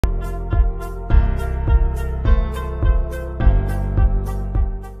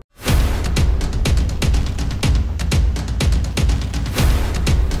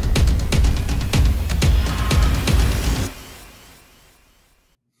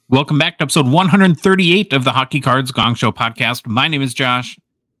Welcome back to episode 138 of the Hockey Cards Gongshow podcast. My name is Josh.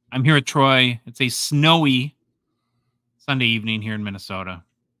 I'm here with Troy. It's a snowy Sunday evening here in Minnesota.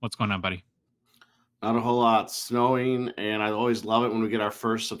 What's going on, buddy? Not a whole lot. Snowing, and I always love it when we get our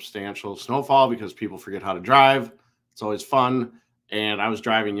first substantial snowfall because people forget how to drive. It's always fun. And I was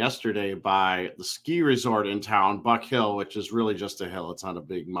driving yesterday by the ski resort in town, Buck Hill, which is really just a hill. It's not a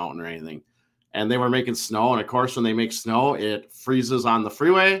big mountain or anything. And they were making snow. And of course, when they make snow, it freezes on the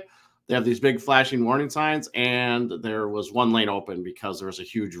freeway. They have these big flashing warning signs, and there was one lane open because there was a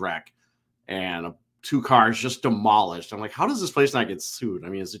huge wreck and two cars just demolished. I'm like, how does this place not get sued? I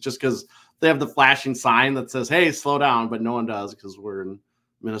mean, is it just because they have the flashing sign that says, hey, slow down, but no one does because we're in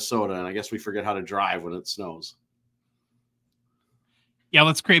Minnesota, and I guess we forget how to drive when it snows. Yeah,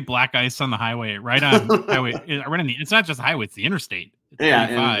 let's create black ice on the highway, right on highway. Right on it's not just the highway; it's the interstate. It's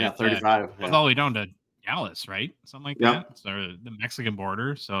 35. 35. It goes all the way down to Dallas, right? Something like that. So the Mexican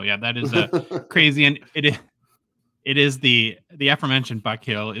border. So yeah, that is crazy, and it is the aforementioned Buck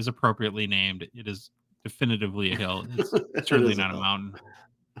Hill is appropriately named. It is definitively a hill. It's certainly not a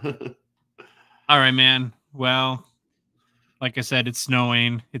mountain. All right, man. Well, like I said, it's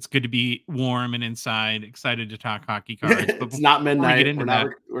snowing. It's good to be warm and inside. Excited to talk hockey cards. But it's not midnight.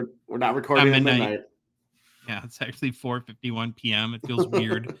 We're not recording at midnight. Yeah, it's actually 4:51 p.m. It feels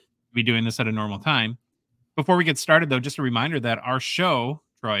weird to be doing this at a normal time. Before we get started, though, just a reminder that our show,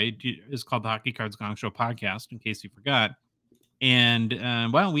 Troy, is called the Hockey Cards Gongshow podcast, in case you forgot. And,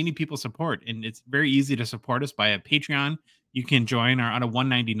 well, we need people's support. And it's very easy to support us by a Patreon. You can join our out of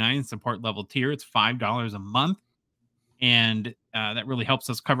 $1.99 support level tier. It's $5 a month. And that really helps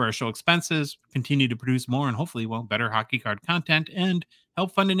us cover our show expenses, continue to produce more, and hopefully, well, better hockey card content and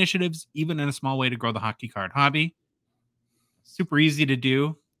help fund initiatives, even in a small way, to grow the hockey card hobby. Super easy to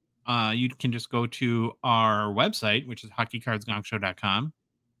do. You can just go to our website, which is hockeycardsgongshow.com,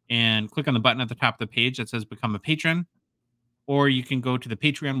 and click on the button at the top of the page that says Become a Patron. Or you can go to the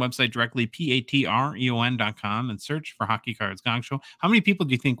Patreon website directly, patreon.com, and search for Hockey Cards Gongshow. How many people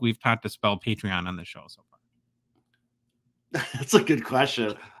do you think we've taught to spell Patreon on the show so far? That's a good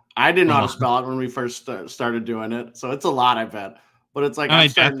question. I didn't know how to spell it when we first started doing it, so it's a lot, I bet. But it's like I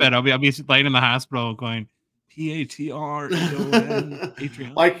bet I'll be laying in the hospital going Patreon.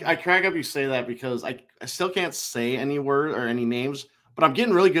 Patreon. Like I crack up you say that because I still can't say any word or any names, but I'm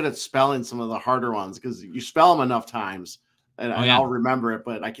getting really good at spelling some of the harder ones because you spell them enough times and I'll remember it,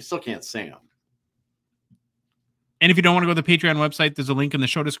 but I still can't say them. And if you don't want to go to the Patreon website, there's a link in the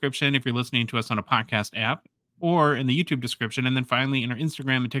show description if you're listening to us on a podcast app, or in the YouTube description. And then finally, in our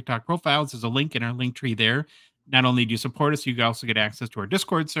Instagram and TikTok profiles, there's a link in our link tree there. Not only do you support us, you also get access to our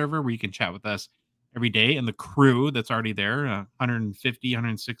Discord server where you can chat with us every day, and the crew that's already there, 150,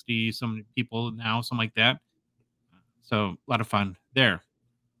 160, some people now, something like that. So a lot of fun there.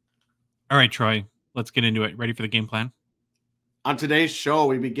 All right, Troy, let's get into it. Ready for the game plan? On today's show,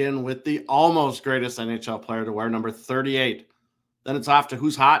 we begin with the almost greatest NHL player to wear number 38. Then it's off to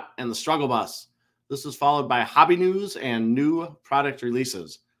Who's Hot and the Struggle Bus. This is followed by hobby news and new product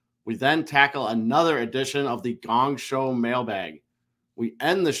releases. We then tackle another edition of the Gong Show mailbag. We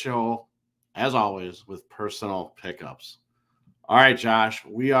end the show, as always, with personal pickups. All right, Josh,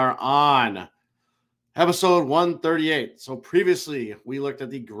 we are on episode 138. So previously, we looked at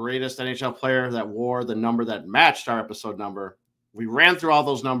the greatest NHL player that wore the number that matched our episode number. We ran through all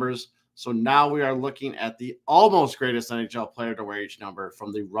those numbers. So now we are looking at the almost greatest NHL player to wear each number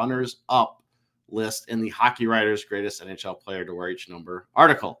from the runners-up list in the Hockey Writers' Greatest NHL Player to Wear Each Number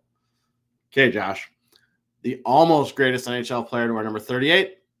article. Okay, Josh. The almost greatest NHL player to wear number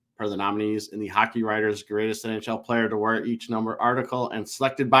 38 per the nominees in the Hockey Writers' Greatest NHL Player to Wear Each Number article, and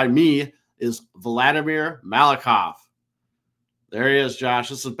selected by me, is Vladimir Malakhov. There he is, Josh.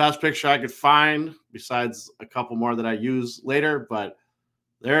 This is the best picture I could find, besides a couple more that I use later, but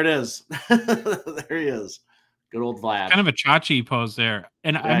there it is. There he is. Good old Vlad. Kind of a Chachi pose there.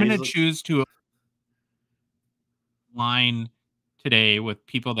 And yeah, I'm going to choose to line today with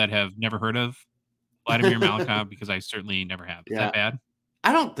people that have never heard of Vladimir Malakhov because I certainly never have. Is that bad?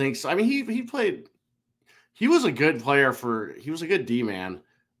 I don't think so. I mean, he was a good player he was a good D-man.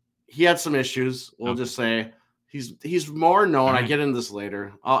 He had some issues. We'll just say he's more known. Right. I get into this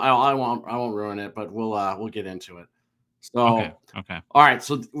later. I won't ruin it, but we'll get into it. So, okay. All right.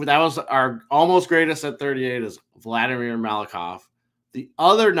 So that was our almost greatest at 38 is Vladimir Malakhov. The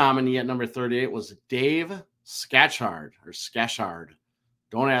other nominee at number 38 was Dave Scatchard.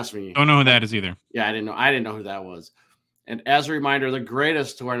 Don't ask me. Don't know who that is either. Yeah, I didn't know who that was. And as a reminder, the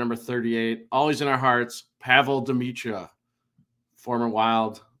greatest to wear number 38, always in our hearts, Pavel Demitra, former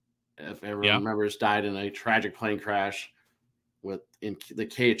Wild, if everyone remembers, died in a tragic plane crash. in the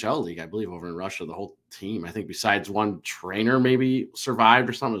KHL league, I believe, over in Russia. The whole team, I think, besides one trainer, maybe survived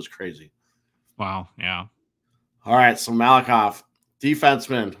or something. It was crazy. Wow. Yeah. All right. So Malakhov,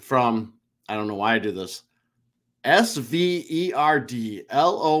 defenseman from, I don't know why I did this, Sverdlovsk,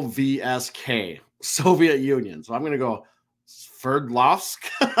 Soviet Union. So I'm going to go Sverdlovsk.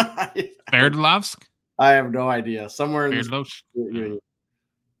 Sverdlovsk? I have no idea. Somewhere in the Sverdlovsk? Soviet Union.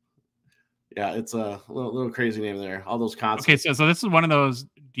 Yeah, it's a little crazy name there. All those concepts. Okay, so this is one of those.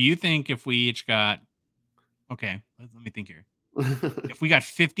 Do you think if we each got, okay, let me think here. If we got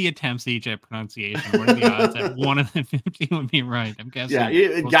 50 attempts each at pronunciation, what are the odds that one of the 50 would be right? I'm guessing. Yeah,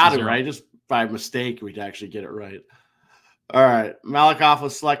 it got it right. Just by mistake, we'd actually get it right. All right. Malakhov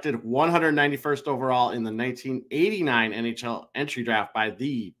was selected 191st overall in the 1989 NHL entry draft by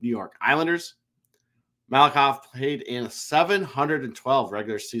the New York Islanders. Malakhov played in 712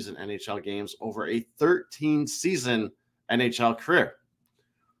 regular season NHL games over a 13-season NHL career.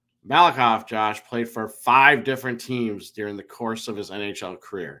 Malakhov, Josh, played for 5 different teams during the course of his NHL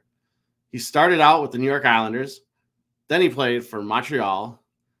career. He started out with the New York Islanders. Then he played for Montreal.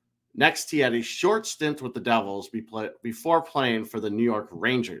 Next, he had a short stint with the Devils before playing for the New York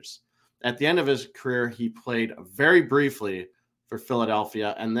Rangers. At the end of his career, he played very briefly for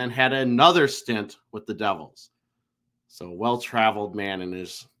Philadelphia and then had another stint with the Devils. So well-traveled man in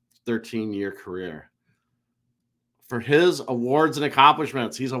his 13-year career. For his awards and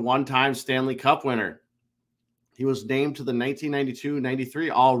accomplishments, he's a one-time Stanley Cup winner. He was named to the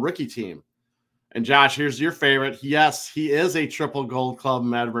 1992-93 All-Rookie team. And Josh, here's your favorite. Yes, he is a triple Gold Club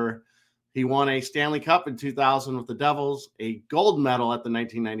member. He won a Stanley Cup in 2000 with the Devils, a gold medal at the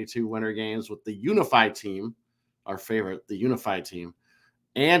 1992 Winter Games with the Unified team, our favorite, the Unified team.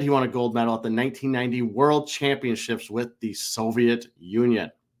 And he won a gold medal at the 1990 World Championships with the Soviet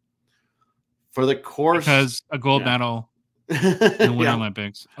Union. For the course, because a gold medal in the Winter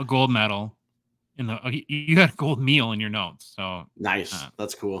Olympics, a gold medal in the you got a gold meal in your notes. So nice,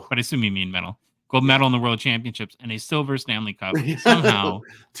 that's cool. But I assume you mean medal, gold medal in the World Championships, and a silver Stanley Cup. Somehow,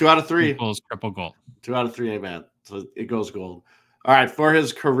 2 out of 3 equals triple gold. 2 out of 3 ain't bad. So it goes gold. All right, for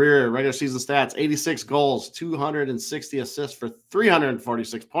his career, regular season stats: 86 goals, 260 assists for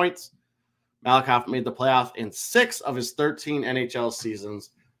 346 points. Malakhov made the playoffs in 6 of his 13 NHL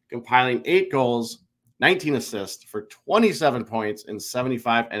seasons, compiling 8 goals, 19 assists for 27 points in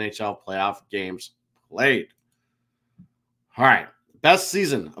 75 NHL playoff games played. All right, best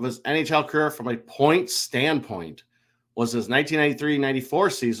season of his NHL career from a point standpoint was his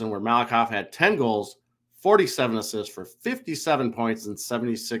 1993-94 season, where Malakhov had 10 goals, 47 assists for 57 points in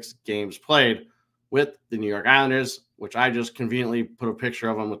 76 games played with the New York Islanders, which I just conveniently put a picture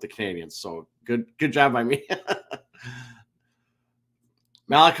of him with the Canadiens. So good job by me.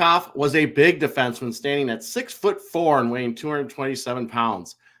 Malakhov was a big defenseman, standing at 6'4" and weighing 227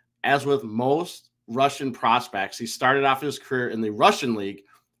 pounds. As with most Russian prospects, he started off his career in the Russian league,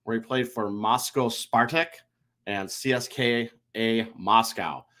 where he played for Moscow Spartak and CSKA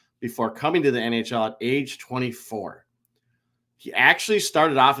Moscow before coming to the NHL at age 24. He actually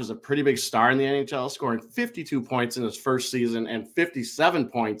started off as a pretty big star in the NHL, scoring 52 points in his first season and 57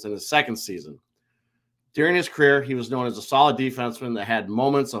 points in his second season. During his career, he was known as a solid defenseman that had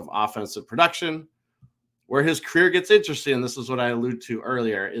moments of offensive production. Where his career gets interesting, and this is what I alluded to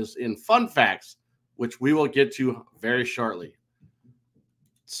earlier, is in fun facts, which we will get to very shortly.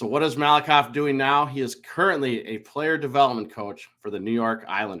 So what is Malakhov doing now? He is currently a player development coach for the New York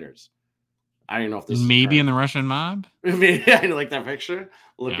Islanders. I don't know if this maybe in the Russian mob. Maybe I like that picture.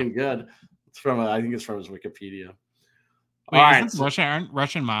 Looking good. It's from I think it's from his Wikipedia. Wait, all right, so,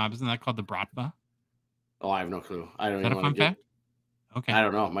 Russian mob, isn't that called the Bratva? Oh, I have no clue. I don't is that even a fun fact? Okay. I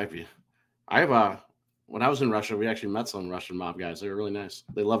don't know. It might be. I have when I was in Russia, we actually met some Russian mob guys. They were really nice.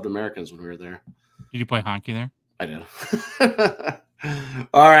 They loved Americans when we were there. Did you play hockey there? I did.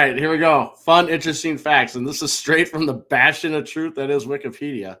 All right, here we go. Fun, interesting facts. And this is straight from the bastion of truth that is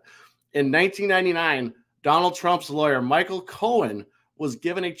Wikipedia. In 1999, Donald Trump's lawyer, Michael Cohen, was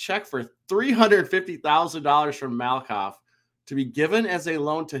given a check for $350,000 from Malakhov to be given as a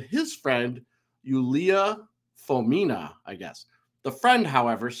loan to his friend, Yulia Fomina, I guess. The friend,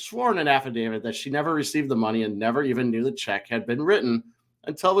 however, swore in an affidavit that she never received the money and never even knew the check had been written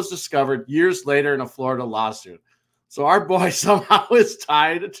until it was discovered years later in a Florida lawsuit. So our boy somehow is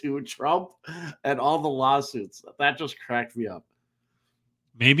tied to Trump and all the lawsuits. That just cracked me up.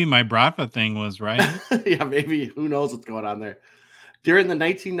 Maybe my Bratva thing was right. Yeah, maybe. Who knows what's going on there. During the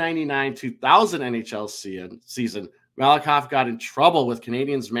 1999-2000 NHL season, Malakhov got in trouble with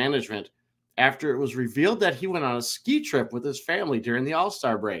Canadiens management after it was revealed that he went on a ski trip with his family during the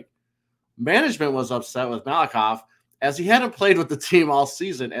All-Star break. Management was upset with Malakhov as he hadn't played with the team all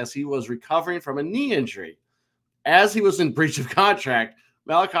season as he was recovering from a knee injury. As he was in breach of contract,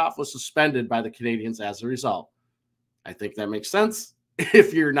 Malakhov was suspended by the Canadiens as a result. I think that makes sense.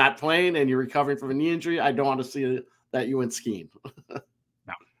 If you're not playing and you're recovering from a knee injury, I don't want to see that you went skiing.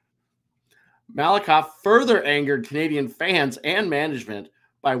 No. Malakhov further angered Canadian fans and management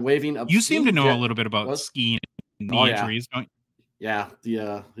by waving obscene. You seem to know a little bit about skiing and knee injuries, don't you? Yeah,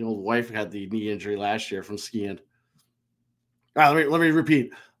 the old wife had the knee injury last year from skiing. All right, let me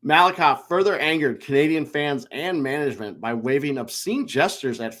repeat. Malakhov further angered Canadian fans and management by waving obscene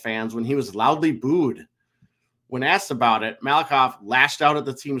gestures at fans when he was loudly booed. When asked about it, Malakhov lashed out at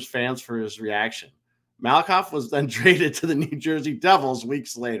the team's fans for his reaction. Malakhov was then traded to the New Jersey Devils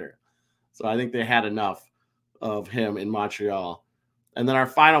weeks later. So I think they had enough of him in Montreal. And then our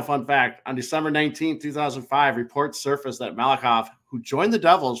final fun fact, on December 19, 2005, reports surfaced that Malakhov, who joined the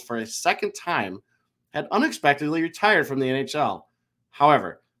Devils for a second time, had unexpectedly retired from the NHL.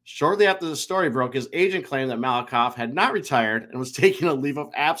 However, shortly after the story broke, his agent claimed that Malakhov had not retired and was taking a leave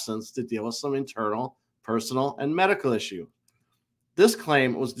of absence to deal with some internal, personal, and medical issue. This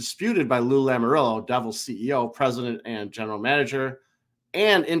claim was disputed by Lou Lamoriello, Devils CEO, president, and general manager,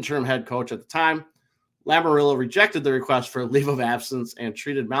 and interim head coach at the time. Lamoriello rejected the request for a leave of absence and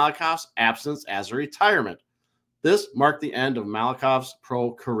treated Malakhov's absence as a retirement. This marked the end of Malakhov's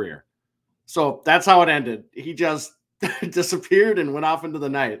pro career. So that's how it ended. He just disappeared and went off into the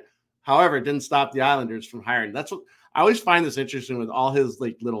night. However, it didn't stop the Islanders from hiring. That's what I always find this interesting with all his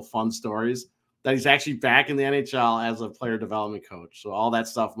like little fun stories, that he's actually back in the NHL as a player development coach. So all that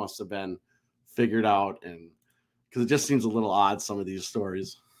stuff must have been figured out, and because it just seems a little odd, some of these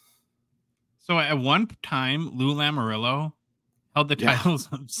stories. So at one time, Lou Lamoriello held the titles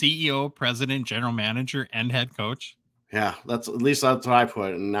of CEO, president, general manager, and head coach. Yeah, at least that's what I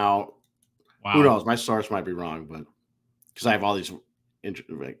put. And now, who knows? My source might be wrong, but because I have all these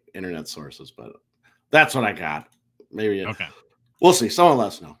internet sources, but that's what I got. Maybe okay. We'll see. Someone let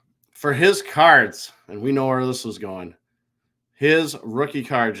us know. For his cards, and we know where this was going. His rookie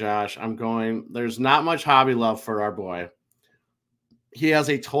card, Josh, there's not much hobby love for our boy. He has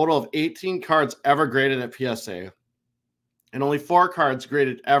a total of 18 cards ever graded at PSA and only 4 cards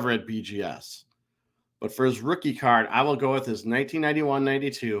graded ever at BGS. But for his rookie card, I will go with his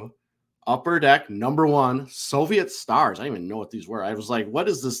 1991-92 Upper Deck #1 Soviet Stars. I didn't even know what these were. I was like, what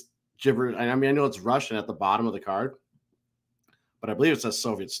is this gibberish? I mean, I know it's Russian at the bottom of the card, but I believe it says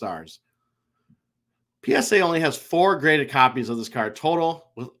Soviet Stars. PSA only has 4 graded copies of this card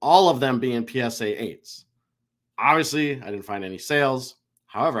total, with all of them being PSA 8s. Obviously, I didn't find any sales.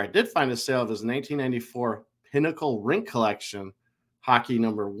 However, I did find a sale of his 1994 Pinnacle Rink Collection hockey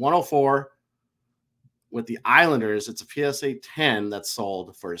number 104 with the Islanders. It's a PSA 10 that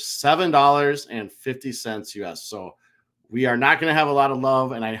sold for $7.50 US. So we are not going to have a lot of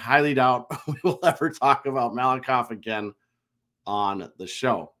love, and I highly doubt we will ever talk about Malakhov again on the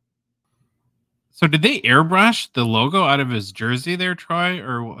show. So did they airbrush the logo out of his jersey there, Troy?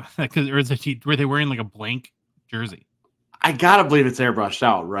 Or were they wearing like a blank jersey? I gotta believe it's airbrushed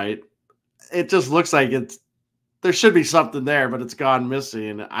out, right? It just looks like there should be something there, but it's gone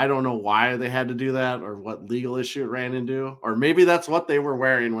missing. I don't know why they had to do that or what legal issue it ran into. Or maybe that's what they were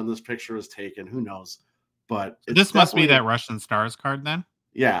wearing when this picture was taken. Who knows? But this must be that Russian Stars card then?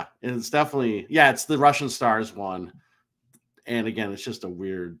 Yeah, it's definitely, it's the Russian Stars one. And again, it's just a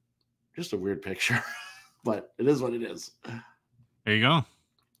weird picture, but it is what it is. There you go.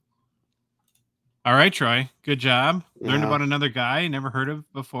 All right, Troy. Good job. Learned about another guy never heard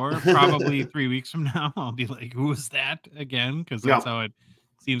of before. Probably 3 weeks from now, I'll be like, "Who was that again?" Because that's how it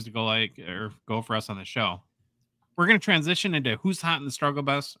seems to go for us on the show. We're going to transition into who's hot in the struggle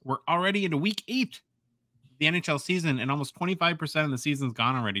bus. We're already into week 8 of the NHL season, and almost 25% of the season's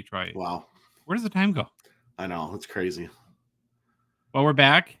gone already. Troy. Wow. Where does the time go? I know, it's crazy. Well, we're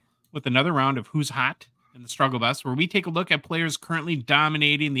back with another round of Who's Hot in the Struggle Bus, where we take a look at players currently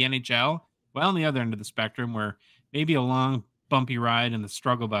dominating the NHL, well, on the other end of the spectrum, where maybe a long, bumpy ride in the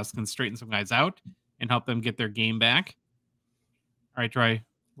Struggle Bus can straighten some guys out and help them get their game back. All right, Troy,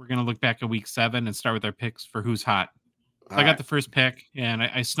 we're going to look back at week 7 and start with our picks for Who's Hot. So I got the first pick, and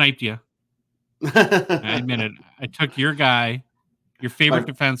I sniped you. I admit it. I took your guy, your favorite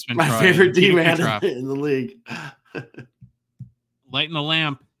defenseman, my Troy, favorite D-man in the league. Lighting the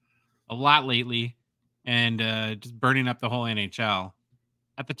lamp a lot lately and just burning up the whole NHL.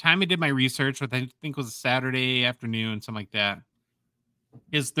 At the time I did my research, which I think was a Saturday afternoon, something like that,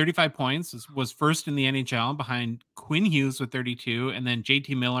 his 35 points was first in the NHL behind Quinn Hughes with 32, and then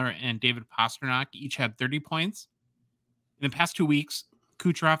JT Miller and David Pastrnak each had 30 points. In the past 2 weeks,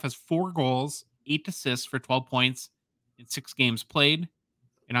 Kucherov has 4 goals, 8 assists for 12 points, in 6 games played.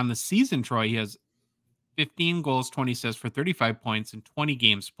 And on the season, Troy, he has 15 goals, 20 assists for 35 points in 20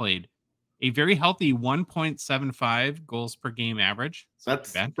 games played. A very healthy 1.75 goals per game average.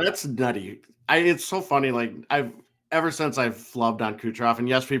 That's nutty. It's so funny. Like ever since I've flubbed on Kucherov, and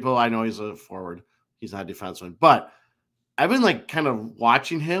yes, people, I know he's a forward, he's not a defenseman, but I've been like kind of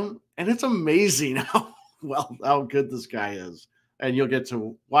watching him, and it's amazing how good this guy is. And you'll get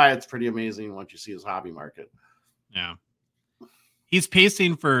to why it's pretty amazing once you see his hobby market. Yeah. He's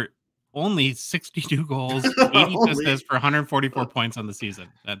pacing for only 62 goals, 80 assists for 144 points on the season.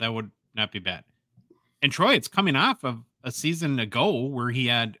 That would not be bad. And Troy, it's coming off of a season ago where he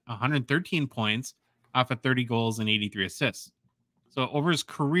had 113 points off of 30 goals and 83 assists. So over his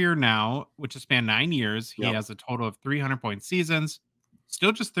career now, which has spanned 9 years, he has a total of 300-point seasons.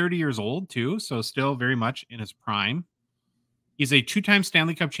 Still just 30 years old, too, so still very much in his prime. He's a 2-time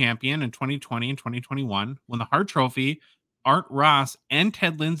Stanley Cup champion in 2020 and 2021, won the Hart Trophy, Art Ross, and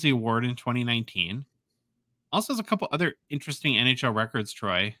Ted Lindsay Award in 2019. Also has a couple other interesting NHL records,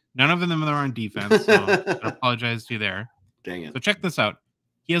 Troy. None of them are on defense, so I apologize to you there. Dang it. So check this out.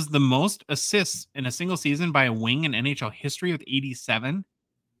 He has the most assists in a single season by a wing in NHL history with 87,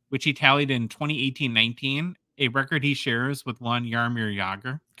 which he tallied in 2018-19, a record he shares with one Jaromir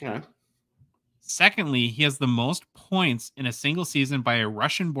Jagr. Okay. Secondly, he has the most points in a single season by a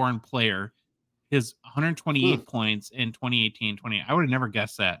Russian-born player. His 128 points in 2018-20. I would have never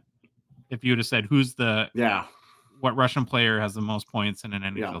guessed that if you would have said what Russian player has the most points in an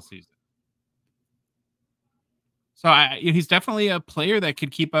NHL season. So he's definitely a player that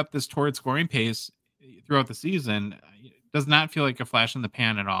could keep up this torrid scoring pace throughout the season. It does not feel like a flash in the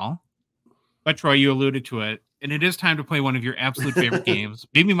pan at all. But Troy, you alluded to it, and it is time to play one of your absolute favorite games,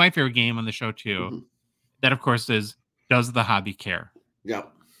 maybe my favorite game on the show too. Mm-hmm. That, of course, is Does the Hobby Care?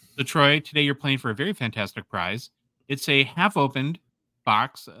 Yep. So Troy, today you're playing for a very fantastic prize. It's a half-opened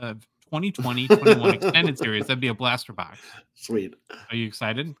box of 2020-21 extended series. That'd be a blaster box. Sweet. Are you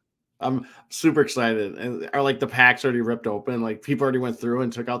excited? I'm super excited. And are like the packs already ripped open? Like people already went through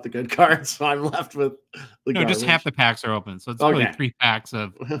and took out the good cards, so I'm left with the garbage. Just half the packs are open. So it's really 3 packs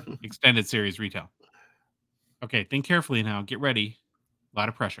of extended series retail. Okay, think carefully now. Get ready. A lot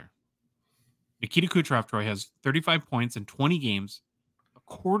of pressure. Nikita Kucherov, Troy, has 35 points in 20 games, a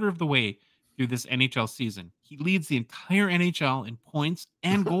quarter of the way through this NHL season. He leads the entire NHL in points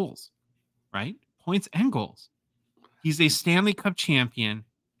and goals, right? Points and goals. He's a Stanley Cup champion.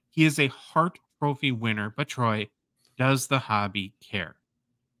 He is a Hart Trophy winner. But Troy, does the hobby care?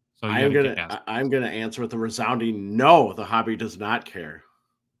 So I'm gonna answer with a resounding no. The hobby does not care.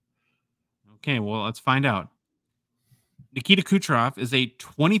 Okay, well, let's find out. Nikita Kucherov is a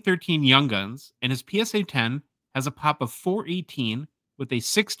 2013 Young Guns, and his PSA 10 has a pop of 418 with a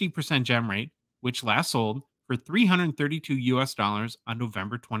 60% gem rate, which last sold for $332 on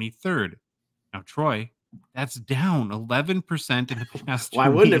November 23rd. Now, Troy, that's down 11% in the past 2 Why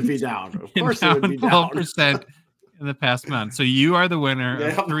wouldn't it be down? Of course it would be down. 12% in the past month. So you are the winner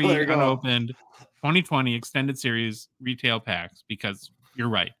of 3 unopened 2020 extended series retail packs because you're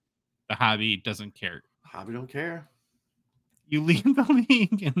right. The hobby doesn't care. Hobby don't care. You lead the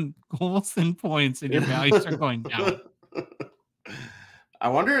league in goals and points, and your values are going down. I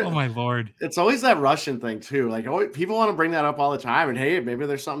wonder. Oh my Lord! It's always that Russian thing too. Like, people want to bring that up all the time, and hey, maybe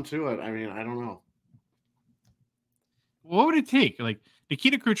there's something to it. I mean, I don't know. What would it take? Like,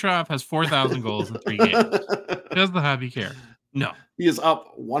 Nikita Kucherov has 4,000 goals in 3 games. Does the hobby care? No. He is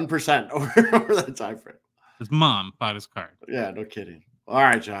up 1% over that time frame. His mom bought his card. Yeah, no kidding. All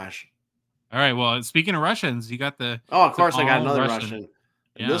right, Josh. All right. Well, speaking of Russians, you got the. Oh, of course, I got another Russian.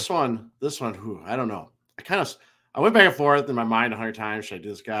 Yeah. This one, I don't know. I went back and forth in my mind 100 times. Should I do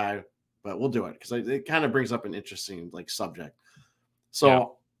this guy? But we'll do it because it kind of brings up an interesting subject.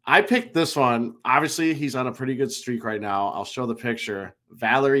 So I picked this one. Obviously, he's on a pretty good streak right now. I'll show the picture.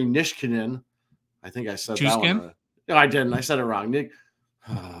 Valerie Nishkinin. I think I said that one. No, I didn't. I said it wrong. Nick.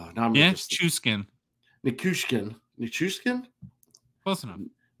 Now I'm Chuskin. Nikushkin. Close enough.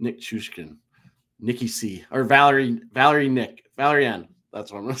 Nick Chushkin, Nikki C, or Valerie N.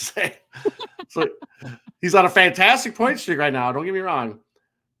 That's what I'm going to say. So he's on a fantastic point streak right now. Don't get me wrong.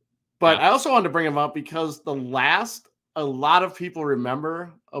 But I also wanted to bring him up because a lot of people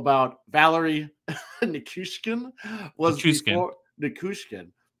remember about Valerie Nikushkin was before Nikushkin.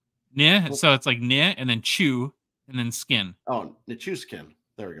 Yeah, so it's like Nya and then Chew and then Skin. Oh, Nichushkin.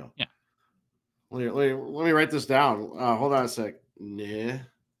 There we go. Yeah. Let me write this down. Hold on a sec.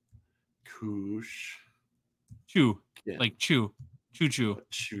 Chew. Like chew. Choo.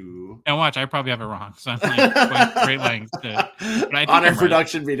 Choo. And watch, I probably have it wrong. So I'm like going great lengths to. But I think on our I'm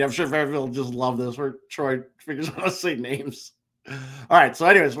production meeting, I'm sure everyone will just love this. Where Troy figures out how to say names. All right. So,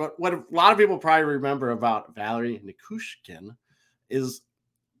 anyways, what a lot of people probably remember about Valerie Nikushkin is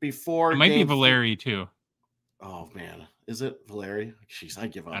before It might be game Valeri too. Oh man, is it Valeri? Jeez, I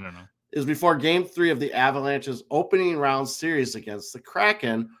give up. I don't know. Is before game 3 of the Avalanche's opening round series against the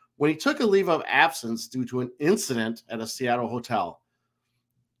Kraken when he took a leave of absence due to an incident at a Seattle hotel.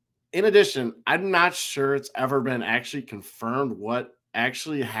 In addition, I'm not sure it's ever been actually confirmed what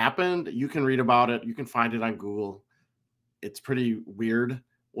actually happened. You can read about it. You can find it on Google. It's pretty weird.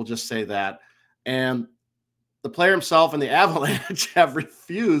 We'll just say that. And the player himself and the Avalanche have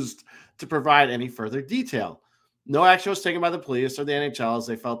refused to provide any further detail. No action was taken by the police or the NHL as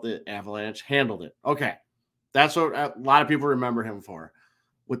they felt the Avalanche handled it. Okay. That's what a lot of people remember him for.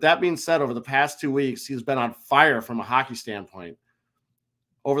 With that being said, over the past 2 weeks, he's been on fire from a hockey standpoint.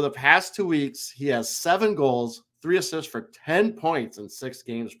 Over the past 2 weeks, he has 7 goals, 3 assists for 10 points in 6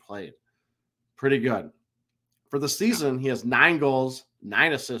 games played. Pretty good. For the season, he has 9 goals,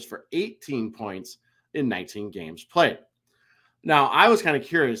 9 assists for 18 points in 19 games played. Now, I was kind of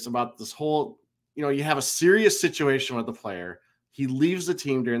curious about this whole, you have a serious situation with the player. He leaves the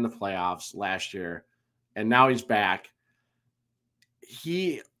team during the playoffs last year, and now he's back.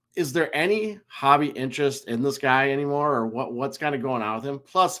 Is there any hobby interest in this guy anymore, or what's kind of going on with him?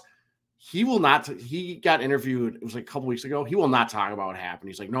 Plus, he will not. He got interviewed. It was like a couple weeks ago. He will not talk about what happened.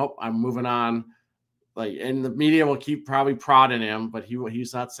 He's like, nope, I'm moving on. Like, and the media will keep probably prodding him, but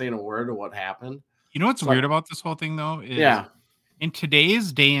he's not saying a word of what happened. You know what's weird about this whole thing though is in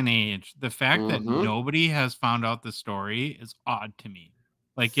today's day and age, the fact that nobody has found out the story is odd to me.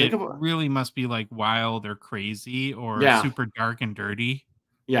 Like it really must be like wild or crazy or super dark and dirty.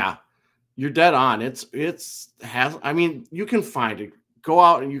 Yeah, you're dead on. I mean, you can find it. Go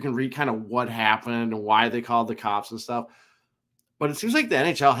out and you can read kind of what happened and why they called the cops and stuff. But it seems like the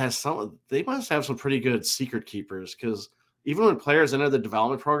NHL they must have some pretty good secret keepers, because even when players enter the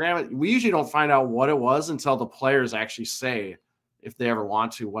development program, we usually don't find out what it was until the players actually say, if they ever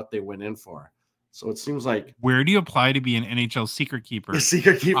want to, what they went in for. So it seems like. Where do you apply to be an NHL secret keeper? A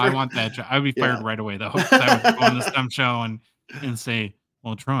secret keeper? I want that job. I would be fired right away, though. I would go on the STEM show and say,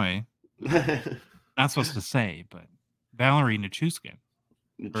 well, Troy, not supposed to say, but Valerie Nichushkin.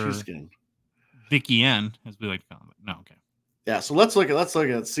 Vicky N, as we like to call him. No, okay. Yeah, so let's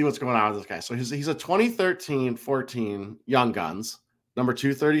see what's going on with this guy. So he's a 2013-14 Young Guns, number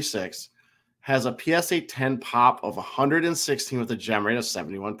 236, has a PSA 10 pop of 116 with a gem rate of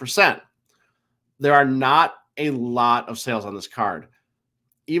 71%. There are not a lot of sales on this card.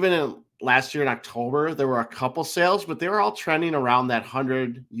 Even last year in October, there were a couple sales, but they were all trending around that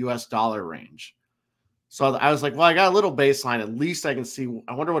 $100 range. So I was like, well, I got a little baseline. At least I can see.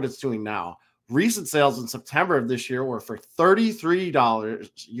 I wonder what it's doing now. Recent sales in September of this year were for $33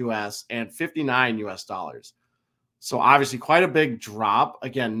 US and $59 US. So obviously quite a big drop.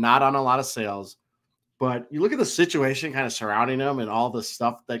 Again, not on a lot of sales, but you look at the situation kind of surrounding him and all the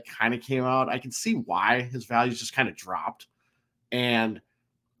stuff that kind of came out. I can see why his values just kind of dropped. And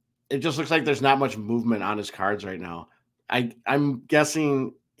it just looks like there's not much movement on his cards right now. I'm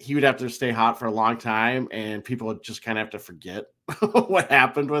guessing he would have to stay hot for a long time, and people would just kind of have to forget what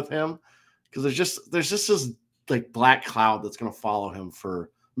happened with him. Because there's just this like black cloud that's going to follow him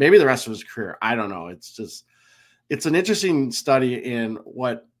for maybe the rest of his career. I don't know. It's an interesting study in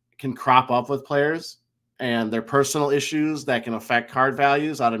what can crop up with players and their personal issues that can affect card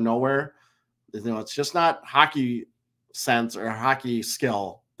values out of nowhere. It's just not hockey sense or hockey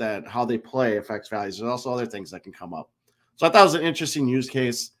skill that how they play affects values. There's also other things that can come up. So I thought it was an interesting use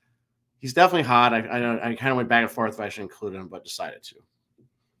case. He's definitely hot. I kind of went back and forth if I should include him, but decided to.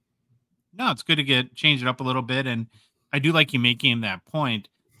 No, it's good to change it up a little bit. And I do like you making that point.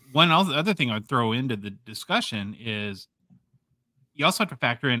 One other thing I'd throw into the discussion is you also have to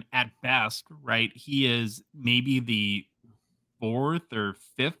factor in at best, right? He is maybe the 4th or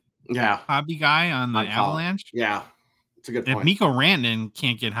 5th hobby guy on the Avalanche. Yeah, it's a good point. If Mikko Rantanen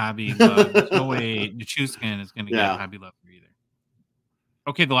can't get hobby love, there's no way Nichushkin is going to get hobby love either.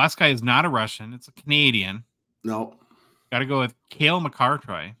 Okay, the last guy is not a Russian. It's a Canadian. Nope. Got to go with Cale Makar.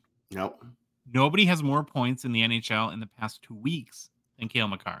 Nope. Nobody has more points in the NHL in the past 2 weeks than Cale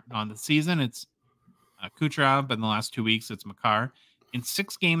Makar. On the season, it's Kucherov, but in the last 2 weeks, it's Makar. In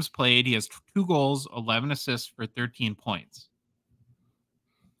 6 games played, he has 2 goals, 11 assists for 13 points.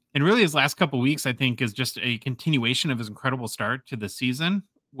 And really, his last couple of weeks, I think, is just a continuation of his incredible start to the season,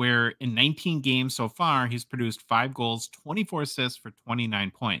 where in 19 games so far, he's produced 5 goals, 24 assists for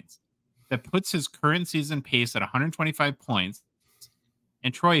 29 points. That puts his current season pace at 125 points.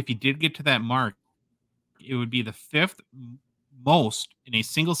 And Troy, if you did get to that mark, it would be the 5th most in a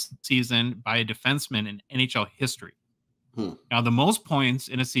single season by a defenseman in NHL history. Now, the most points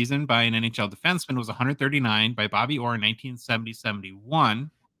in a season by an NHL defenseman was 139 by Bobby Orr in 1970-71.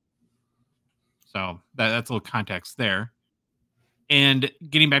 So that's a little context there. And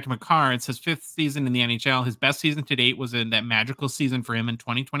getting back to Makar, it's his 5th season in the NHL. His best season to date was in that magical season for him in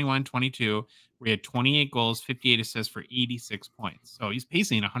 2021-22, where he had 28 goals, 58 assists for 86 points. So he's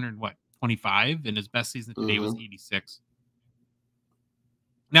pacing 125, and his best season to date was 86.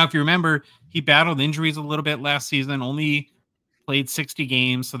 Now, if you remember, he battled injuries a little bit last season, only played 60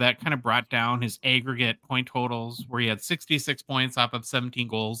 games, so that kind of brought down his aggregate point totals, where he had 66 points off of 17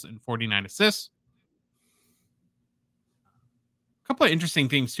 goals and 49 assists. Couple of interesting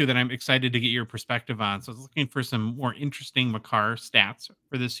things too that I'm excited to get your perspective on. So I was looking for some more interesting Makar stats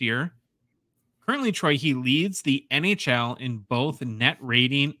for this year. Currently, Troy, he leads the NHL in both net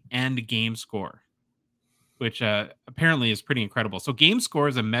rating and game score, which apparently is pretty incredible. So game score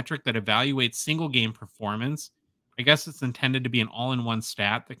is a metric that evaluates single game performance. I guess it's intended to be an all-in-one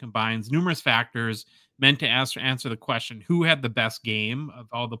stat that combines numerous factors meant to answer the question, who had the best game of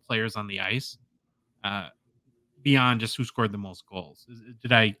all the players on the ice? Beyond just who scored the most goals.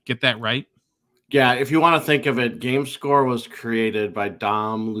 Did I get that right? Yeah, if you want to think of it, game score was created by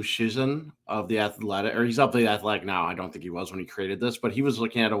Dom Luszczyszyn of the Athletic, or he's up the Athletic now. I don't think he was when he created this, but he was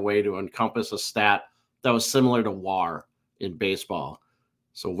looking at a way to encompass a stat that was similar to WAR in baseball.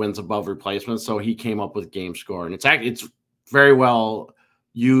 So wins above replacement. So he came up with game score, and it's very well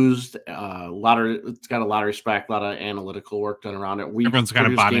used. It's got a lot of respect, a lot of analytical work done around it. Everyone's kind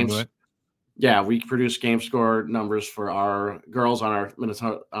of bought into it. Yeah, we produce game score numbers for our girls on our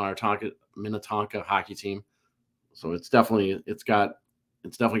Minnetonka hockey team. So it's definitely got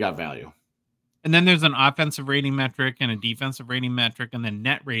value. And then there's an offensive rating metric and a defensive rating metric, and then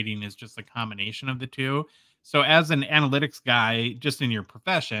net rating is just a combination of the two. So as an analytics guy, just in your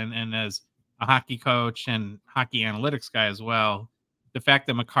profession, and as a hockey coach and hockey analytics guy as well, the fact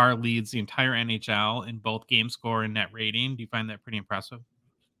that Makar leads the entire NHL in both game score and net rating, do you find that pretty impressive?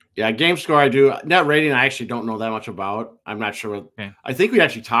 Yeah, game score I do. Net rating I actually don't know that much about. I'm not sure. Okay. I think we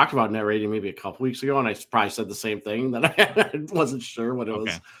actually talked about net rating maybe a couple weeks ago, and I probably said the same thing, that I wasn't sure what it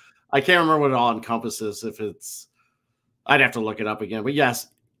was. I can't remember what it all encompasses. I'd have to look it up again. But yes,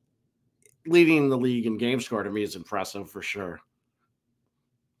 leading the league in game score to me is impressive for sure.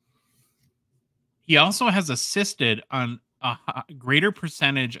 He also has assisted on a greater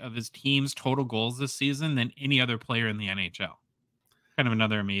percentage of his team's total goals this season than any other player in the NHL. Kind of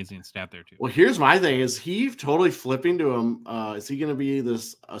another amazing stat there too. Well, here's my thing: is he totally flipping to him? Is he going to be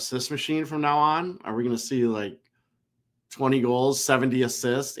this assist machine from now on? Are we going to see like 20 goals, 70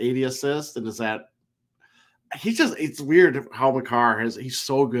 assists, 80 assists? And it's weird how Makar he's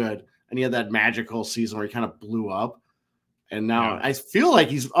so good, and he had that magical season where he kind of blew up, and now I feel like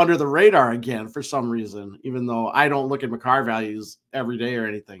he's under the radar again for some reason. Even though I don't look at Makar values every day or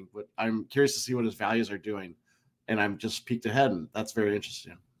anything, but I'm curious to see what his values are doing. And I'm just peeked ahead, and that's very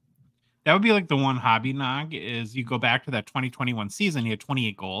interesting. That would be like the one hobby nog is you go back to that 2021 season, he had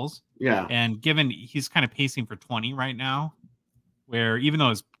 28 goals. Yeah. And given he's kind of pacing for 20 right now, where even though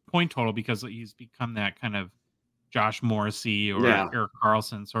his point total, because he's become that kind of Josh Morrissey or Erik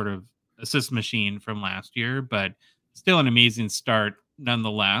Karlsson sort of assist machine from last year, but still an amazing start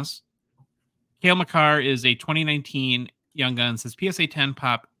nonetheless. Cale Makar is a 2019 Young Guns, his PSA 10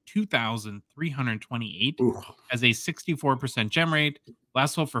 pop 2,328 as a 64% gem rate.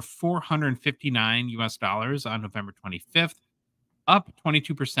 Last sold for $459 on November 25th, up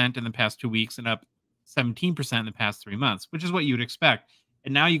 22% in the past 2 weeks and up 17% in the past 3 months, which is what you would expect.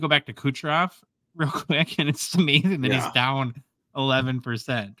 And now you go back to Kucherov real quick, and it's amazing that he's down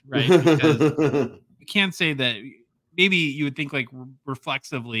 11%, right? Because you can't say that. Maybe you would think like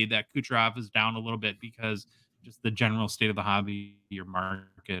reflexively that Kucherov is down a little bit because just the general state of the hobby, your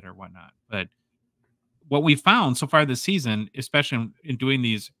market or whatnot. But what we found so far this season, especially in doing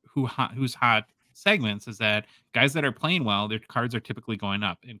these who's hot segments, is that guys that are playing well, their cards are typically going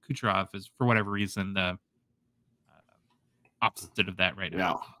up. And Kucherov is, for whatever reason, the opposite of that right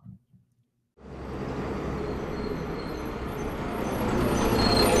now.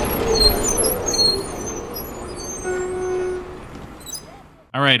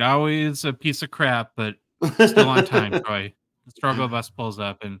 All right, always a piece of crap, but still on time, Troy. The struggle bus pulls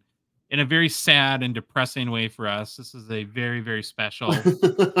up, and in a very sad and depressing way for us, this is a very, very special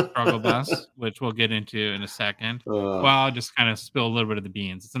struggle bus, which we'll get into in a second. Well, I'll just kind of spill a little bit of the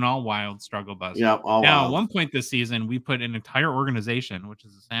beans. It's an all-wild struggle bus. Yeah, all now, wild. At one point this season, we put an entire organization, which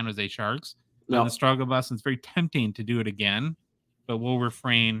is the San Jose Sharks, on the struggle bus, and it's very tempting to do it again. but we'll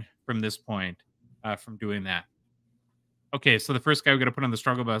refrain from this point from doing that. Okay, so the first guy we're going to put on the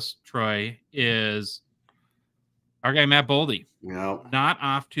struggle bus, Troy, is our guy, Matt Boldy. Yep. Not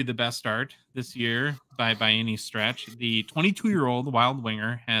off to the best start this year by any stretch. The 22-year-old wild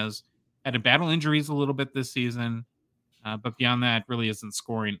winger has had to battle injuries a little bit this season, but beyond that, really isn't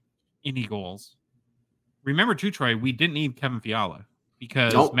scoring any goals. Remember, too, Troy, we didn't need Kevin Fiala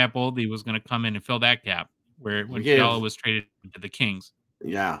because Matt Boldy was going to come in and fill that gap when Fiala was traded to the Kings.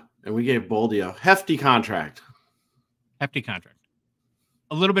 Yeah, and we gave Boldy a hefty contract. A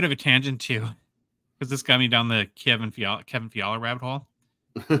little bit of a tangent, too, because this got me down the Kevin Fiala rabbit hole.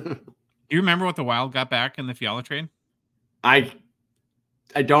 Do you remember what the Wild got back in the Fiala trade? I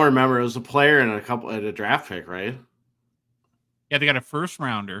don't remember. It was a player and a draft pick, right? Yeah, they got a first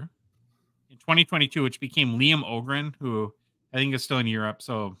rounder in 2022, which became Liam Ogren, who I think is still in Europe,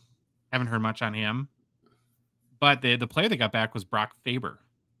 so haven't heard much on him. But the player they got back was Brock Faber.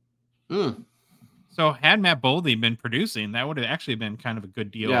 So had Matt Boldy been producing, that would have actually been kind of a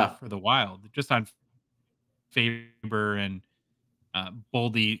good deal for the Wild, just on Faber and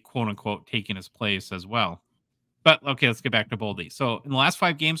Boldy, quote unquote, taking his place as well. But okay, let's get back to Boldy. So in the last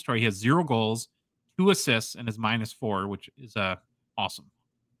 5 games, Troy, he has 0 goals, 2 assists, and is -4, which is awesome.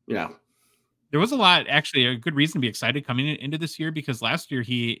 Yeah. There was a good reason to be excited coming into this year, because last year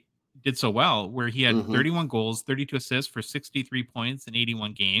he did so well, where he had 31 goals, 32 assists for 63 points in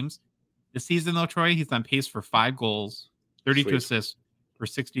 81 games. This season, though, Troy, he's on pace for 5 goals, 32 assists for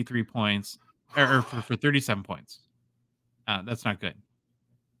 63 points, or for 37 points. That's not good.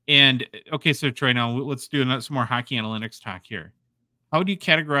 And, okay, so, Troy, now let's do some more hockey analytics talk here. How do you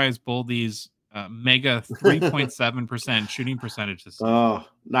categorize Boldy's mega 3.7% shooting percentage this season? Oh,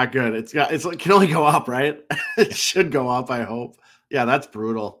 not good. It can only go up, right? It should go up, I hope. Yeah, that's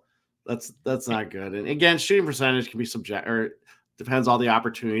brutal. That's not good. And again, shooting percentage can be or depends on the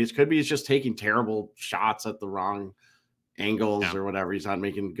opportunities. Could be he's just taking terrible shots at the wrong angles or whatever. He's not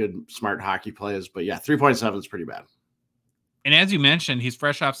making good, smart hockey plays. But yeah, 3.7 is pretty bad. And as you mentioned, he's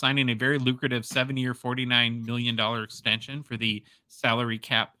fresh off signing a very lucrative 7-year, $49 million extension for the salary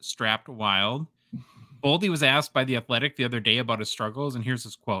cap strapped Wild. Boldy was asked by The Athletic the other day about his struggles, and here's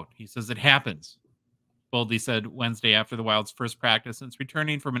his quote. He says, "It happens." Boldy said Wednesday after the Wild's first practice since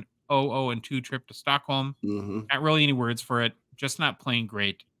returning from an 0-2 trip to Stockholm. Not really any words for it, just not playing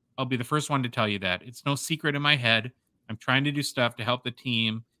great. I'll be the first one to tell you that. It's no secret in my head. I'm trying to do stuff to help the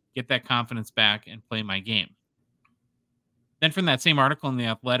team get that confidence back and play my game. Then from that same article in The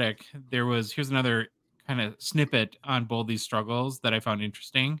Athletic, here's another kind of snippet on Boldy's struggles that I found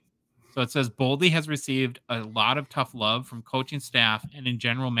interesting. So it says, Boldy has received a lot of tough love from coaching staff and in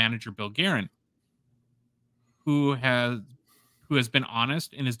general manager Bill Guerin, who has been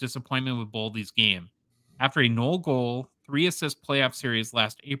honest in his disappointment with Boldy's game. After a no goal, 3-assist playoff series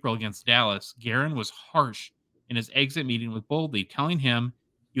last April against Dallas, Guerin was harsh in his exit meeting with Boldy, telling him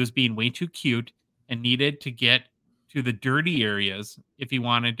he was being way too cute and needed to get to the dirty areas if he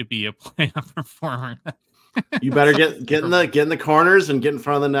wanted to be a playoff performer. You better get in the corners and get in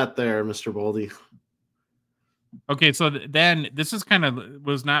front of the net there, Mr. Boldy. Okay, so then this is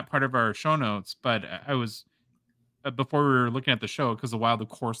was not part of our show notes, but I was before we were looking at the show, because the Wild, of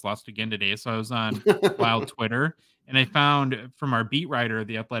course, lost again today. So I was on Wild Twitter, and I found from our beat writer,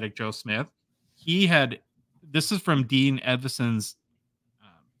 The Athletic, Joe Smith, this is from Dean Evason's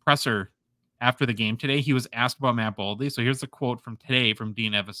presser after the game today. He was asked about Matt Boldy. So here's a quote from today from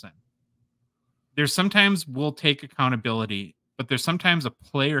Dean Evason. "There's sometimes we'll take accountability, but there's sometimes a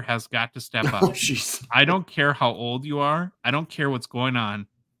player has got to step up. I don't care how old you are. I don't care what's going on.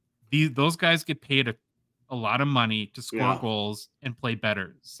 Those guys get paid a lot of money to score goals and play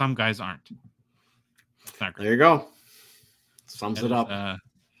better. Some guys aren't." That's not great. There you go. Sums it up. Not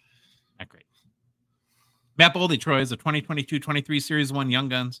great. Matt Boldy, Troy, is a 2022-23 Series 1 Young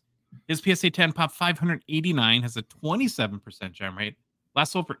Guns. His PSA 10 pop 589, has a 27% gem rate.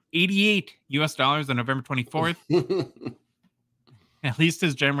 Last sold for $88 on November 24th. At least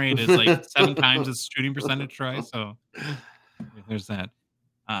his gem rate is like 7 times his shooting percentage, Troy. So there's that.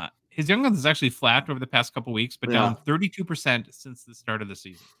 His Young Guns is actually flat over the past couple weeks, but down 32% since the start of the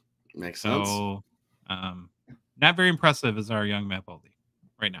season. Makes sense. So not very impressive as our young Matt Boldy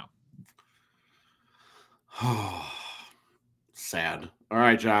right now. Sad. All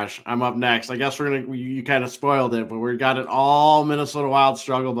right, Josh, I'm up next. I guess you kind of spoiled it, but we got it all Minnesota Wild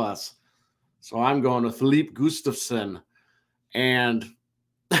struggle bus. So I'm going with Philippe Gustafsson. And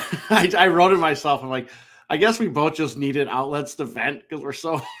I wrote it myself. I'm like, I guess we both just needed outlets to vent because we're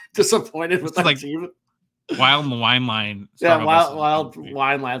so disappointed with our team. Wild and the Wine Line. Yeah, Wild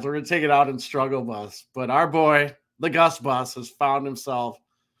Wine Lines. We're going to take it out in struggle bus. But our boy, the Gus bus has found himself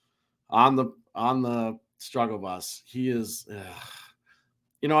on the struggle bus. He is,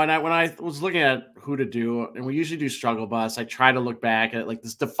 and when I was looking at who to do, and we usually do struggle bus, I try to look back at like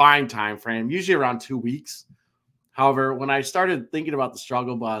this defined time frame, usually around 2 weeks. However, when I started thinking about the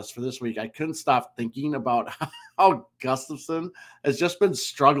struggle bus for this week, I couldn't stop thinking about how Gustafson has just been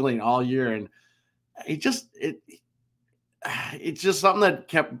struggling all year, and it's just something that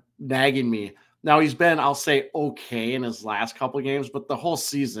kept nagging me. Now he's been, I'll say, okay in his last couple of games, but the whole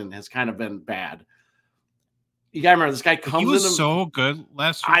season has kind of been bad. You gotta remember, this guy comes in. He was so good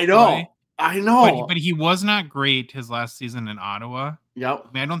last year. I know. But he was not great his last season in Ottawa. Yep.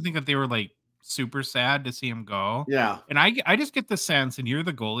 I mean, I don't think that they were like super sad to see him go. Yeah. And I just get the sense, and you're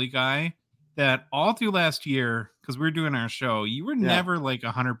the goalie guy, that all through last year, because we were doing our show, you were never like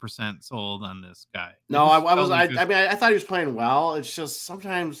 100% sold on this guy. No, I was. I mean, I thought he was playing well. It's just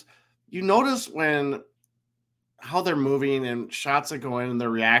sometimes you notice how they're moving and shots that go in and their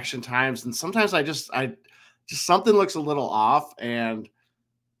reaction times, and sometimes I just something looks a little off, and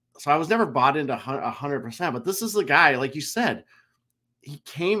so I was never bought into 100%. But this is the guy, like you said, he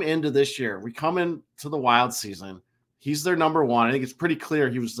came into this year. We come into the Wild season. He's their number one. I think it's pretty clear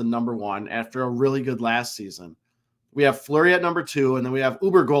he was the number one after a really good last season. We have Fleury at number 2, and then we have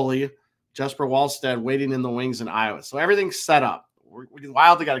Uber goalie Jesper Wallstedt waiting in the wings in Iowa. So everything's set up. The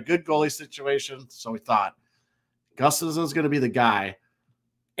Wild, they got a good goalie situation, so we thought Gustafson's going to be the guy.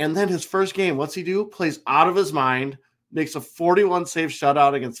 And then his first game, what's he do? Plays out of his mind, makes a 41-save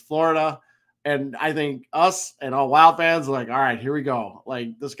shutout against Florida. And I think us and all Wild fans are like, all right, here we go.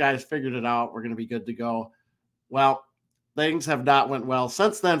 Like, this guy's figured it out. We're going to be good to go. Well, things have not went well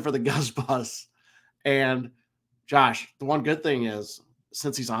since then for the Gus bus. And Josh, the one good thing is,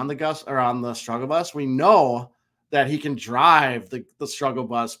 since he's on the struggle bus, we know that he can drive the struggle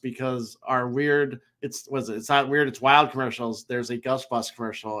bus, because our weird, it's not weird, it's Wild commercials. There's a Gus bus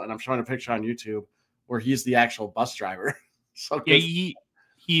commercial, and I'm showing a picture on YouTube where he's the actual bus driver. So yeah,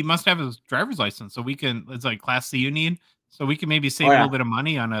 he must have his driver's license, so it's like Class C you need, so we can maybe save a little bit of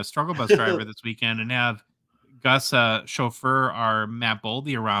money on a struggle bus driver this weekend and have Gus chauffeur our Matt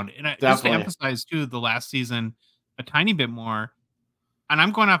Boldy around. And just to emphasize too, the last season a tiny bit more, and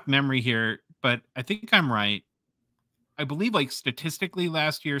I'm going off memory here, but I think I'm right. I believe, like, statistically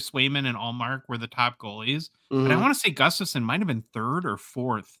last year, Swayman and Allmark were the top goalies. Mm-hmm. But I want to say Gustafson might have been 3rd or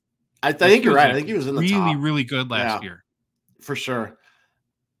 4th. I think you're right. I think he was in the top. Really, really good last year. For sure.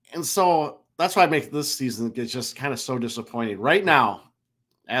 And so that's why I make this season get just kind of so disappointing. Right now,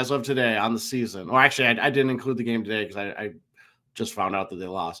 as of today on the season, or actually I didn't include the game today because I just found out that they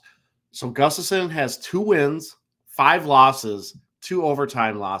lost. So Gustafson has 2 wins, 5 losses, 2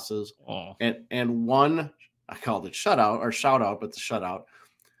 overtime losses, and 1, I called it shutout, but the shutout.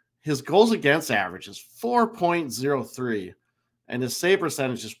 His goals against average is 4.03, and his save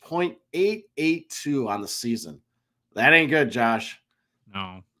percentage is 0.882 on the season. That ain't good, Josh.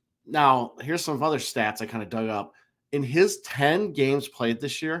 No. Now, here's some other stats I kind of dug up. In his 10 games played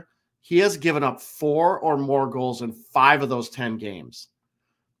this year, he has given up 4 or more goals in 5 of those 10 games.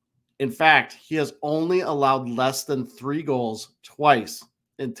 In fact, he has only allowed less than 3 goals twice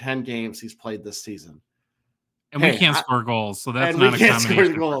in 10 games he's played this season. And we can't score goals, so that's not a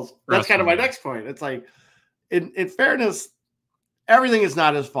combination. Goals. That's kind of my next point. It's like, in fairness, everything is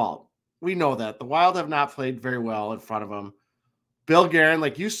not his fault. We know that. The Wild have not played very well in front of him. Bill Guerin,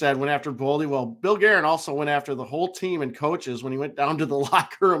 like you said, went after Boldy. Well, Bill Guerin also went after the whole team and coaches when he went down to the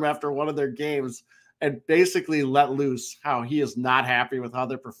locker room after one of their games and basically let loose how he is not happy with how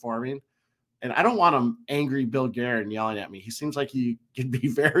they're performing. And I don't want him angry Bill Guerin yelling at me. He seems like he can be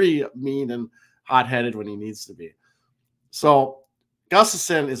very mean and hot-headed when he needs to be. So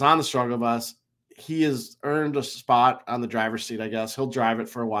Gustafson is on the struggle bus. He has earned a spot on the driver's seat, I guess. He'll drive it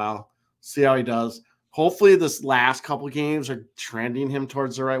for a while, see how he does. Hopefully this last couple games are trending him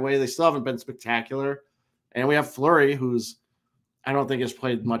towards the right way. They still haven't been spectacular. And we have Fleury, who's, I don't think has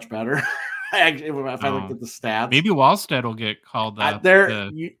played much better. If I looked at the stats. Maybe Wallstedt will get called up.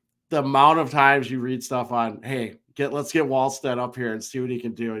 The amount of times you read stuff on, hey, let's get Wallstedt up here and see what he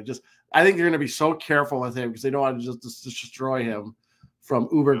can do. I think they're going to be so careful with him because they don't want to just destroy him from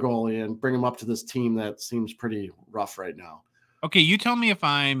Uber goalie and bring him up to this team that seems pretty rough right now. Okay, you tell me if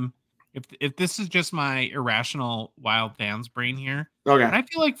this is just my irrational Wild fans brain here. Okay. And I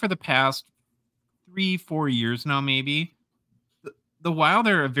feel like for the past 3-4 years now, maybe the Wild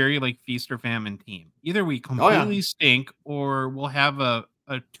are a very like feast or famine team. Either we completely stink or we'll have a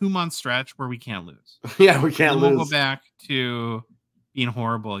 2-month stretch where we can't lose. Yeah, we can't lose. We'll go back to being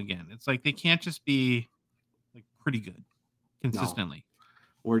horrible again. It's like they can't just be like pretty good consistently.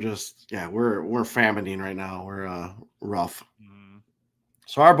 we're just we're famining right now. We're rough.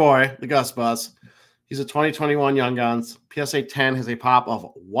 So our boy, the Gus Bus, he's a 2021 Young Guns. PSA 10 has a pop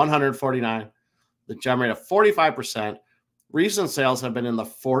of 149. The gem rate of 45%. Recent sales have been in the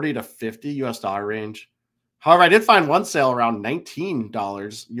 40 to 50 US dollar range. However, I did find one sale around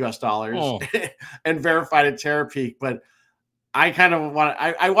 $19 US dollars and verified at Terra Peak, but I kind of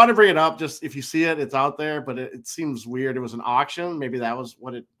I want to bring it up just if you see it, it's out there, but it seems weird. It was an auction. Maybe that was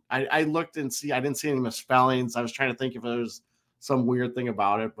what it. I looked and I didn't see any misspellings. I was trying to think if there was some weird thing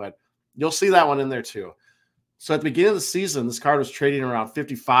about it, but you'll see that one in there too. So at the beginning of the season, this card was trading around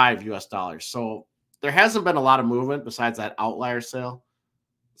 55 US dollars. So there hasn't been a lot of movement besides that outlier sale.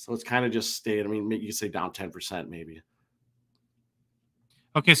 So it's kind of just stayed. I mean, you could say down 10% maybe.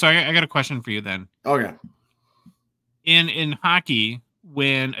 Okay, so I got a question for you then. Okay. In hockey,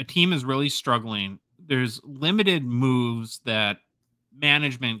 when a team is really struggling, there's limited moves that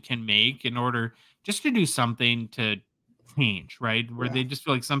management can make in order just to do something to change, right? Where they just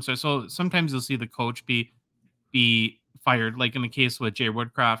feel like so sometimes you'll see the coach be fired, like in the case with Jay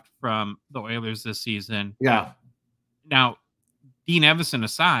Woodcroft from the Oilers this season. Yeah. Now, Dean Evison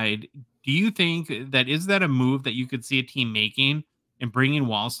aside, do you think is that a move that you could see a team making and bringing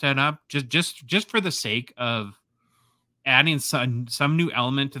Wallstead up just for the sake of adding some new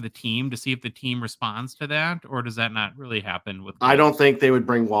element to the team to see if the team responds to that, or does that not really happen with? I don't think they would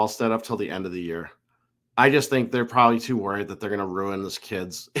bring Wallstead up till the end of the year. I just think they're probably too worried that they're going to ruin this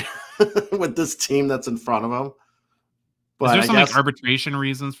kid's with this team that's in front of them. But is there some like arbitration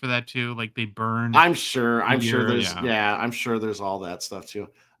reasons for that too? Like they burn. I'm sure there's all that stuff too.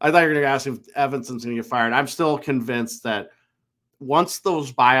 I thought you were going to ask if Evanson's going to get fired. I'm still convinced that once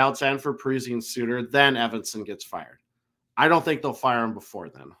those buyouts end for Parise and Suter, then Evanson gets fired. I don't think they'll fire him before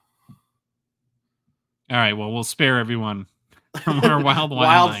then. All right. Well, we'll spare everyone from our wild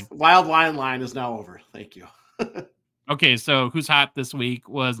wine line. Wild wine line is now over. Thank you. Okay. So who's hot this week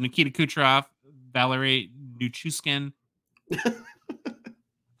was Nikita Kucherov, Valery Nichushkin,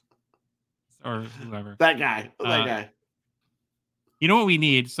 or whoever. That guy. You know what we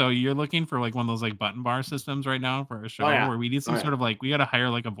need? So you're looking for like one of those like button bar systems right now for a show where we need some sort of like, we got to hire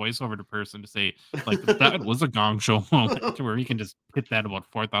like a voiceover to person to say like that was a gong show moment to where we can just hit that about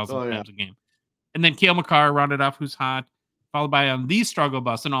 4,000 times a game. And then Cale Makar rounded off who's hot, followed by the Struggle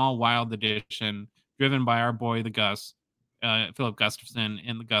Bus, an all wild edition driven by our boy, the Gus, Philip Gustafson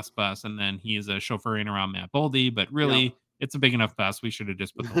in the Gus Bus. And then he is chauffeuring around Matt Boldy, but really it's a big enough bus. We should have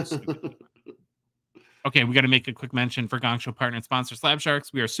just put those stupid. Okay, we got to make a quick mention for Gong Show partner and sponsor Slab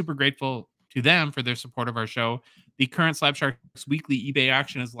Sharks. We are super grateful to them for their support of our show. The current Slab Sharks weekly eBay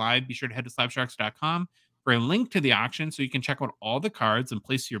auction is live. Be sure to head to slabsharks.com for a link to the auction so you can check out all the cards and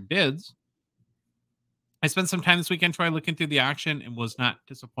place your bids. I spent some time this weekend, Troy, looking through the auction and was not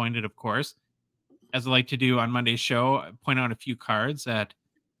disappointed, of course. As I like to do on Monday's show, I point out a few cards that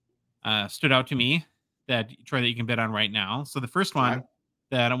stood out to me that, Troy, that you can bid on right now. So the first one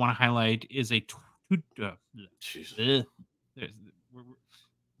that I want to highlight is a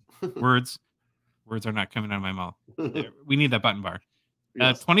words are not coming out of my mouth. We need that button bar.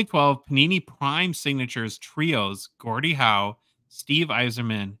 2012 Panini Prime Signatures Trios, Gordie Howe, Steve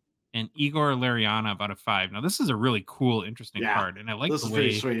Yzerman, and Igor Larionov out of 5. Now, this is a really cool, interesting card, and I like the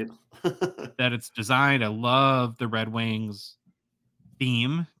way that it's designed. I love the Red Wings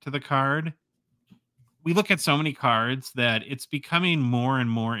theme to the card. We look at so many cards that it's becoming more and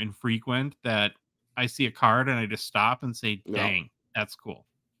more infrequent that I see a card and I just stop and say, dang, that's cool.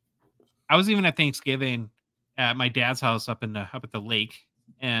 I was even at Thanksgiving at my dad's house up at the lake,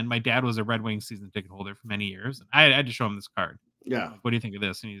 and my dad was a Red Wings season ticket holder for many years. And I had to show him this card. Yeah. Like, what do you think of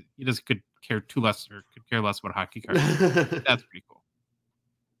this? And he just could care less about hockey cards. That's pretty cool.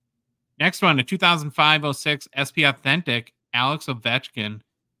 Next one, a 2005-06 SP Authentic Alex Ovechkin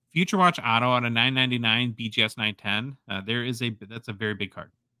Future Watch Auto on a 999 BGS 910. That's a very big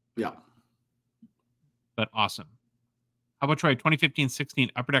card. Yeah. But awesome. How about Troy? 2015-16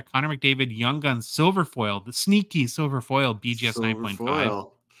 Upper Deck Connor McDavid Young Guns Silver Foil, the sneaky Silver Foil BGS 9.5.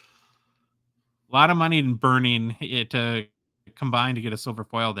 A lot of money in burning it to combine to get a silver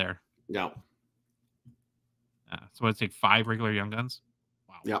foil there. Yeah. So let's take 5 regular Young Guns.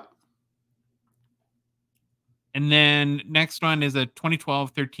 Wow. Yeah. And then next one is a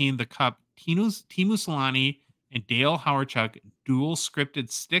 2012-13 The Cup Timu Solani and Dale Hawerchuk dual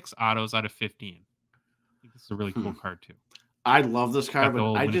scripted sticks autos out of 15. I think this is a really cool card too. I love this card,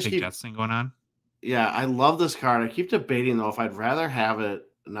 but I just keep Jets thing going on. Yeah, I love this card. I keep debating though if I'd rather have it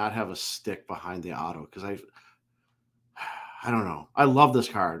not have a stick behind the auto because I don't know. I love this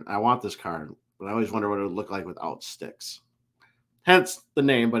card. I want this card, but I always wonder what it would look like without sticks. Hence the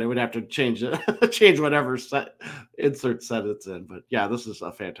name, but it would have to change it, change whatever insert set it's in. But yeah, this is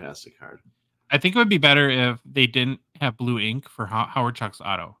a fantastic card. I think it would be better if they didn't have blue ink for Howard Chuck's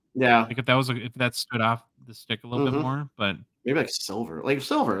auto. Yeah, Like if that stood off the stick a little bit more, but maybe like silver, like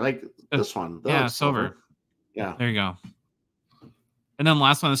this one. Yeah, silver. Yeah, there you go. And then the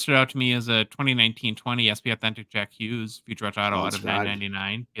last one that stood out to me is a 2019-20 SP Authentic Jack Hughes Future Rush Auto out of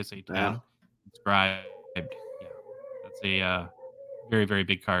 999 PSA 10. Inscribed. Yeah, that's a very, very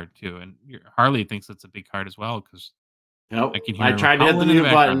big card too. And Harley thinks it's a big card as well because I tried to hit the mute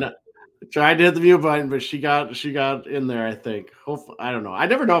button. But she got in there. I think. Hopefully, I don't know. I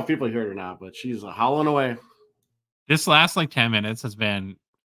never know if people hear it or not. But she's howling away. This last 10 minutes has been.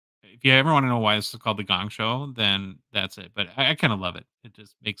 If you ever want to know why this is called the Gong Show, then that's it. But I kind of love it. It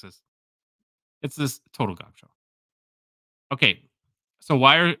just makes us. It's this total Gong Show. Okay, so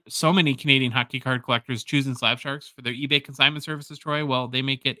why are so many Canadian hockey card collectors choosing Slab Sharks for their eBay consignment services, Troy? Well, they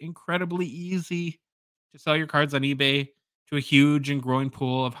make it incredibly easy to sell your cards on eBay to a huge and growing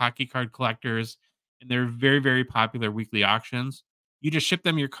pool of hockey card collectors, and they're very, very popular weekly auctions. You just ship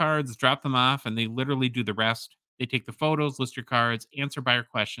them your cards, drop them off, and they literally do the rest. They take the photos, list your cards, answer buyer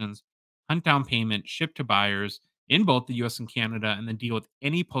questions, hunt down payment, ship to buyers in both the US and Canada, and then deal with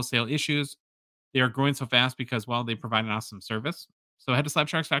any post-sale issues. They are growing so fast because, well, they provide an awesome service. So head to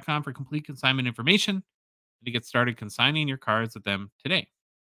slabsharks.com for complete consignment information and to get started consigning your cards with them today.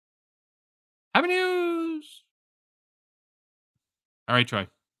 Happy news! All right, Troy.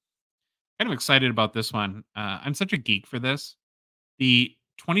 Kind of excited about this one. I'm such a geek for this. The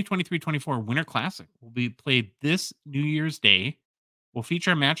 2023-24 Winter Classic will be played this New Year's Day. Will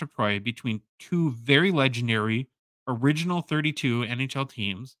feature a matchup, Troy, between two very legendary original 32 NHL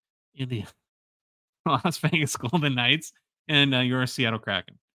teams in the Las Vegas Golden Knights and your Seattle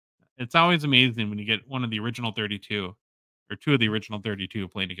Kraken. It's always amazing when you get one of the original 32 or two of the original 32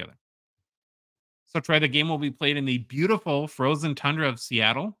 playing together. So, Troy, the game will be played in the beautiful frozen tundra of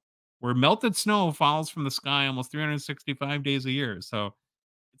Seattle, where melted snow falls from the sky almost 365 days a year. So,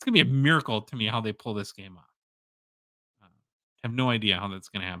 it's going to be a miracle to me how they pull this game off. I have no idea how that's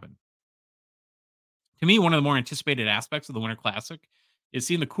going to happen. To me, one of the more anticipated aspects of the Winter Classic is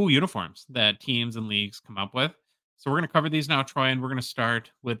seeing the cool uniforms that teams and leagues come up with. So we're going to cover these now, Troy, and we're going to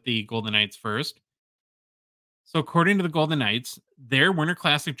start with the Golden Knights first. So according to the Golden Knights, their Winter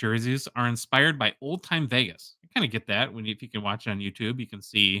Classic jerseys are inspired by old-time Vegas. I kind of get that. If you can watch it on YouTube, you can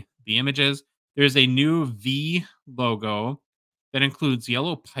see the images. There's a new V logo that includes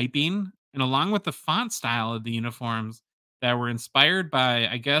yellow piping, and along with the font style of the uniforms that were inspired by,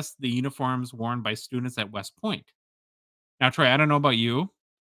 I guess, the uniforms worn by students at West Point. Now, Troy, I don't know about you,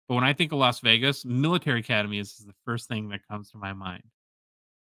 but when I think of Las Vegas, military academy is the first thing that comes to my mind.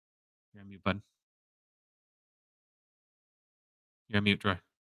 You're on mute, bud. You're on mute, Troy.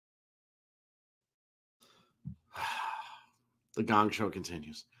 The Gong Show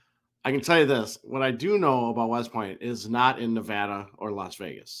continues. I can tell you this. What I do know about West Point is not in Nevada or Las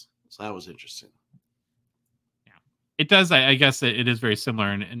Vegas. So that was interesting. Yeah, it does. I guess it is very similar.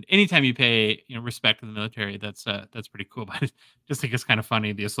 And anytime you pay respect to the military, that's pretty cool. But I just think it's kind of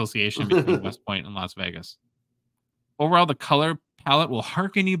funny, the association between West Point and Las Vegas. Overall, the color palette will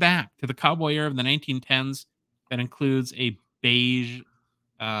harken you back to the cowboy era of the 1910s. That includes a beige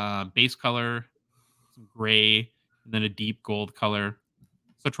base color, some gray, and then a deep gold color.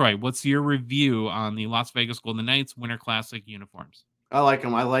 So, Troy, what's your review on the Las Vegas Golden Knights Winter Classic uniforms? I like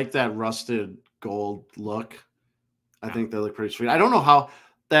them. I like that rusted gold look. I think they look pretty sweet. I don't know how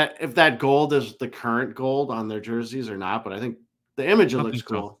if that gold is the current gold on their jerseys or not, but I think the image looks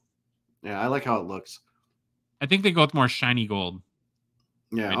cool. So. Yeah, I like how it looks. I think they go with more shiny gold.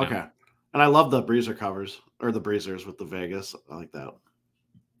 Yeah, right okay. Now. And I love the breezer covers or the breezers with the Vegas. I like that.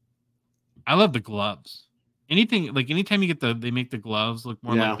 I love the gloves. Anytime you get they make the gloves look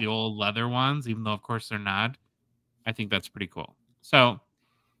more like the old leather ones, even though of course they're not. I think that's pretty cool. So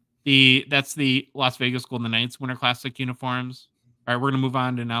that's the Las Vegas Golden Knights Winter Classic uniforms. All right, we're gonna move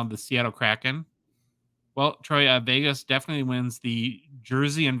on to now the Seattle Kraken. Well, Troy, Vegas definitely wins the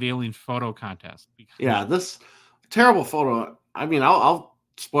jersey unveiling photo contest. Yeah, this terrible photo. I mean, I'll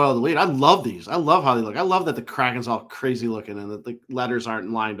spoil the lead. I love these. I love how they look. I love that the Kraken's all crazy looking and that the letters aren't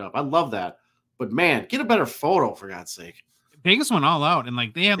lined up. I love that. But man, get a better photo for God's sake. Vegas went all out and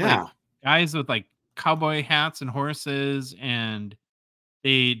they had guys with cowboy hats and horses, and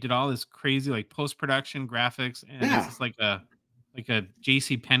they did all this crazy post-production graphics, and this is like a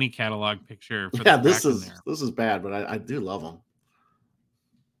JC Penney catalog picture for this is bad, but I do love them.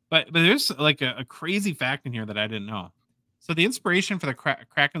 But there's a crazy fact in here that I didn't know. So the inspiration for the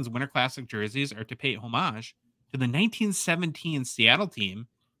Kraken's Winter Classic jerseys are to pay homage to the 1917 Seattle team.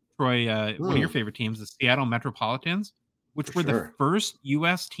 Troy, one of your favorite teams, the Seattle Metropolitans, which were the first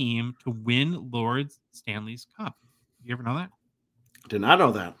U.S. team to win Lord Stanley's Cup. You ever know that? Did not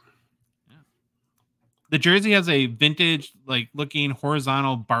know that. Yeah. The jersey has a vintage, like looking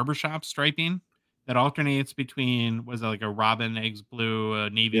horizontal barbershop striping that alternates between like a robin eggs blue, a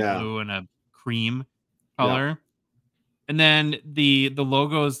navy blue, and a cream color. Yeah. And then the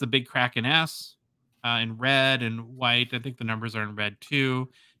logo is the big Kraken S in red and white. I think the numbers are in red too,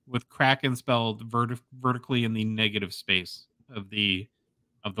 with Kraken spelled vertically in the negative space of the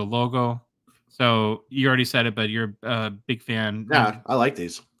logo. So you already said it, but you're a big fan. Yeah, I like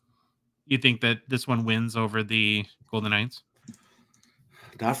these. You think that this one wins over the Golden Knights?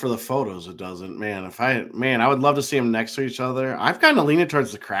 Not for the photos, it doesn't. Man, I would love to see them next to each other. I've kind of leaning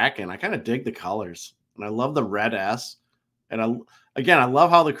towards the Kraken. I kind of dig the colors, and I love the red S. And I love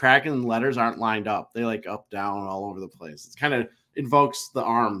how the Kraken letters aren't lined up. They like up, down, all over the place. It's kind of invokes the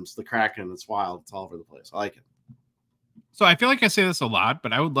arms, the Kraken. It's wild. It's all over the place. I like it. So I feel like I say this a lot,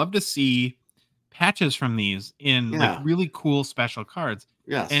 but I would love to see patches from these in like really cool special cards.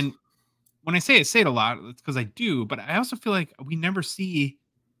 Yes. And when I say it a lot, it's because I do, but I also feel like we never see.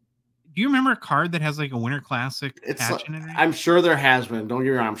 Do you remember a card that has like a Winter Classic patch in it? I'm sure there has been. Don't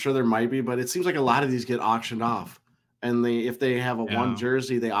get me wrong. I'm sure there might be, but it seems like a lot of these get auctioned off. And if they have a one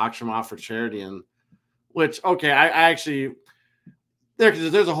jersey, they auction them off for charity. And which, okay, I actually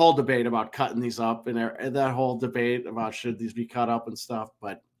there's a whole debate about cutting these up and that whole debate about should these be cut up and stuff.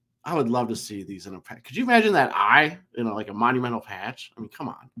 But I would love to see these in a pack. Could you imagine that eye in like a monumental patch? I mean, come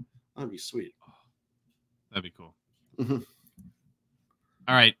on, that'd be sweet. That'd be cool. Mm-hmm.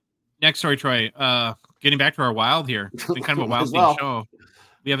 All right, next story, Troy. Getting back to our Wild here. It's been kind of a wild show.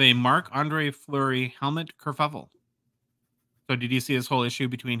 We have a Marc-Andre Fleury helmet kerfuffle. So did you see this whole issue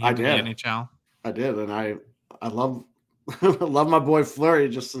between him and the NHL? I did, and I love love my boy Fleury.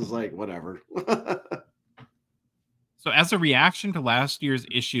 Just as like whatever. So as a reaction to last year's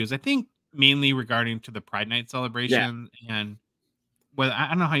issues, I think mainly regarding to the Pride Night celebration and well, I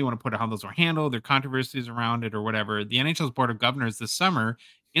don't know how you want to put it, how those were handled, there controversies around it or whatever. The NHL's Board of Governors this summer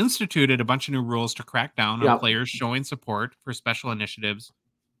instituted a bunch of new rules to crack down on players showing support for special initiatives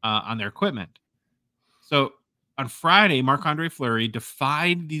on their equipment. So on Friday, Marc-Andre Fleury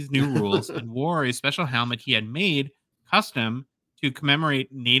defied these new rules and wore a special helmet he had made custom to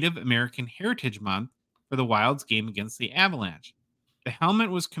commemorate Native American Heritage Month for the Wild's game against the Avalanche. The helmet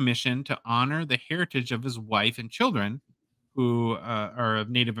was commissioned to honor the heritage of his wife and children, who are of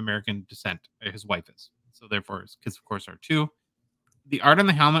Native American descent. His wife is. So therefore, his kids, of course, are too. The art on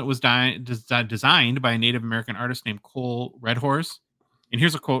the helmet was designed by a Native American artist named Cole Redhorse. And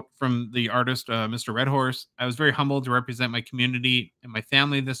here's a quote from the artist, Mr. Redhorse. I was very humbled to represent my community and my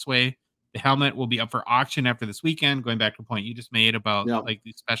family this way. The helmet will be up for auction after this weekend, going back to a point you just made about like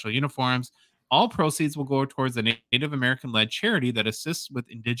these special uniforms. All proceeds will go towards a Native American-led charity that assists with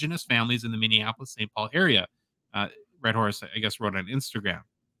Indigenous families in the Minneapolis-St. Paul area. Redhorse, I guess, wrote on Instagram.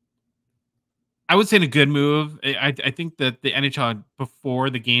 I would say in a good move. I think that the NHL before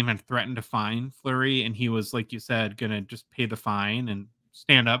the game had threatened to fine Fleury, and he was, like you said, going to just pay the fine and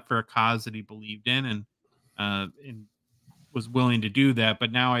stand up for a cause that he believed in and was willing to do that.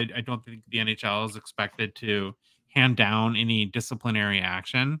 But now I don't think the NHL is expected to hand down any disciplinary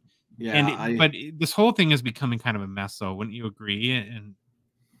action. Yeah, but this whole thing is becoming kind of a mess, though. Wouldn't you agree? And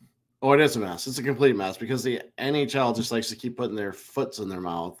it is a mess. It's a complete mess because the NHL just likes to keep putting their foots in their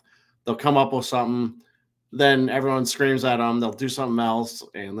mouth. They'll come up with something, then everyone screams at them. They'll do something else,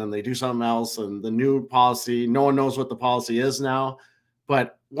 and then they do something else. And the new policy, no one knows what the policy is now.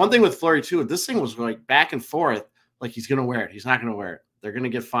 But one thing with Fleury, too, this thing was like back and forth. Like he's going to wear it. He's not going to wear it. They're going to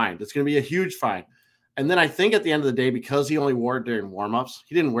get fined. It's going to be a huge fine. And then I think at the end of the day, because he only wore it during warmups,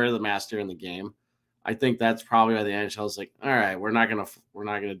 he didn't wear the mask during the game. I think that's probably why the NHL is like, all right, we're not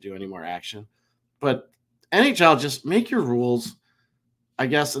gonna do any more action. But NHL, just make your rules, I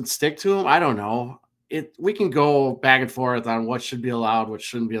guess, and stick to them. I don't know. We can go back and forth on what should be allowed, what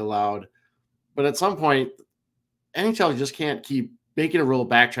shouldn't be allowed. But at some point, NHL just can't keep making a rule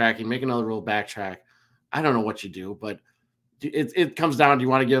backtracking, make another rule backtrack. I don't know what you do, but it comes down, do you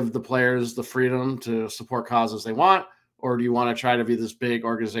want to give the players the freedom to support causes they want, or do you want to try to be this big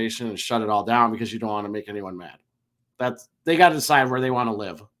organization and shut it all down because you don't want to make anyone mad? They got to decide where they want to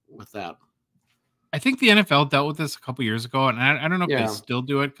live with that. I think the NFL dealt with this a couple years ago, and I don't know if they still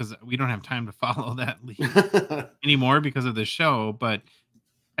do it because we don't have time to follow that league anymore because of the show. But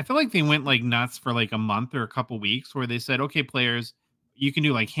I feel like they went like nuts for like a month or a couple weeks where they said, okay, players, you can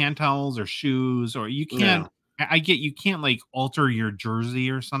do like hand towels or shoes, or you can't. I get you can't like alter your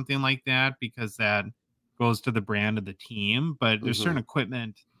jersey or something like that because that goes to the brand of the team, but there's certain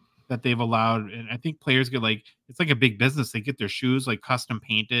equipment that they've allowed, and I think players get like, it's like a big business. They get their shoes like custom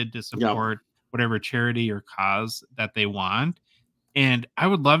painted to support whatever charity or cause that they want. And I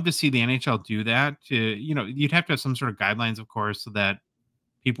would love to see the NHL do that. To, you know, you'd have to have some sort of guidelines, of course, so that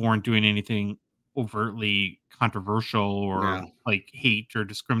people weren't doing anything overtly controversial or like hate or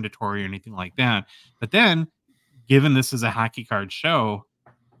discriminatory or anything like that. But then, given this is a hockey card show,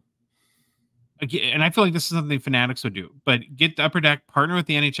 again, and I feel like this is something Fanatics would do, but get the Upper Deck, partner with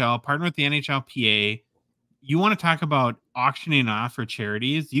the NHL, partner with the NHLPA. You want to talk about auctioning off for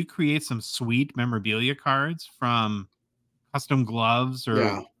charities? You create some sweet memorabilia cards from custom gloves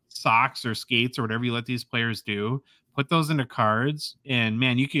or socks or skates or whatever you let these players do. Put those into cards, and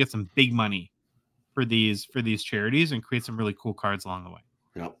man, you could get some big money for these charities and create some really cool cards along the way.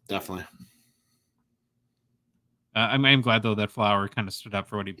 Yep, definitely. I'm glad though that Flower kind of stood up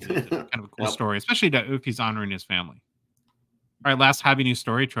for what he believed. Kind of a cool story, especially if he's honoring his family. All right, last hobby news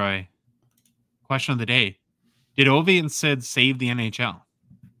story, Troy. Question of the day: did Ovi and Sid save the NHL?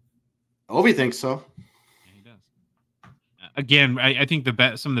 Ovi thinks so. Yeah, he does. Again, I think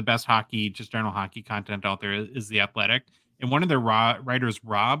some of the best hockey, just general hockey content out there is The Athletic, and one of their writers,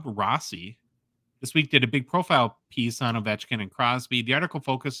 Rob Rossi, this week did a big profile piece on Ovechkin and Crosby. The article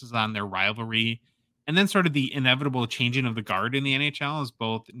focuses on their rivalry and then sort of the inevitable changing of the guard in the NHL as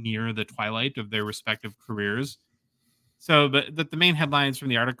both near the twilight of their respective careers. So the main headlines from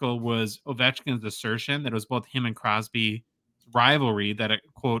the article was Ovechkin's assertion that it was both him and Crosby rivalry that,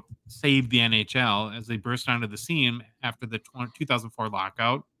 quote, saved the NHL as they burst onto the scene after the 2004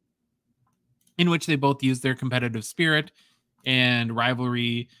 lockout, in which they both used their competitive spirit and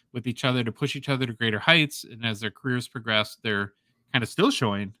rivalry with each other to push each other to greater heights. And as their careers progressed, they're kind of still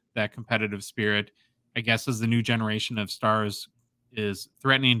showing that competitive spirit, I guess, as the new generation of stars is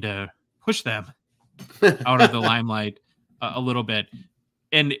threatening to push them out of the limelight a little bit.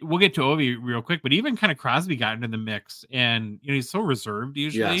 And we'll get to Ovi real quick, but even kind of Crosby got into the mix, and you know, he's so reserved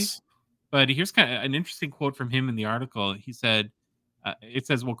usually. But here's kind of an interesting quote from him in the article. He said, it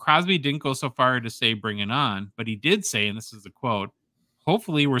says, well, Crosby didn't go so far to say bring it on, but he did say, and this is the quote,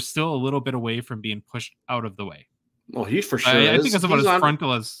 hopefully we're still a little bit away from being pushed out of the way. Well, he for sure I think that's about as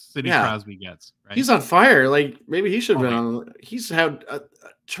frontal as Sidney Crosby gets. Right? He's on fire. Like, maybe he should have been on. He's had a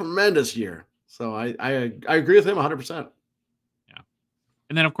tremendous year. So I agree with him 100%. Yeah.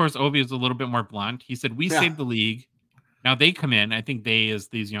 And then, of course, Ovi is a little bit more blunt. He said, we saved the league. Now they come in. I think they is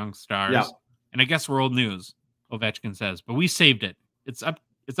these young stars. Yeah. And I guess we're old news, Ovechkin says. But we saved it. It's up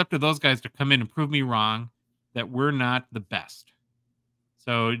to those guys to come in and prove me wrong that we're not the best.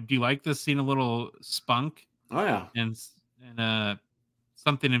 So do you like this, seeing a little spunk? Oh, yeah. And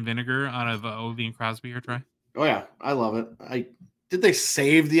something in vinegar out of Ovi and Crosby here, Troy? Oh, yeah. I love it. Did they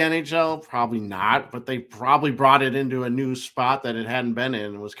save the NHL? Probably not, but they probably brought it into a new spot that it hadn't been in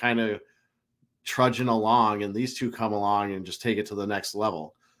and was kind of trudging along, and these two come along and just take it to the next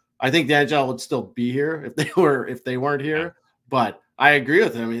level. I think the NHL would still be here if they weren't here, but I agree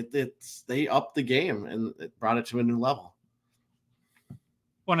with him. They upped the game and it brought it to a new level.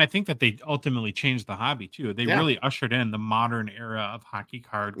 Well, and I think that they ultimately changed the hobby too. They really ushered in the modern era of hockey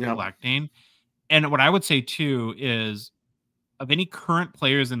card collecting. And what I would say too is, of any current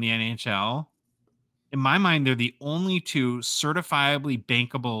players in the NHL, in my mind, they're the only two certifiably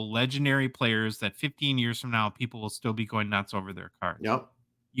bankable legendary players that 15 years from now, people will still be going nuts over their cards. Yep.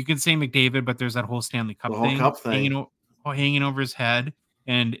 You can say McDavid, but there's that whole Stanley Cup thing hanging over his head.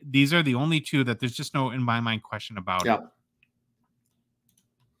 And these are the only two that there's just no, in my mind, question about it.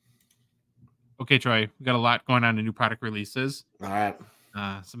 Okay, Troy, we got a lot going on in new product releases. All right.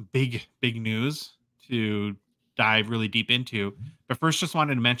 Some big news to dive really deep into. But first, just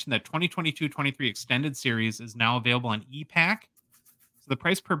wanted to mention that 2022-23 Extended Series is now available on ePack. So the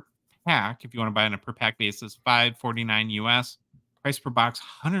price per pack, if you want to buy on a per pack basis, $5.49 US. Price per box,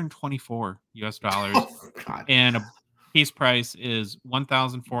 $124 US. Oh, and a case price is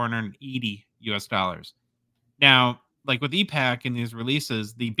 $1,480 US. Now, like with ePack in these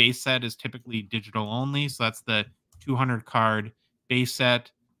releases, the base set is typically digital only. So that's the 200 card base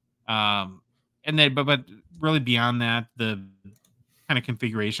set. And then, but really beyond that, the kind of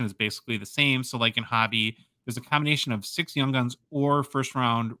configuration is basically the same. So like in Hobby, there's a combination of 6 Young Guns or first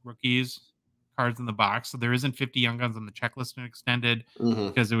round rookies cards in the box. So there isn't 50 Young Guns on the checklist and extended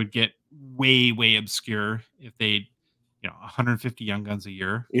because it would get way obscure if they, 150 Young Guns a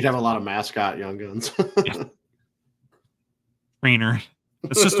year. You'd have a lot of mascot Young Guns. Trainer,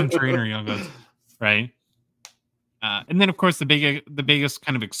 assistant trainer Young Guns, right? And then, of course, the biggest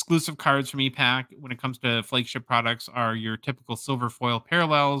kind of exclusive cards from ePack when it comes to flagship products are your typical silver foil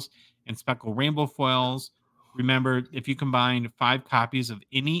parallels and speckle rainbow foils. Remember, if you combine 5 copies of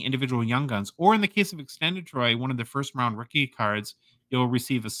any individual Young Guns, or in the case of Extended Troy, one of the first round rookie cards, you'll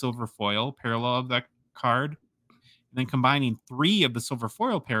receive a silver foil parallel of that card. And then combining 3 of the silver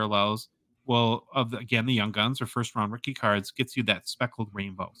foil parallels again, the Young Guns or first round rookie cards gets you that speckled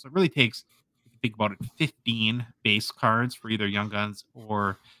rainbow. So it really takes, if you think about it, 15 base cards for either Young Guns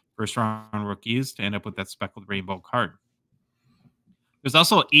or first round rookies to end up with that speckled rainbow card. There's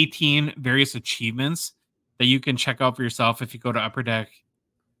also 18 various achievements that you can check out for yourself if you go to Upper Deck's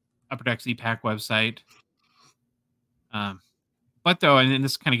ePack website. But though, and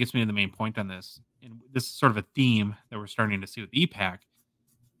this kind of gets me to the main point on this, and this is sort of a theme that we're starting to see with ePack.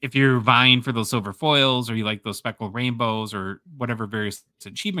 If you're vying for those silver foils, or you like those speckled rainbows, or whatever various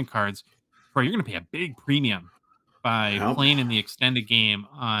achievement cards, you're going to pay a big premium by playing in the extended game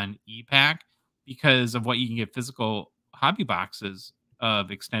on ePack because of what you can get physical hobby boxes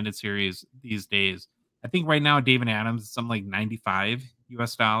of extended series these days. I think right now Dave and Adams is something like $95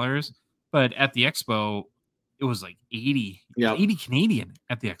 US, but at the expo it was like 80 Canadian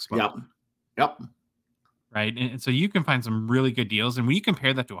at the expo. Yep. Right. And so you can find some really good deals. And when you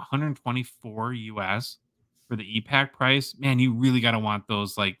compare that to 124 US for the ePack price, man, you really got to want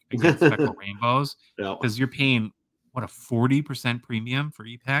those, like, again, speckled rainbows, because you're paying what, a 40% premium for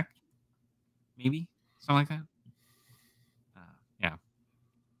ePack, maybe something like that. Yeah,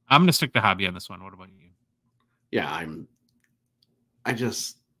 I'm gonna stick to hobby on this one. What about you? Yeah, I'm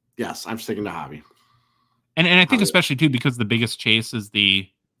sticking to hobby. And I think especially too, because the biggest chase is the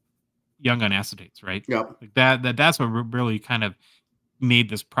Young Gun acetates, right? Yep. Like that's what really kind of made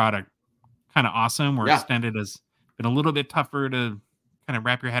this product kind of awesome. Where extended has been a little bit tougher to kind of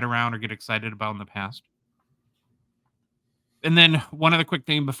wrap your head around or get excited about in the past. And then one other quick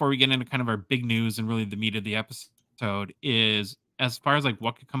thing before we get into kind of our big news and really the meat of the episode is, as far as like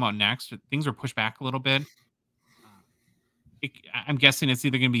what could come out next, things are pushed back a little bit. I'm guessing it's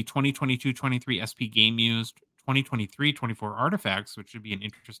either going to be 2022-23 SP Game Used, 2023-24 Artifacts, which would be an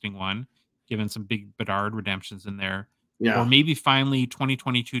interesting one, given some big Bedard redemptions in there. Yeah. Or maybe finally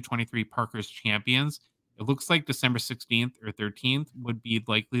 2022-23 Parker's Champions. It looks like December 16th or 13th would be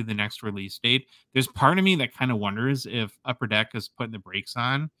likely the next release date. There's part of me that kind of wonders if Upper Deck is putting the brakes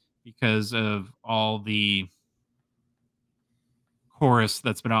on because of all the chorus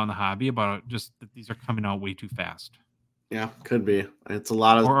that's been out in the hobby about just that these are coming out way too fast. Yeah, could be. It's a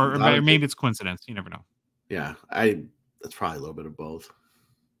lot of, or maybe it's coincidence. You never know. Yeah, that's probably a little bit of both.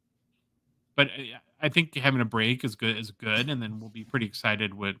 But I think having a break is good, and then we'll be pretty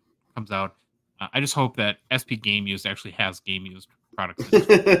excited when it comes out. I just hope that SP Game Used actually has game used products. Shot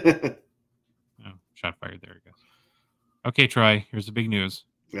fired there, I guess. Okay, Troy, here's the big news.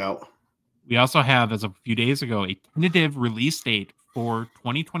 Yep. We also have, as of a few days ago, a tentative release date for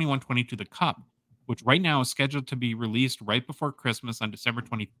 2021-22 The Cup, which right now is scheduled to be released right before Christmas on December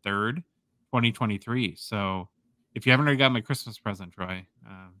 23rd, 2023. So if you haven't already got my Christmas present, Troy,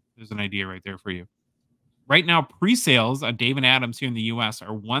 there's an idea right there for you. Right now, pre-sales on Dave and Adams here in the U.S.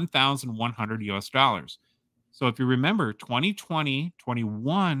 are $1,100 US. So if you remember,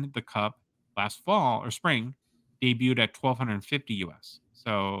 2020-21 The Cup last fall or spring debuted at $1,250 US.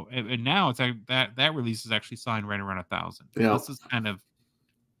 So and now it's that release is actually selling right around $1,000. Yeah. This is kind of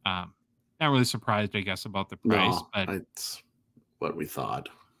not really surprised, I guess, about the price, but it's what we thought.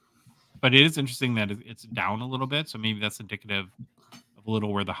 But it is interesting that it's down a little bit, so maybe that's indicative of a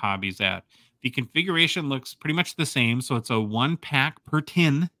little where the hobby's at. The configuration looks pretty much the same, so it's a 1-pack per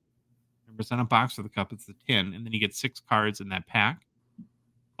tin. Remember, it's not a box for the cup; it's the tin, and then you get 6 cards in that pack.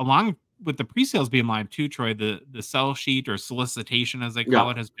 Along with the pre-sales being live too, Troy, the sell sheet or solicitation, as they call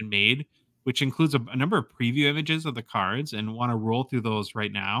it, has been made, which includes a number of preview images of the cards, and want to roll through those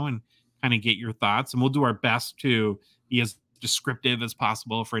right now and kind of get your thoughts. And we'll do our best to be as descriptive as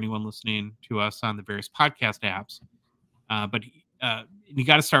possible for anyone listening to us on the various podcast apps. But you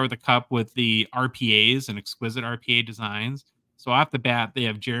got to start with the cup with the RPAs and exquisite RPA designs. So off the bat, they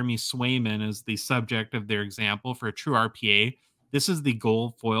have Jeremy Swayman as the subject of their example for a true RPA. This is the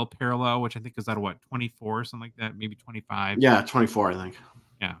gold foil parallel, which I think is at 24, something like that, maybe 25. Yeah, 24, I think.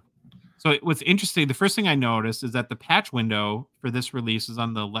 Yeah. So what's interesting, the first thing I noticed is that the patch window for this release is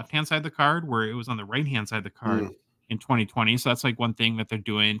on the left-hand side of the card, where it was on the right-hand side of the card in 2020. So that's like one thing that they're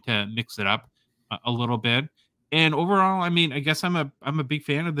doing to mix it up a little bit. And overall, I mean, I guess I'm a big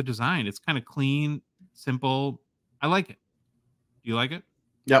fan of the design. It's kind of clean, simple. I like it. Do you like it?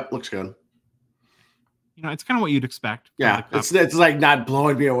 Yep, looks good. You know, it's kind of what you'd expect. Yeah, it's like not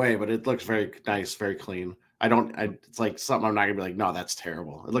blowing me away, but it looks very nice, very clean. It's like something I'm not gonna be like, no, that's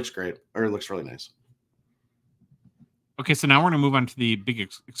terrible. It looks great, or it looks really nice. Okay, so now we're going to move on to the big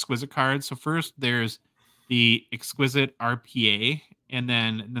exquisite cards. So first, there's the exquisite RPA, and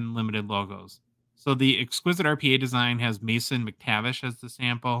then limited logos. So the exquisite RPA design has Mason McTavish as the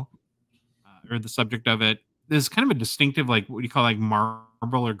sample or the subject of it. There's kind of a distinctive, like what do you call like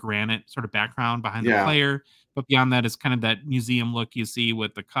marble or granite sort of background behind the Yeah. player, but beyond that is kind of that museum look you see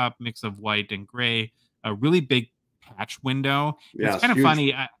with the cup mix of white and gray. A really big patch window. It's Yes. kind of Huge.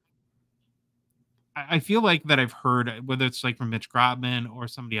 funny. I feel like that I've heard whether it's like from Mitch Grotman or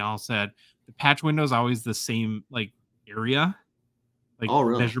somebody else said the patch window is always the same like area, like Oh,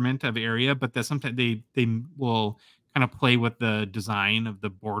 really? measurement of area, but that sometimes they will kind of play with the design of the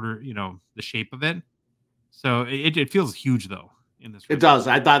border, the shape of it. So it feels huge though in this It release. does.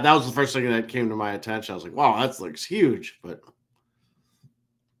 I thought that was the first thing that came to my attention. I was like, wow, that looks huge. But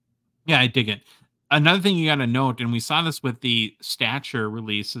Yeah, I dig it. Another thing you got to note, and we saw this with the stature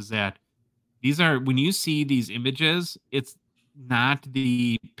release, is that these are when you see these images, it's not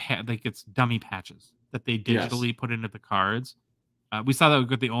like it's dummy patches that they yes. digitally put into the cards. We saw that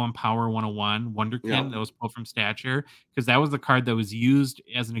with the OM Power 101 Yeah. Wonderkin that was pulled from Stature because that was the card that was used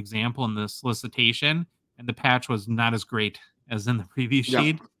as an example in the solicitation, and the patch was not as great as in the previous Yeah.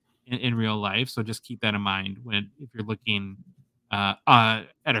 sheet in real life. So just keep that in mind if you're looking at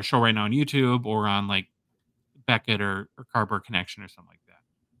a show right now on YouTube or on like Beckett or Cardboard Connection or something like that.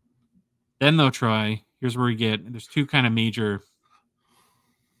 Then though, Troy, here's where there's two kind of major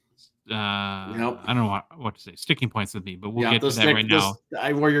Yep. I don't know what to say, sticking points with me, but we'll Yeah. get to that right now.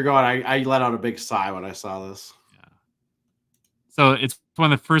 Where you're going, I let out a big sigh when I saw this. Yeah. So it's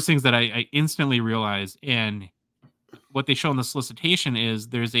one of the first things that I instantly realized, and what they show in the solicitation is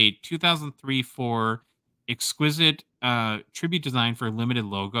there's a 2003-4 exquisite tribute design for limited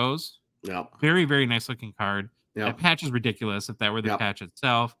logos. Yep. Very, very nice looking card. Yep. That patch is ridiculous if that were the Yep. patch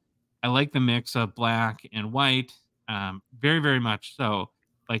itself. I like the mix of black and white. Very, very much so.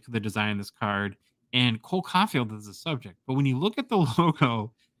 Like the design of this card. And Cole Caulfield is the subject. But when you look at the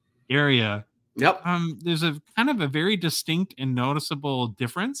logo area, Yep. there's a kind of a very distinct and noticeable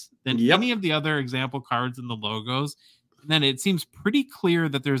difference than Yep. any of the other example cards in the logos. And then it seems pretty clear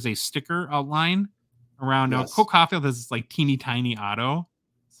that there's a sticker outline around. Now, Yes. Cole Caulfield has this like teeny tiny auto.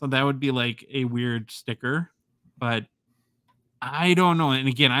 So that would be like a weird sticker. But I don't know. And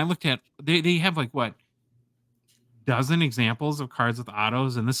again, I looked at they have like what dozen examples of cards with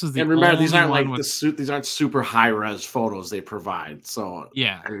autos, and this is the And remember, these only aren't one like with these aren't super high res photos they provide. So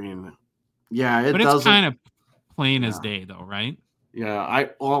yeah. I mean, yeah, it But doesn't. it's kind of plain Yeah. as day though, right? Yeah,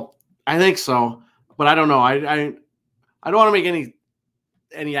 I think so, but I don't know. I don't want to make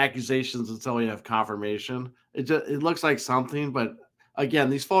any accusations until we have confirmation. It looks like something, but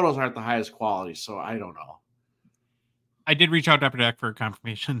again, these photos aren't the highest quality, so I don't know. I did reach out to Upper Deck for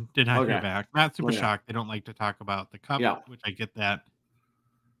confirmation. Did not hear Okay. back. Not super Yeah. shocked. They don't like to talk about the cup, Yeah. which I get that.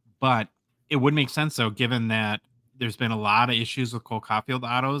 But it would make sense though, given that there's been a lot of issues with Cole Caulfield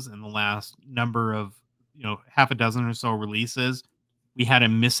autos in the last number of, half a dozen or so releases. We had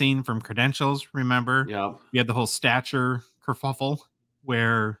him missing from credentials, remember? Yeah. We had the whole stature kerfuffle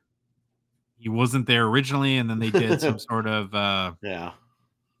where he wasn't there originally, and then they did some sort of Yeah.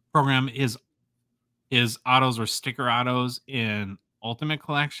 program. His autos were sticker autos in Ultimate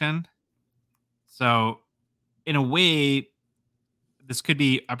Collection. So in a way, this could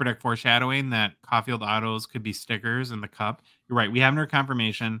be Upper Deck foreshadowing that Caulfield autos could be stickers in the cup. You're right. We have no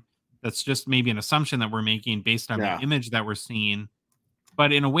confirmation. That's just maybe an assumption that we're making based on Yeah. the image that we're seeing.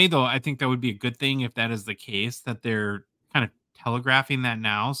 But in a way, though, I think that would be a good thing if that is the case, that they're kind of telegraphing that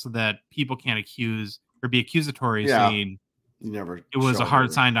now so that people can't accuse or be accusatory saying You never it was a showed hard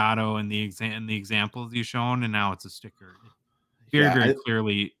her. signed auto in the examples you shown, and now it's a sticker. It very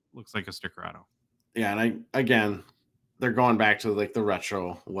clearly looks like a sticker auto. Yeah, and again, they're going back to like the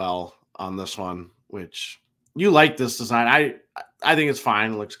retro on this one, which you like this design. I think it's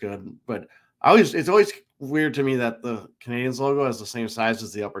fine, it looks good, but it's always weird to me that the Canadians logo is the same size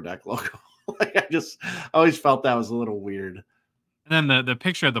as the Upper Deck logo. Like I always felt that was a little weird. And then the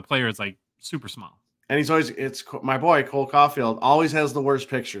picture of the player is like super small. And it's my boy Cole Caulfield always has the worst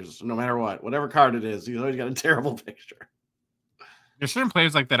pictures, no matter whatever card it is. He's always got a terrible picture. There's certain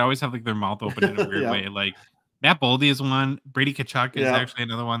players like that always have like their mouth open in a weird way. Like Matt Boldy is one. Brady Tkachuk is actually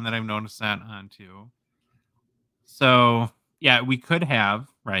another one that I've noticed that on too. So yeah, we could have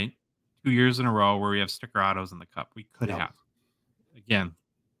 2 years in a row where we have sticker autos in the cup. We could have. Again,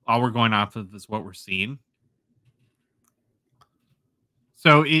 all we're going off of is what we're seeing.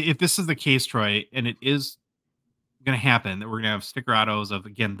 So if this is the case, Troy, and it is going to happen that we're going to have sticker autos of,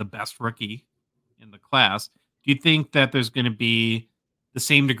 again, the best rookie in the class, do you think that there's going to be the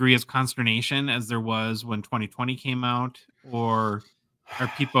same degree of consternation as there was when 2020 came out, or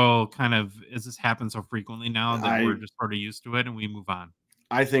are people kind of, as this happens so frequently now that we're just sort of used to it and we move on?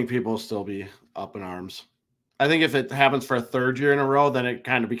 I think people will still be up in arms. I think if it happens for a third year in a row, then it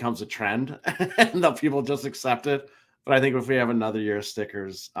kind of becomes a trend and the people just accept it. But I think if we have another year of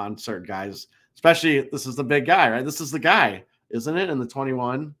stickers on certain guys, especially this is the big guy, right? This is the guy, isn't it? In the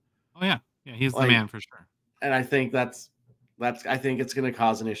 21. Oh yeah. Yeah. He's the man for sure. And I think that's I think it's going to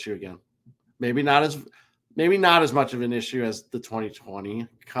cause an issue again. Maybe not as much of an issue as the 2020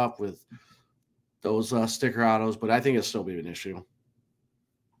 Cup with those sticker autos, but I think it'll still be an issue.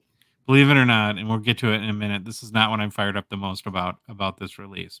 Believe it or not, and we'll get to it in a minute, this is not what I'm fired up the most about this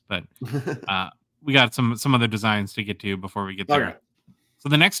release, but we got some other designs to get to before we get there. Okay. So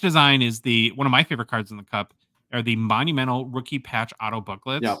the next design is one of my favorite cards in the Cup are the Monumental Rookie Patch Auto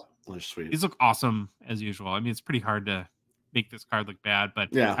Booklets. Yep, they're sweet. These look awesome as usual. I mean, it's pretty hard to make this card look bad, but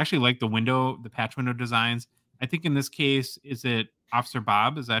I actually like the patch window designs. I think in this case, is it Officer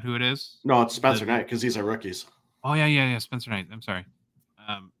Bob? Is that who it is? No, it's Spencer Knight because these are rookies. Oh yeah, Spencer Knight. I'm sorry.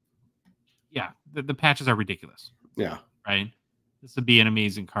 Yeah, the patches are ridiculous. Yeah. Right? This would be an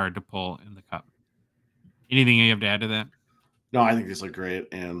amazing card to pull in the Cup. Anything you have to add to that? No, I think these look great.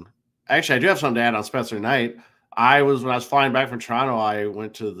 And actually, I do have something to add on Spencer Knight. When I was flying back from Toronto, I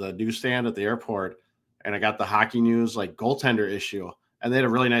went to the newsstand at the airport and I got the Hockey News goaltender issue. And they had a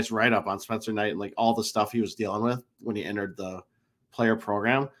really nice write-up on Spencer Knight and all the stuff he was dealing with when he entered the player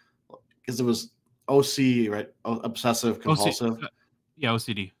program. Because it was OC, right? Obsessive compulsive.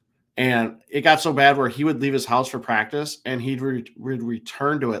 OCD. And it got so bad where he would leave his house for practice and he'd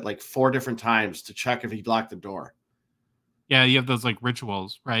return to it 4 different times to check if he'd locked the door. Yeah, you have those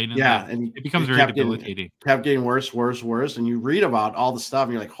rituals, right? And and it becomes very debilitating. Kept getting worse. And you read about all the stuff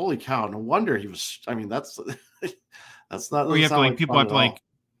and you're like, holy cow, no wonder he was. I mean, that's not. Or you have to people have to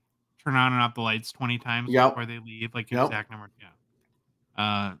turn on and off the lights 20 times before they leave, exact number.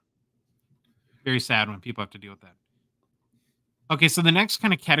 Yeah. Very sad when people have to deal with that. Okay, so the next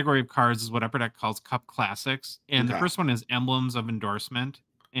kind of category of cards is what Upper Deck calls Cup Classics. And the first one is Emblems of Endorsement.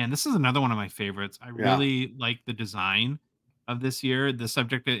 And this is another one of my favorites. I really like the design of this year. The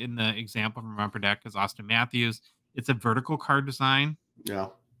subject in the example from Upper Deck is Austin Matthews. It's a vertical card design. Yeah.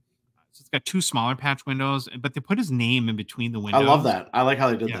 So it's got 2 smaller patch windows, but they put his name in between the windows. I love that. I like how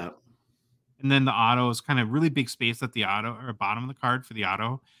they did that. And then the auto is kind of really big space at the auto or bottom of the card for the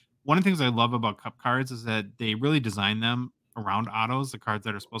auto. One of the things I love about Cup cards is that they really design them around autos, the cards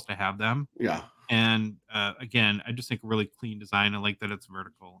that are supposed to have them. Yeah. And again, I just think a really clean design. I like that it's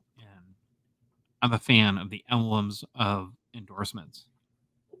vertical. And I'm a fan of the emblems of endorsements.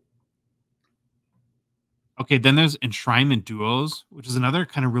 Okay, then there's Enshrinement Duos, which is another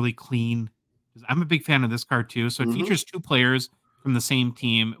kind of really clean. I'm a big fan of this card too. So it features 2 players from the same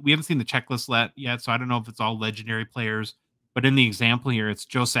team. We haven't seen the checklist yet, so I don't know if it's all legendary players. But in the example here, it's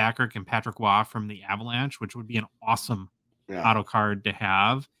Joe Sakic and Patrick Waugh from the Avalanche, which would be an awesome auto card to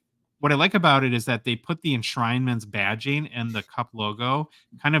have. What I like about it is that they put the enshrinement's badging and the Cup logo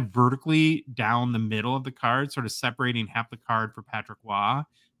kind of vertically down the middle of the card, sort of separating half the card for Patrick Waugh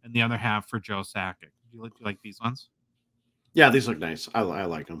and the other half for Joe Sakic. Do you like these ones? Yeah, these look nice. I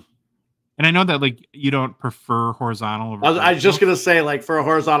like them. And I know that you don't prefer horizontal. I was just gonna say for a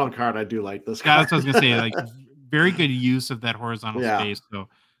horizontal card, I do like this card. Yeah, that's what I was gonna say. Very good use of that horizontal space. So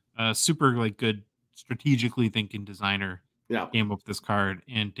super good strategically thinking designer came up with this card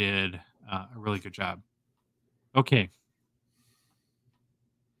and did a really good job. Okay.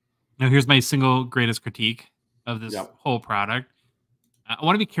 Now here's my single greatest critique of this whole product. I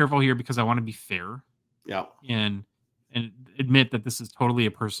want to be careful here because I want to be fair. Yeah. And admit that this is totally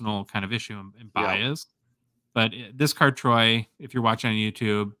a personal kind of issue and bias. But this card, Troy, if you're watching on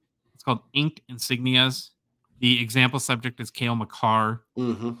YouTube, it's called Inked Insignias. The example subject is Cale Makar.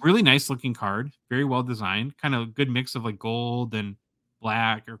 Really nice looking card. Very well designed. Kind of a good mix of gold and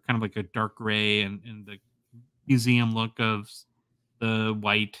black, or kind of a dark gray and the museum look of the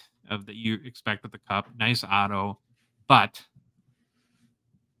white that you expect with the Cup. Nice auto. But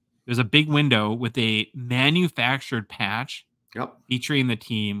there's a big window with a manufactured patch featuring the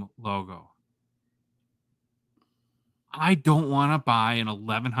team logo. I don't want to buy an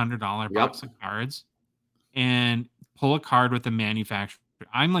 $1,100 box of cards and pull a card with a manufacturer.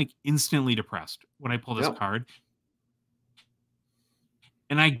 I'm instantly depressed when I pull this card.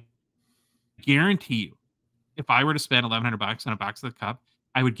 And I guarantee you, if I were to spend $1,100 on a box of the Cup,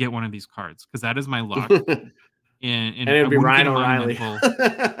 I would get one of these cards because that is my luck. and it'd be Ryan O'Reilly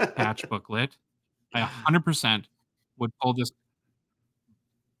patch booklet. I 100% would pull this.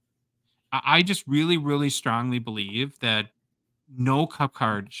 I just really, really strongly believe that no cup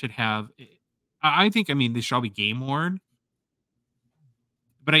card should have. I think, I mean, they should all be game worn.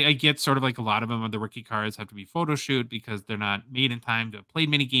 But I get sort of like a lot of them on the rookie cards have to be photo shoot because they're not made in time to have played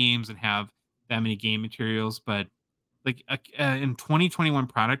many games and have that many game materials. But like in 2021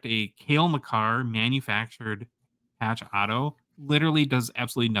 product, a Cale Makar manufactured patch auto literally does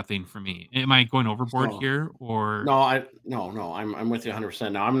absolutely nothing for me. Am I going overboard here, or no? I'm with you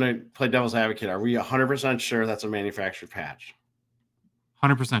 100%. Now I'm going to play devil's advocate. Are we 100% sure that's a manufactured patch?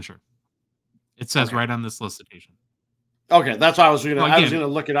 100% sure. It says right on this solicitation. Okay, that's why I was gonna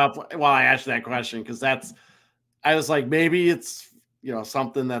look it up while I asked that question, because I was like, maybe it's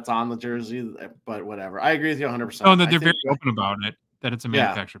something that's on the jersey, but whatever. I agree with you 100%. Oh, no, they're very open about it, that it's a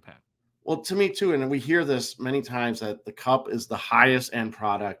manufactured patch. Well, to me too, and we hear this many times, that the cup is the highest end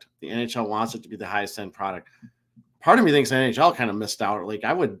product. The NHL wants it to be the highest end product. Part of me thinks the NHL kind of missed out. Like,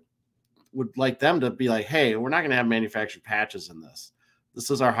 I would like them to be like, hey, we're not going to have manufactured patches in this.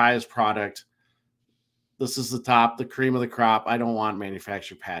 This is our highest product. This is the top, the cream of the crop. I don't want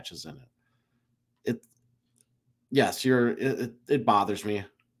manufactured patches in it. It bothers me.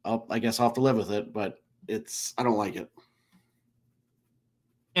 I guess I'll have to live with it, but I don't like it.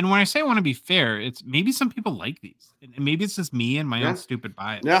 And when I say I want to be fair, it's maybe some people like these, and maybe it's just me and my own stupid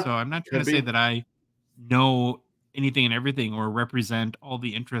bias. So I'm not trying to say that I know anything and everything or represent all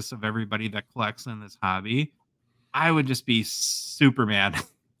the interests of everybody that collects in this hobby. I would just be super mad.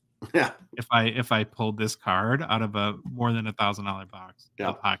 Yeah, if I pulled this card out of a more than $1,000 box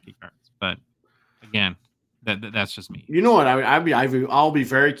of hockey cards, but again, that's just me. You know what? I'll be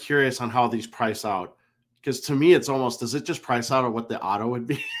very curious on how these price out, because to me, it's almost, does it just price out of what the auto would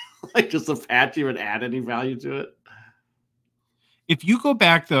be? Like, does the patch even add any value to it? If you go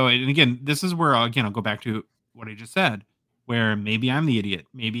back though, and again, this is where I'll go back to what I just said, where maybe I'm the idiot.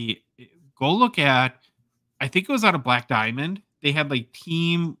 Maybe go look at, I think it was out of Black Diamond. They had like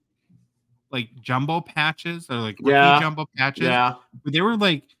team, like jumbo patches, or like rookie jumbo patches. Yeah. But they were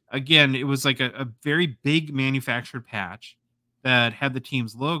like, again, it was like a very big manufactured patch that had the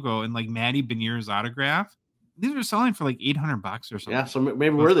team's logo and like Matty Beniers' autograph. These were selling for like $800 or something. Yeah, so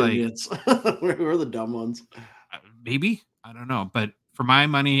maybe we're the idiots. We're the dumb ones. Maybe, I don't know, but for my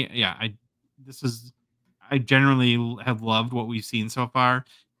money, I generally have loved what we've seen so far.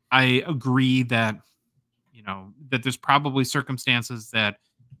 I agree that that there's probably circumstances that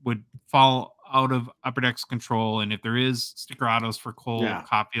would fall out of Upper Deck's control, and if there is sticker autos for Cole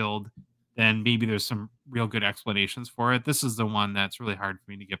Caulfield, then maybe there's some real good explanations for it. This is the one that's really hard for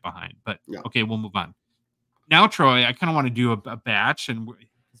me to get behind, but okay, we'll move on. Now, Troy, I kind of want to do a batch, and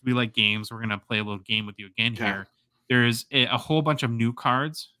because we like games, we're going to play a little game with you again here. There's a whole bunch of new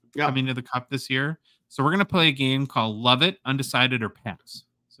cards coming to the cup this year, so we're going to play a game called Love It, Undecided, or Pass.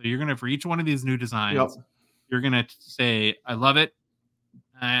 So you're going to, for each one of these new designs, you're going to say, I love it,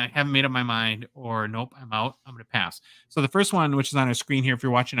 I haven't made up my mind, or nope, I'm out, I'm going to pass. So the first one, which is on our screen here if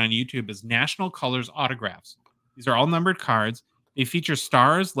you're watching on YouTube, is National Colors Autographs. These are all numbered cards. They feature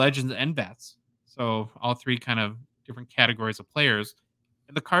stars, legends, and vets. So all three kind of different categories of players.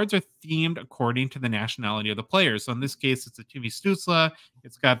 And the cards are themed according to the nationality of the players. So in this case, it's a Timmy Stützle.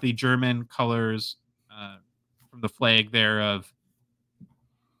 It's got the German colors from the flag there of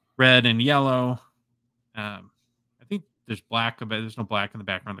red and yellow. I think there's black, but there's no black in the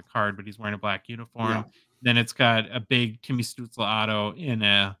background of the card, but he's wearing a black uniform. Then it's got a big Timmy Stützle auto in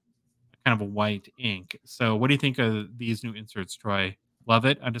a kind of a white ink. So what do you think of these new inserts, Troy? Love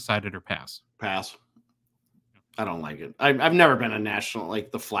it, undecided, or pass? Pass. I don't like it. I've never been a national,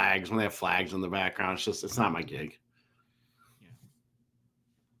 like the flags, when they have flags in the background. It's not my gig.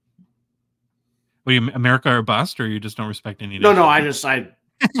 Well, you America or bust, or you just don't respect any? No, I'd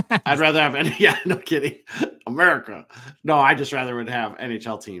rather have any. Yeah, no kidding. America. No, I just rather would have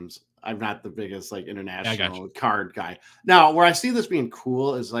NHL teams. I'm not the biggest like international card guy. Now, where I see this being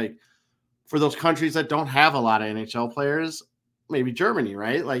cool is like for those countries that don't have a lot of NHL players, maybe Germany,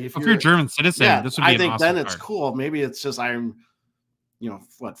 right? Like if you're a German citizen, this would be an awesome then it's cool. Maybe it's just I'm,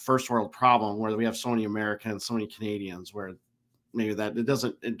 first world problem where we have so many Americans, so many Canadians, where maybe that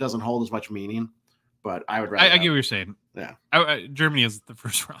it doesn't hold as much meaning. But I would rather. I get what you're saying. Yeah, Germany is the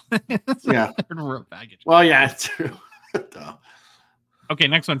first world. World baggage. Well, yeah, it's true. Okay,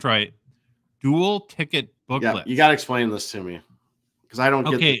 next one, Troy. Dual ticket booklet. Yeah, you got to explain this to me because I don't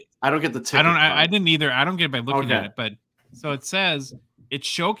get. I don't get the ticket. I didn't either. I don't get it by looking at it, but. So it says it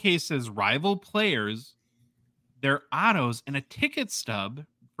showcases rival players, their autos, and a ticket stub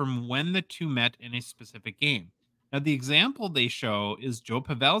from when the two met in a specific game. Now, the example they show is Joe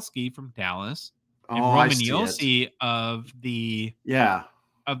Pavelski from Dallas and Roman Josi of the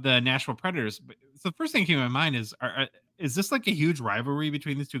Nashville Predators. So the first thing that came to my mind is is this like a huge rivalry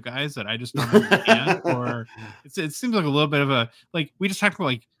between these two guys that I just don't understand? Or it seems like a little bit of a, like, we just talked about,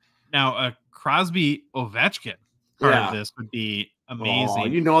 like, now a Crosby Ovechkin part of Yeah. this would be Oh,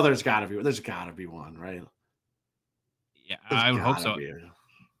 amazing. there's gotta be one, right? Yeah, There's I would hope gotta so. be.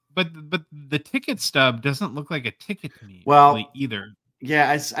 But the ticket stub doesn't look like a ticket to me really Well, either. yeah,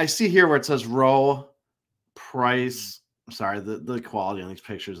 I see here where it says row price. I'm sorry, the quality on these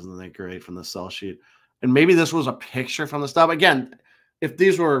pictures isn't that great from the sell sheet. And maybe this was a picture from the stub. Again, if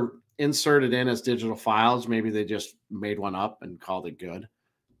these were inserted in as digital files, maybe they just made one up and called it good.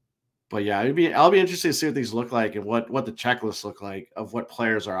 But yeah, I'll be interested to see what these look like and what the checklists look like of what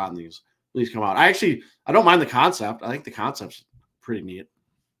players are on these when these come out. I don't mind the concept. I think the concept's pretty neat.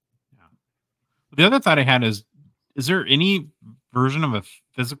 Yeah. The other thought I had is there any version of a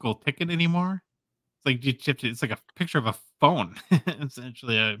physical ticket anymore? It's like it's like a picture of a phone,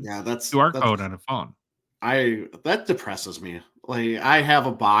 essentially a That's QR code on a phone. that depresses me. Like, I have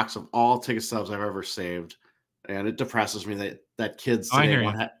a box of all ticket stubs I've ever saved, and it depresses me that kids Oh, I today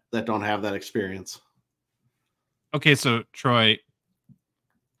hear you. that don't have that experience. Okay, so Troy,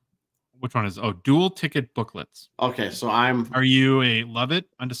 which one is? Oh, dual ticket booklets. Okay, so I'm Are you a love it,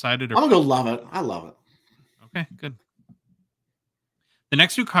 undecided, or gonna go love it. I love it. okay, good. The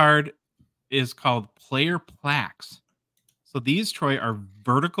next new card is called Player Plaques. So these, Troy, are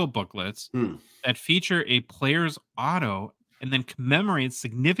vertical booklets that feature a player's auto and then commemorate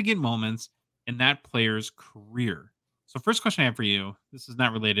significant moments in that player's career. So first question I have for you, this is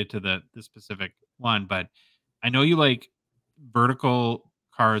not related to the specific one, but I know you like vertical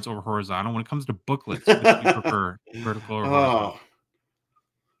cards over horizontal. When it comes to booklets, which do you prefer, vertical or horizontal?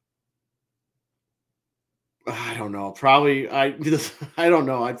 I don't know. Probably I don't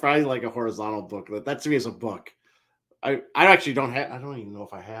know. I'd probably like a horizontal booklet. That to me is a book. I actually don't have. I don't even know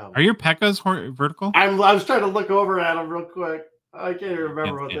if I have. Are your Pekkas vertical? I was trying to look over at them real quick. I can't even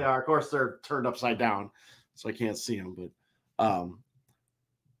remember what Yeah. they are. Of course, they're turned upside down, so I can't see them. But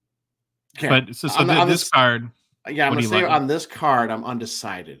But on this card, yeah, I'm gonna say on this card, I'm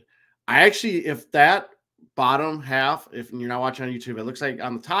undecided. I actually, if that bottom half, if you're not watching on YouTube, it looks like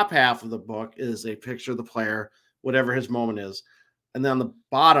on the top half of the book is a picture of the player, whatever his moment is, and then on the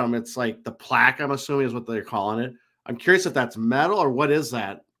bottom, it's like the plaque. I'm assuming is what they're calling it. I'm curious if that's metal or what is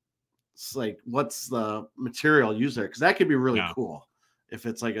that. It's like, what's the material used there? Because that could be really cool if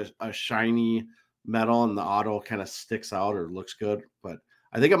it's like a shiny metal and the auto kind of sticks out or looks good. But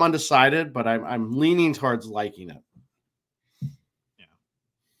I think I'm undecided, but I'm leaning towards liking it. Yeah,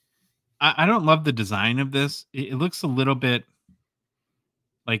 I don't love the design of this. It looks a little bit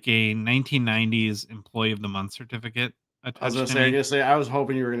like a 1990s Employee of the Month certificate. I was gonna say, I was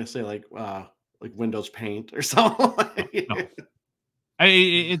hoping you were gonna say like Windows Paint or something. No.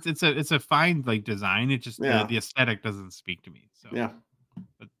 It's a fine like design. It just the aesthetic doesn't speak to me. So yeah,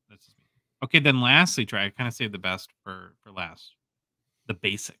 but that's just me. Okay, then lastly, I kind of saved the best for last. The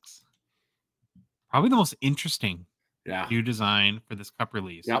basics, probably the most interesting new design for this cup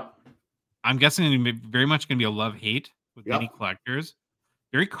release. Yep, I'm guessing it's very much going to be a love hate with many collectors.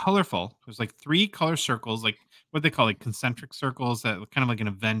 Very colorful. There's like 3 color circles, like what they call like concentric circles that kind of like in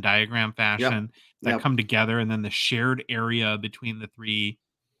a Venn diagram fashion that come together, and then the shared area between the 3.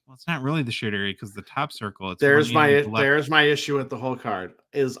 Well, it's not really the shared area because the top circle. It's there's my issue with the whole card.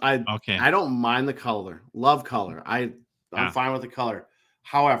 Is I don't mind the color, love color. I'm fine with the color.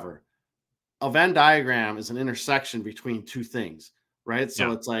 However, a Venn diagram is an intersection between 2 things, right?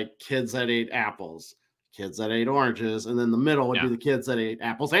 So it's like kids that ate apples, kids that ate oranges, and then the middle would be the kids that ate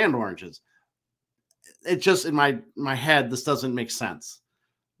apples and oranges. It just, in my head, this doesn't make sense.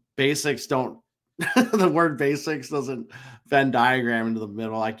 Basics don't the word basics doesn't Venn diagram into the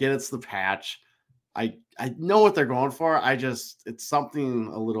middle. I get it's the patch. I know what they're going for. It's something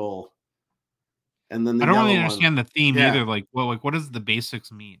a little. And then I don't really understand the theme either. Like, what does the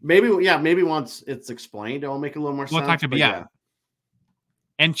basics mean? Maybe once it's explained, it'll make a little more sense. Talk about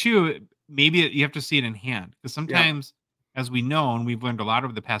And 2, maybe you have to see it in hand, because sometimes, as we know, and we've learned a lot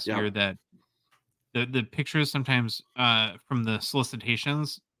over the past year, that the pictures sometimes from the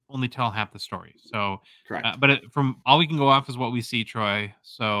solicitations only tell half the story. So, but from all we can go off is what we see, Troy.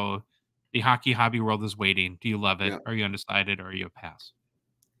 So, the hockey hobby world is waiting. Do you love it? Are you undecided, or are you a pass?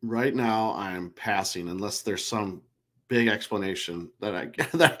 Right now, I'm passing unless there's some big explanation that I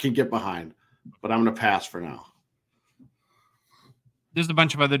can get behind. But I'm going to pass for now. There's a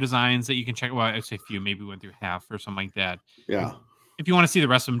bunch of other designs that you can check. Well, I'd say a few, maybe went through half or something like that. Yeah. If you want to see the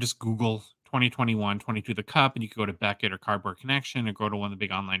rest of them, just Google 2021 22 the Cup, and you can go to Beckett or Cardboard Connection or go to one of the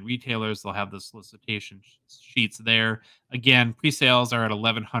big online retailers. They'll have the solicitation sheets there. Again, pre-sales are at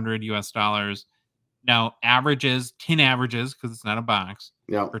 $1,100 US. Now, averages, 10 averages, because it's not a box,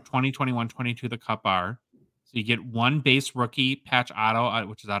 Yep. for 2021-22, the cup are. So you get one base rookie patch auto,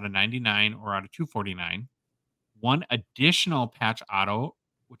 which is out of 99 or out of 249. One additional patch auto,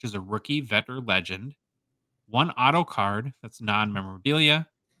 which is a rookie, vet, or legend. One auto card that's non-memorabilia.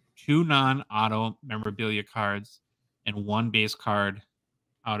 Two non-auto memorabilia cards. And one base card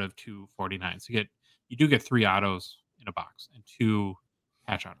out of 249. So you do get 3 autos in a box and 2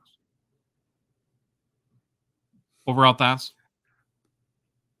 patch autos. Overall thoughts?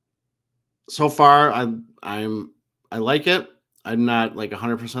 So far, I like it. I'm not like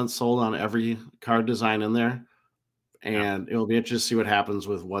 100% sold on every card design in there, and it'll be interesting to see what happens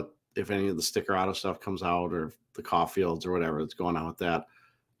with what, if any of the sticker auto stuff comes out, or the Caulfields or whatever that's going on with that.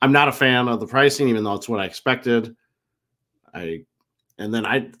 I'm not a fan of the pricing, even though it's what I expected. I'm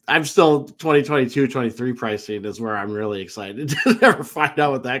still 2022-23 pricing is where I'm really excited to never find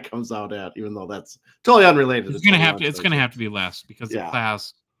out what that comes out at, even though that's totally unrelated. It's gonna have to be less because the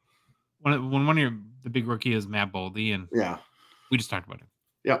class, when one of the big rookie is Matt Boldy, and we just talked about it.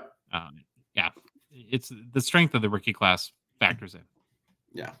 Yep. It's the strength of the rookie class factors in.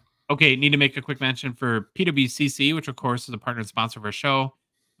 Yeah. Okay, need to make a quick mention for PWCC, which of course is a partner and sponsor of our show.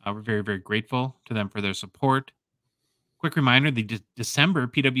 We're very, very grateful to them for their support. Quick reminder, the December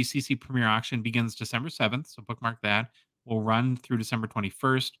PWCC Premier Auction begins December 7th, so bookmark that. We'll run through December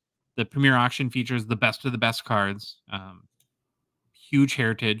 21st. The Premier Auction features the best of the best cards. Huge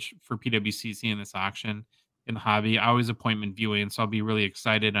heritage for PWCC in this auction in the hobby. Always appointment viewing, so I'll be really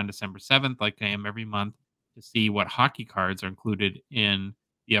excited on December 7th, like I am every month, to see what hockey cards are included in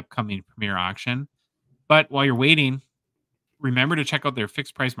the upcoming Premier Auction. But while you're waiting, remember to check out their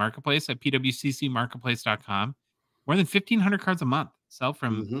fixed price marketplace at pwccmarketplace.com. More than 1,500 cards a month sell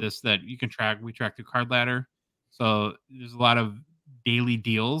from this that you can track. We track through Card Ladder. So there's a lot of daily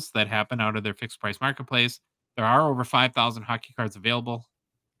deals that happen out of their fixed price marketplace. There are over 5,000 hockey cards available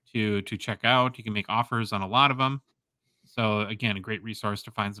to check out. You can make offers on a lot of them. So again, a great resource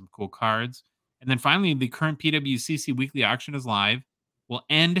to find some cool cards. And then finally, the current PWCC weekly auction is live. We'll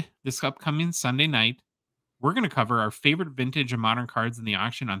end this upcoming Sunday night. We're going to cover our favorite vintage and modern cards in the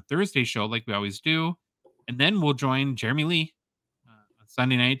auction on Thursday's show, like we always do. And then we'll join Jeremy Lee on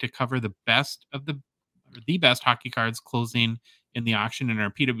Sunday night to cover the best hockey cards closing in the auction in our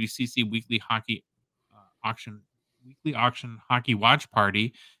PWCC weekly auction hockey watch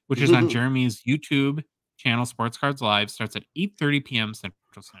party, which is on Jeremy's YouTube channel, Sports Cards Live. Starts at 8:30 p.m.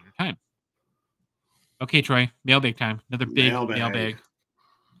 Central Standard Time. Okay, Troy, mailbag time. Another big mailbag.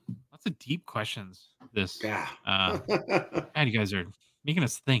 Lots of deep questions. God, you guys are making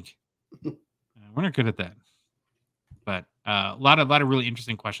us think. We're not good at that, but a lot of really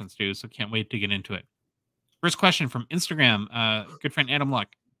interesting questions too. So can't wait to get into it. First question from Instagram, good friend Adam Luck.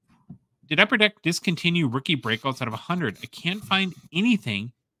 Did Upper Deck discontinue rookie breakouts out of 100? I can't find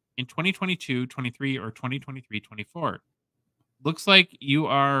anything in 2022-23 or 2023-24. Looks like you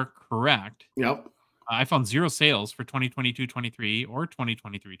are correct. Yep. I found 0 sales for 2022-23 or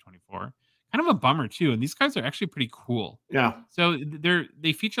 2023-24. Kind of a bummer too, and these cards are actually pretty cool. Yeah. So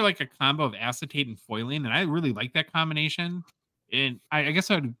they feature like a combo of acetate and foiling, and I really like that combination. And I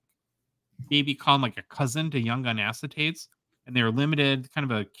guess I would maybe call them like a cousin to Young Gun acetates, and they were limited, kind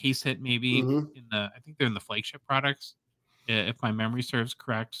of a case hit maybe I think they're in the flagship products, if my memory serves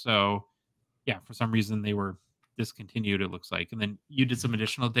correct. So yeah, for some reason they were discontinued, it looks like. And then you did some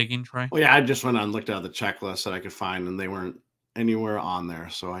additional digging, Troy? Well, yeah, I just went on and looked at the checklist that I could find, and they weren't anywhere on there.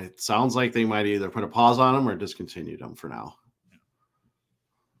 So it sounds like they might either put a pause on them or discontinued them for now.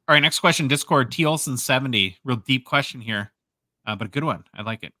 All right, next question, Discord, T. Olson 70. Real deep question here, but a good one. I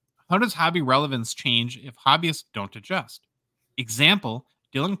like it. How does hobby relevance change if hobbyists don't adjust? Example,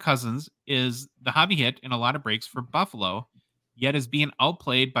 Dylan Cousins is the hobby hit in a lot of breaks for Buffalo, yet is being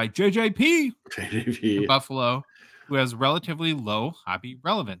outplayed by JJP in Buffalo, who has relatively low hobby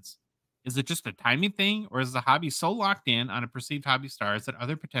relevance. Is it just a timing thing, or is the hobby so locked in on a perceived hobby stars that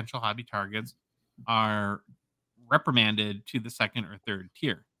other potential hobby targets are reprimanded to the second or third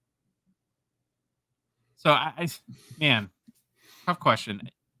tier? So, man, tough question.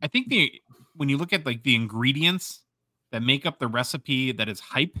 I think when you look at like the ingredients that make up the recipe that is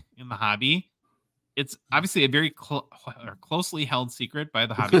hype in the hobby, it's obviously a very closely held secret by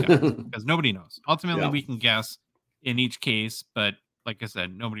the hobby guys because nobody knows. Ultimately, we can guess in each case, but like I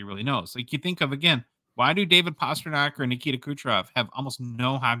said, nobody really knows. Like you think of, again, why do David Pasternak or Nikita Kucherov have almost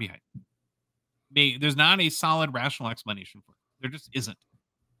no hobby hype? There's not a solid rational explanation for it. There just isn't.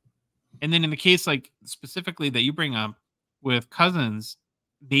 And then in the case like specifically that you bring up with Cousins,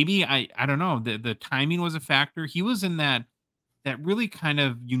 maybe I don't know, the timing was a factor. He was in that really kind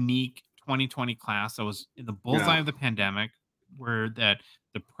of unique 2020 class that was in the bullseye of the pandemic, where that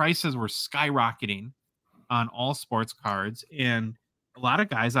the prices were skyrocketing on all sports cards, and a lot of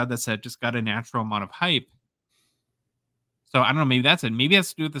guys out that set just got a natural amount of hype. So I don't know, maybe that's it. Maybe it has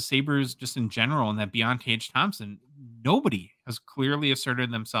to do with the Sabres just in general, and that beyond Tage Thompson, nobody has clearly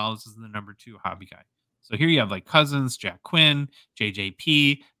asserted themselves as the number 2 hobby guy. So here you have like Cousins, Jack Quinn,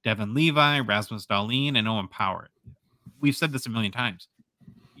 JJP, Devin Levi, Rasmus Dahlin, and Owen Power. We've said this a million times.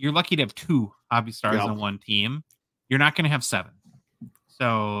 You're lucky to have 2 hobby stars on one team. You're not going to have 7.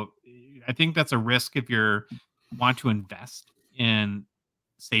 So I think that's a risk if you want to invest in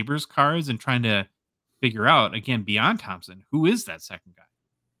Sabres cards and trying to figure out, again, beyond Thompson, who is that second guy?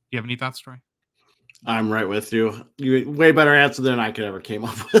 Do you have any thoughts, Troy? I'm right with you. You way better answer than I could ever came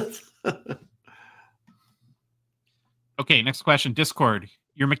up with. Okay, next question. Discord.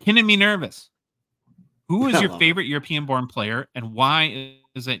 You're making me nervous. Who is your favorite European-born player, and why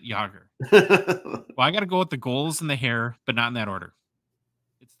is it Yager? Well, I got to go with the goals and the hair, but not in that order.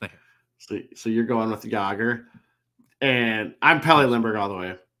 It's the hair. So you're going with Yager, and I'm Pelle Lindbergh all the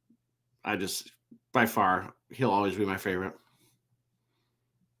way. By far, he'll always be my favorite.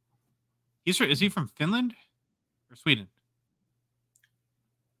 Is he from Finland or Sweden?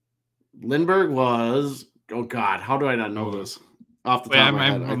 Lindbergh was. Oh God, how do I not know this? Off the top of my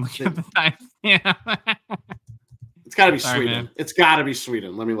head, I'm looking at the time. Yeah. It's got to be Sweden. Man. It's got to be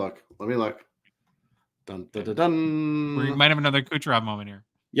Sweden. Let me look. Dun, dun, dun, dun. We might have another Kucherov moment here.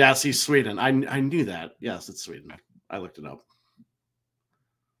 Yes, he's Sweden. I knew that. Yes, it's Sweden. I looked it up.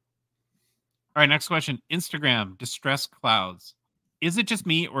 All right, next question. Instagram, Distress Clouds. Is it just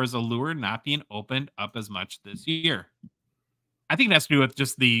me, or is Allure not being opened up as much this year? I think it has to do with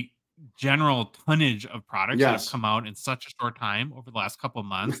just the general tonnage of products that have come out in such a short time over the last couple of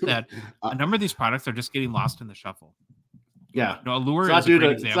months that a number of these products are just getting lost in the shuffle. Yeah. No, Allure is a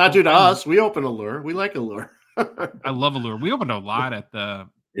great example. It's not due to us. We open Allure. We like Allure. I love Allure. We opened a lot at the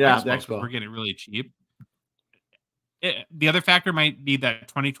Expo. The Expo. We're getting it really cheap. The other factor might be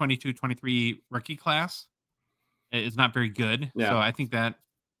that 2022-23 rookie class is not very good. Yeah. So I think that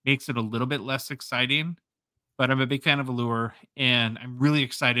makes it a little bit less exciting. But I'm a big fan of Allure, and I'm really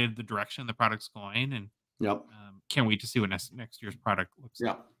excited the direction the product's going, and can't wait to see what next year's product looks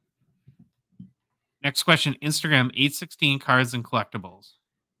like. Next question, Instagram, 816 cards and collectibles.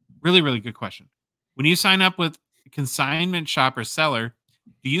 Really, really good question. When you sign up with consignment shop or seller,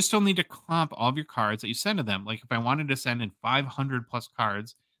 do you still need to comp all of your cards that you send to them? Like if I wanted to send in 500 plus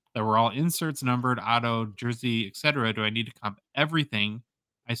cards that were all inserts, numbered, auto, jersey, etc., do I need to comp everything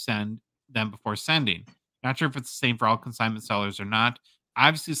I send them before sending? Not sure if it's the same for all consignment sellers or not.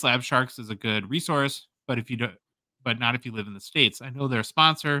 Obviously, Slab Sharks is a good resource, but not if you live in the States. I know they're a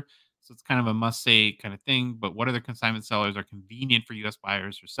sponsor, so it's kind of a must-say kind of thing. But what other consignment sellers are convenient for U.S.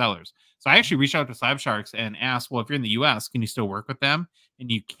 buyers or sellers? So I actually reached out to Slab Sharks and asked, well, if you're in the U.S., can you still work with them? And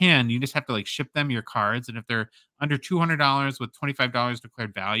you can. You just have to like ship them your cards, and if they're under $200 with $25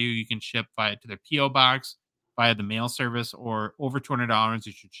 declared value, you can ship via to their PO box, via the mail service, or over $200,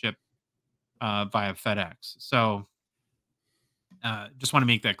 you should ship via FedEx. So just want to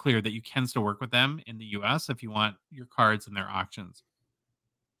make that clear that you can still work with them in the US if you want your cards in their auctions.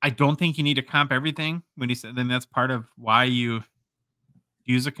 I don't think you need to comp everything when you said, then that's part of why you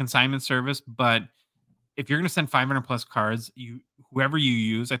use a consignment service. But if you're going to send 500 plus cards, whoever you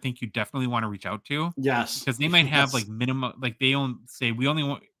use, I think you definitely want to reach out to. Yes. Because they might have like minimum, like they say we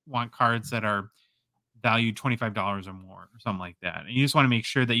only want cards that are valued $25 or more or something like that. And you just want to make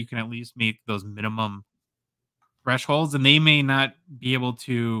sure that you can at least make those minimum thresholds, and they may not be able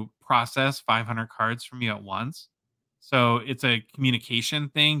to process 500 cards from you at once. So it's a communication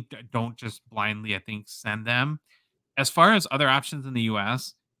thing. Don't just blindly, I think, send them. As far as other options in the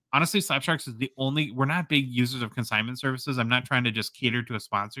US, honestly, Slapsharks is the only, we're not big users of consignment services. I'm not trying to just cater to a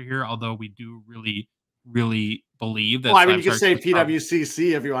sponsor here, although we do really believe that. Well, I mean, you could say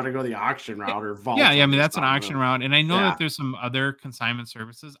PWCC if you want to go the auction route or Vault. Yeah, I mean, that's an auction route. And I know that there's some other consignment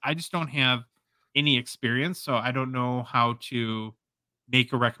services. I just don't have any experience, so I don't know how to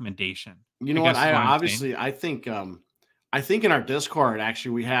make a recommendation. You know what? I think in our Discord,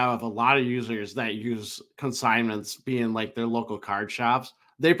 actually, we have a lot of users that use consignments being like their local card shops.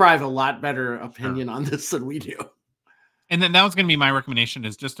 They probably have a lot better opinion on this than we do. And then that was going to be my recommendation,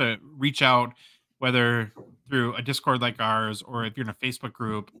 is just to reach out, whether through a Discord like ours, or if you're in a Facebook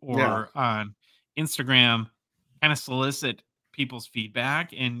group or on Instagram, kind of solicit people's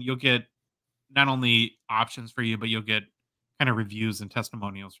feedback, and you'll get not only options for you, but you'll get kind of reviews and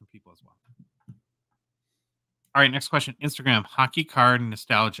testimonials from people as well. All right, next question. Instagram, hockey card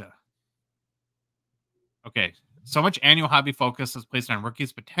nostalgia. Okay, so much annual hobby focus is placed on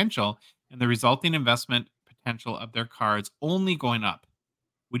rookies' potential and the resulting investment potential of their cards only going up.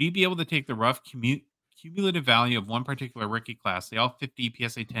 Would you be able to take the rough cumulative value of one particular rookie class, say all 50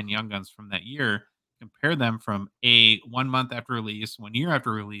 PSA 10 Young Guns from that year, compare them from a 1 month after release, 1 year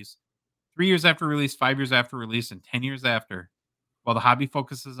after release, 3 years after release, 5 years after release, and 10 years after? While the hobby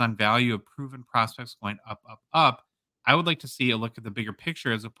focuses on value of proven prospects going up, up, up, I would like to see a look at the bigger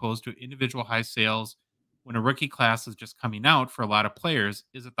picture as opposed to individual high sales. When a rookie class is just coming out for a lot of players,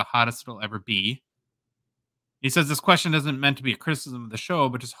 is it the hottest it'll ever be? He says this question isn't meant to be a criticism of the show,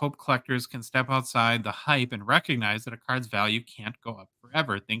 but just hope collectors can step outside the hype and recognize that a card's value can't go up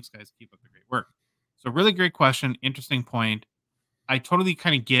forever. Thanks, guys. Keep up the great work. So, really great question. Interesting point. I totally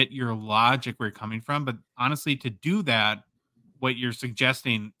kind of get your logic where you're coming from, but honestly, to do that, what you're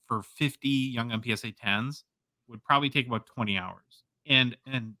suggesting for 50 Young Gun PSA 10s would probably take about 20 hours. And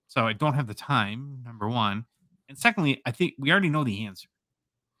so I don't have the time, number one. And secondly, I think we already know the answer.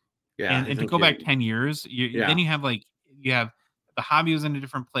 Yeah, And to go back 10 years, then you have the hobby was in a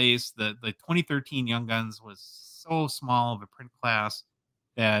different place. The 2013 Young Guns was so small of a print class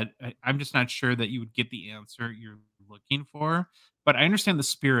that I'm just not sure that you would get the answer you're looking for. But I understand the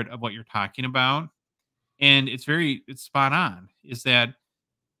spirit of what you're talking about. And it's spot on, is that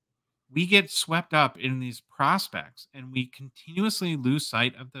we get swept up in these prospects and we continuously lose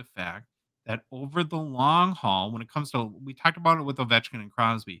sight of the fact that over the long haul, when it comes to, we talked about it with Ovechkin and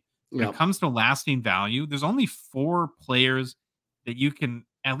Crosby, when it comes to lasting value, there's only 4 players that you can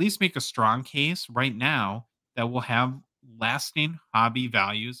at least make a strong case right now that will have lasting hobby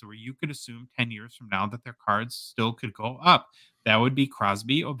values where you could assume 10 years from now that their cards still could go up. That would be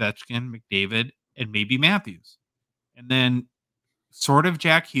Crosby, Ovechkin, McDavid, and maybe Matthews. And then sort of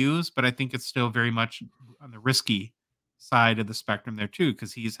Jack Hughes, but I think it's still very much on the risky side of the spectrum there too,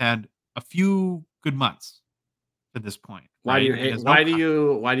 because he's had a few good months to this point. Why do you hate? Why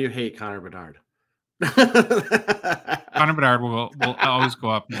do you hate Connor Bedard? Connor Bedard will always go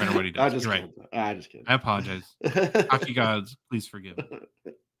up no matter what he does. You're right. I just kidding. I apologize. Hockey gods, please forgive.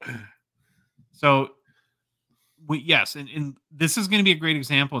 So, yes, and this is going to be a great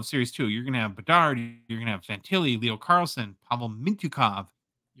example of Series 2. You're going to have Bedard, you're going to have Fantilli, Leo Carlson, Pavel Mintyukov.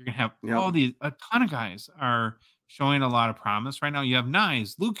 You're going to have a ton of guys are showing a lot of promise right now. You have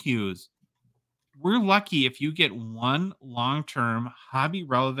Nyes, Luke Hughes. We're lucky if you get one long-term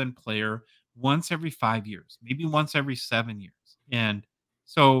hobby-relevant player once every 5 years, maybe once every 7 years. And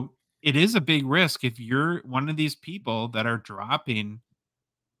so it is a big risk if you're one of these people that are dropping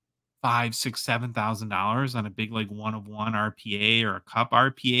 $5,000, $6,000, $7,000 on a big like 1/1 RPA or a cup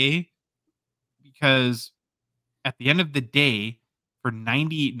RPA, because at the end of the day, for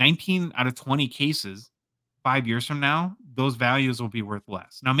 19 out of 20 cases, 5 years from now, those values will be worth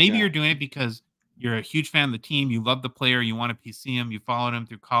less. Now, maybe you're doing it because you're a huge fan of the team, you love the player, you want to PC him, you followed him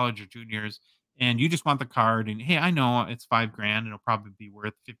through college or juniors, and you just want the card. And hey, I know it's $5,000 and it'll probably be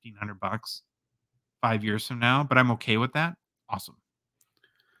worth $1,500 5 years from now, but I'm okay with that. Awesome.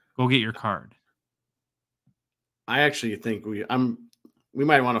 Go get your card. I actually think we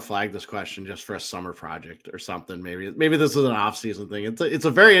might want to flag this question just for a summer project or something. Maybe this is an off-season thing. It's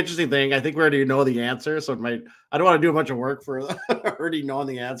a very interesting thing. I think we already know the answer, so I don't want to do a bunch of work for already knowing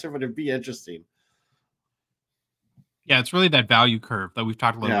the answer, but it'd be interesting. Yeah, it's really that value curve that we've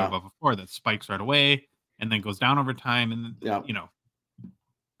talked a little bit about before, that spikes right away and then goes down over time, and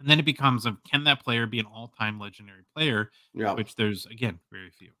and then it becomes can that player be an all-time legendary player? Which there's, again, very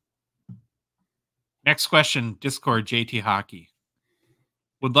few. Next question, Discord, JT Hockey.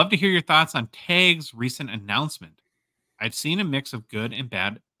 Would love to hear your thoughts on Tag's recent announcement. I've seen a mix of good and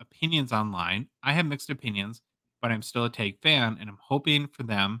bad opinions online. I have mixed opinions, but I'm still a Tag fan, and I'm hoping for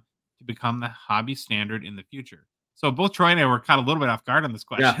them to become the hobby standard in the future. So both Troy and I were caught a little bit off guard on this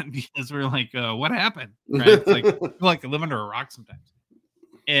question because we're like, what happened? Right? It's like, I feel like I live under a rock sometimes.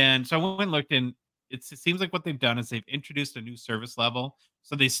 And so I went and looked, and it seems like what they've done is they've introduced a new service level.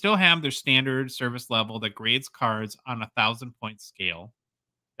 So they still have their standard service level that grades cards on 1,000-point scale.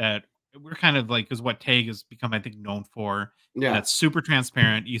 That we're kind of like, is what Tag has become, I think, known for. Yeah. That's super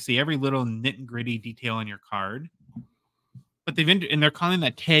transparent. You see every little nit and gritty detail on your card. But and they're calling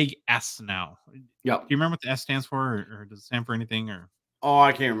that Tag S now. Yep. Do you remember what the S stands for, or does it stand for anything? Or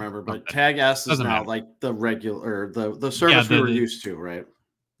I can't remember, but Tag S is now like the regular, the service we were used to, right?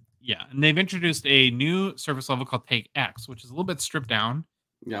 Yeah, and they've introduced a new service level called Tag X, which is a little bit stripped down.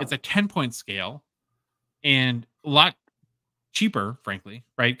 Yeah. It's a 10-point scale and a lot cheaper, frankly,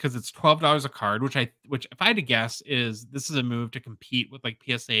 right? Because it's $12 a card, which if I had to guess, this is a move to compete with like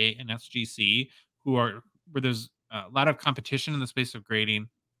PSA and SGC, where there's a lot of competition in the space of grading.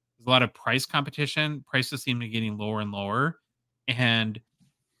 There's a lot of price competition. Prices seem to be getting lower and lower. And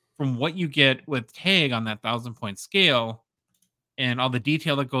from what you get with Tag on that 1,000-point scale and all the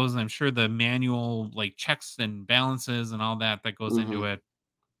detail that goes, and I'm sure the manual like checks and balances and all that goes into it,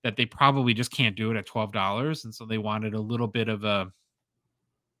 that they probably just can't do it at $12. And so they wanted a little bit of a,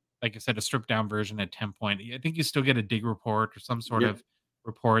 like I said, a stripped down version at 10 point. I think you still get a dig report or some sort of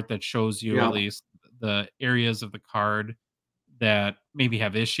report that shows you at least the areas of the card that maybe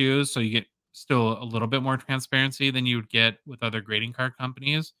have issues. So you get still a little bit more transparency than you would get with other grading card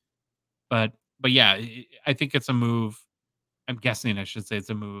companies. But yeah, I think it's a move. I'm guessing I should say it's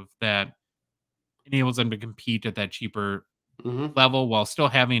a move that enables them to compete at that cheaper level while still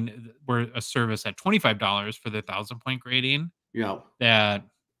having a service at $25 for the 1,000-point grading. That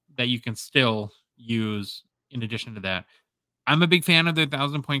you can still use in addition to that. I'm a big fan of the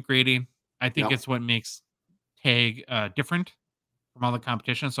 1,000-point grading. I think it's what makes Tag different from all the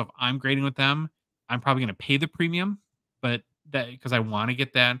competition. So if I'm grading with them, I'm probably going to pay the premium, but that because I want to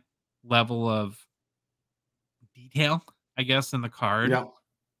get that level of detail, I guess, in the card.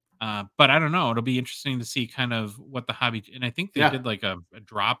 But I don't know. It'll be interesting to see kind of what the hobby. And I think they did like a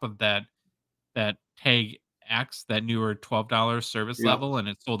drop of that Tag X, that newer $12 service level, and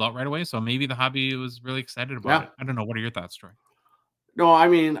it sold out right away. So maybe the hobby was really excited about it. I don't know. What are your thoughts, Troy? No, I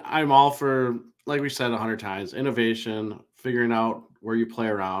mean, I'm all for, like we said 100 times, innovation, figuring out where you play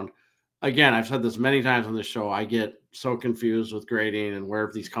around. Again, I've said this many times on this show. I get so confused with grading and where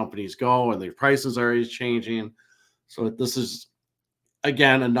these companies go, and their prices are always changing. So this is,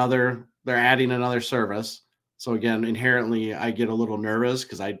 again, they're adding another service. So again, inherently, I get a little nervous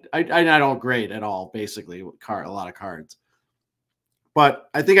because I don't grade at all, basically, a lot of cards. But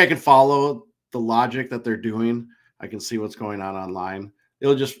I think I can follow the logic that they're doing. I can see what's going on online.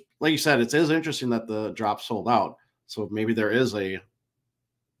 It'll just, like you said, it is interesting that the drop sold out. So maybe there is a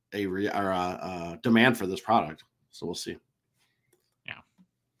demand for this product. So we'll see. Yeah. All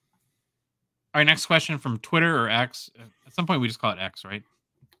right, next question from Twitter or X. At some point, we just call it X, right?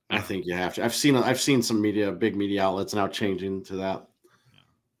 I think you have to. I've seen some big media outlets now changing to that.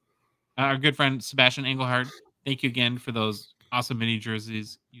 Yeah. Our good friend Sebastian Engelhardt, thank you again for those awesome mini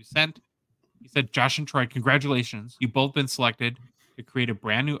jerseys you sent. He said, Josh and Troy, congratulations. You've both been selected to create a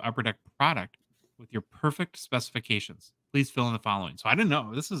brand new Upper Deck product with your perfect specifications. Please fill in the following. So I didn't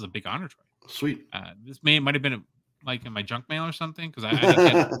know. This is a big honor, Troy. Sweet. This might have been like in my junk mail or something because I didn't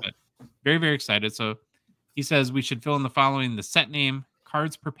get it, but very, very excited. So he says we should fill in the following: the set name,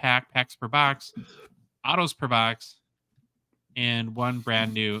 cards per pack, packs per box, autos per box, and one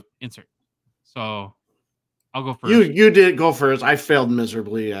brand new insert. So I'll go first. You did go first. I failed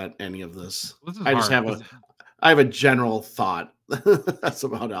miserably at any of this. I just have a general thought. That's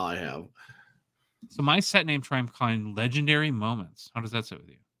about all I have. So my set name, Troy, I'm calling Legendary Moments. How does that sit with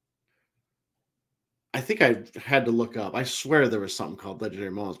you? I think I had to look up. I swear there was something called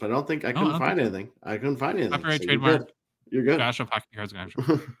Legendary Moments, but I couldn't find anything. I couldn't find anything. Copyright trademark. You're good. Josh of Hockey Cards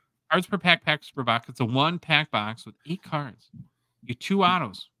Gongshow. Cards per pack, packs per box. It's a 1-pack box with 8 cards. You get 2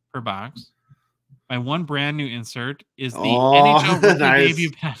 autos per box. My one brand new insert is the NHL Rookie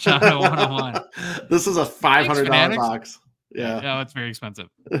Debut Patch Auto 101. This is a $500 box. Yeah. No, it's very expensive.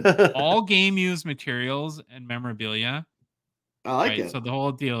 All game used materials and memorabilia. I like it. So the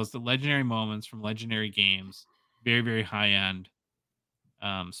whole deal is the legendary moments from legendary games. Very, very high end.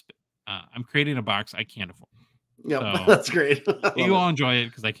 I'm creating a box I can't afford. Yeah, so that's great. You all enjoy it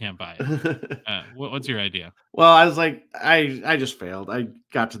because I can't buy it. What's your idea? Well, I was like, I just failed. I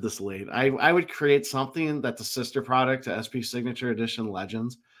got to this late. I would create something that's a sister product to SP Signature Edition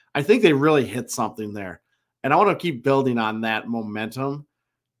Legends. I think they really hit something there. And I want to keep building on that momentum.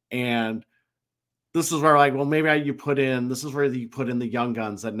 And this is where, like, well, maybe this is where you put in the young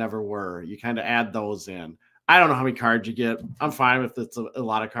guns that never were. You kind of add those in. I don't know how many cards you get. I'm fine if it's a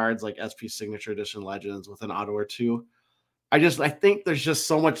lot of cards like SP Signature Edition Legends with an auto or 2. I think there's just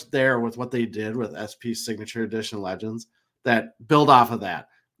so much there with what they did with SP Signature Edition Legends that build off of that.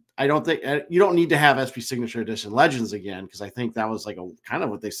 I don't think you don't need to have SP Signature Edition Legends again, because I think that was like a kind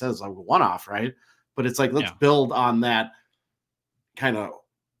of what they said is like a one-off, right? But it's like, let's build on that kind of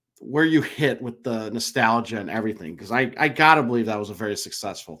where you hit with the nostalgia and everything, because I gotta believe that was a very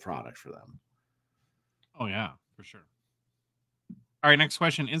successful product for them. Oh yeah, for sure. All right, next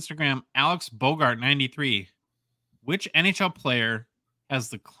question. Instagram, Alex Bogart 93. Which NHL player has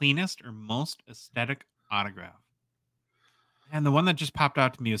the cleanest or most aesthetic autograph? And the one that just popped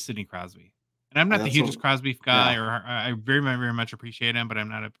out to me was Sidney Crosby. And I'm not the hugest Crosby guy, or I very, very much appreciate him, but I'm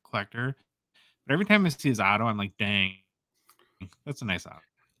not a collector. But every time I see his auto, I'm like, dang, that's a nice auto.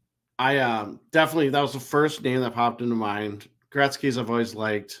 I definitely, that was the first name that popped into mind. Gretzky's I've always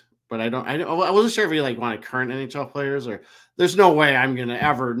liked. but I wasn't sure if you like wanted current NHL players or. There's no way I'm gonna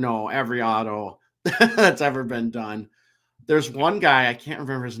ever know every auto that's ever been done. There's one guy, I can't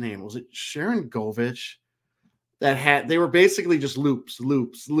remember his name. Was it Sharon Govich? They were basically just loops, and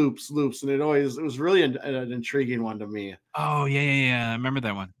it was really an intriguing one to me. Oh yeah. I remember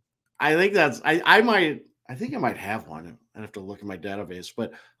that one. I think I think I might have one. I'd have to look at my database,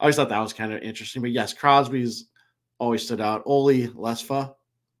 but I always thought that was kind of interesting. But yes, Crosby's always stood out. Oli Lesfa,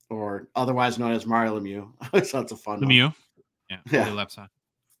 or otherwise known as Mario Lemieux. I always thought it's a fun Lemieux. one. Yeah. Oli Lesfa.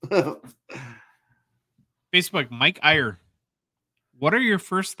 Facebook, Mike Iyer. What are your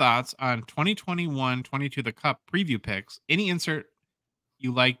first thoughts on 2021-22 the Cup preview picks? Any insert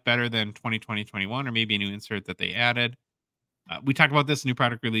you like better than 2020-21, or maybe a new insert that they added? We talked about this new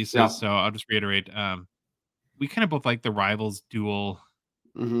product releases, so I'll just reiterate. We kind of both like the Rivals dual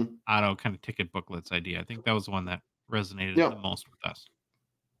auto kind of ticket booklets idea. I think that was the one that resonated the most with us.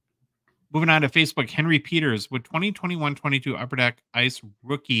 Moving on to Facebook, Henry Peters. Would 2021-22 Upper Deck Ice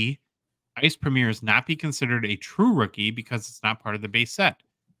rookie Ice Premieres not be considered a true rookie because it's not part of the base set?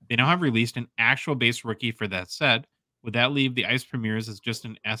 They now have released an actual base rookie for that set. Would that leave the Ice Premieres as just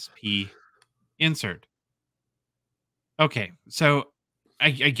an SP insert? Okay, so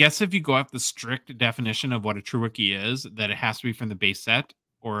I guess if you go off the strict definition of what a true rookie is, that it has to be from the base set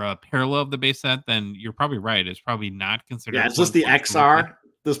or a parallel of the base set, then you're probably right. It's probably not considered. Yeah, it's just the XR.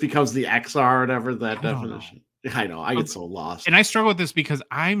 This becomes the XR, whatever that definition. I know. I get so lost. And I struggle with this because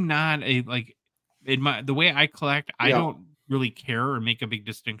I'm not the way I collect, I don't really care or make a big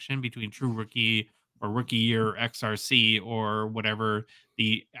distinction between true rookie or rookie year XRC or whatever.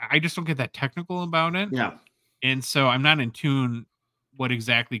 I just don't get that technical about it. Yeah. And so I'm not in tune what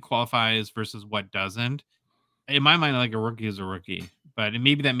exactly qualifies versus what doesn't. In my mind, like a rookie is a rookie, but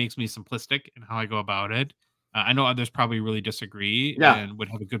maybe that makes me simplistic in how I go about it. I know others probably really disagree and would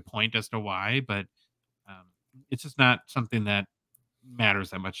have a good point as to why, but it's just not something that matters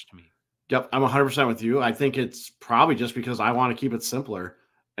that much to me. Yep, I'm 100% with you. I think it's probably just because I want to keep it simpler.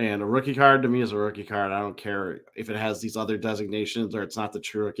 And a rookie card to me is a rookie card. I don't care if it has these other designations or it's not the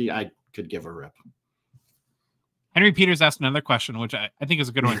true rookie. I could give a rip. Henry Peters asked another question, which I think is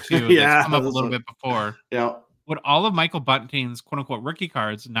a good one too. That's come up a little bit before. Yeah. Would all of Michael Bunting's quote-unquote rookie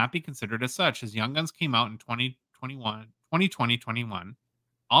cards not be considered as such? His Young Guns came out in 2020-21.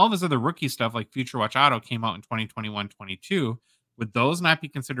 All of his other rookie stuff, like Future Watch Auto, came out in 2021-22. Would those not be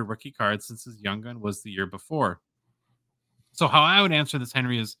considered rookie cards since his Young Gun was the year before? So how I would answer this,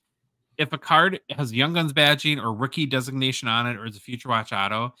 Henry, is if a card has Young Guns badging or rookie designation on it, or it's a Future Watch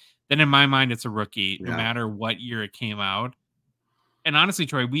Auto, then in my mind, it's a rookie, no matter what year it came out. And honestly,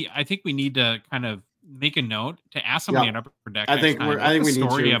 Troy, I think we need to kind of make a note to ask somebody at Upper Deck. I think the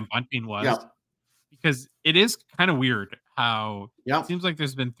story of Bunting was, because it is kind of weird how it seems like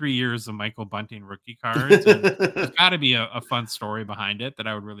there's been 3 years of Michael Bunting rookie cards. And there's got to be a fun story behind it that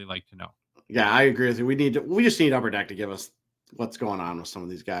I would really like to know. Yeah, I agree with you. We just need Upper Deck to give us what's going on with some of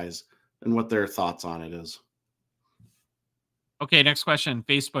these guys and what their thoughts on it is. Okay, next question.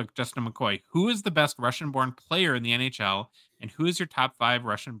 Facebook, Justin McCoy. Who is the best Russian-born player in the NHL, and who is your top 5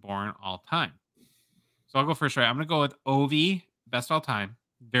 Russian-born all-time? So I'll go first, right? I'm going to go with Ovi, best all-time.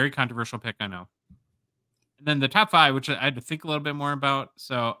 Very controversial pick, I know. And then the top 5, which I had to think a little bit more about.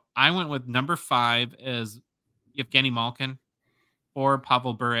 So I went with number 5 is Evgeny Malkin, 4,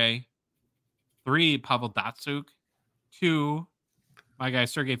 Pavel Bure, 3, Pavel Datsyuk, 2, my guy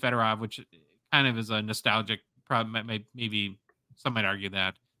Sergei Fedorov, which kind of is a nostalgic problem. Maybe some might argue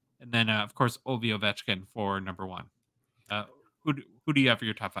that. And then, of course, Ovi Ovechkin for number 1. Who do you have for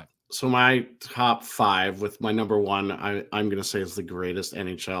your top 5? So my top 5 with my number 1, I'm going to say is the greatest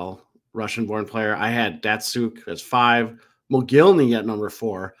NHL Russian-born player. I had Datsyuk as 5, Mogilny at number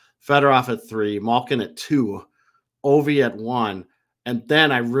 4, Fedorov at 3, Malkin at 2, Ovi at 1. And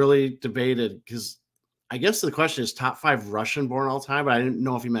then I really debated because I guess the question is top 5 Russian-born all time, but I didn't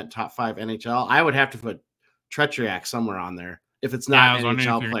know if you meant top 5 NHL. I would have to put Tretiak somewhere on there. If it's not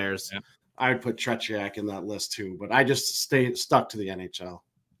NHL players, I would put Tretiak in that list too. But I just stuck to the NHL.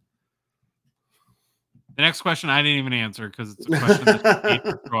 The next question I didn't even answer because it's a question that's made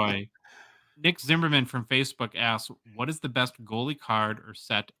for Troy. Nick Zimmerman from Facebook asks, what is the best goalie card or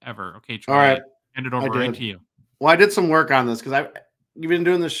set ever? Okay, Troy, all right. Hand it over right to you. Well, I did some work on this because you've been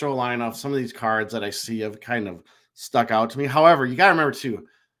doing this show line off. Some of these cards that I see have kind of stuck out to me. However, you got to remember too,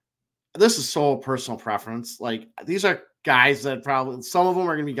 this is so personal preference. Like these are guys that probably, some of them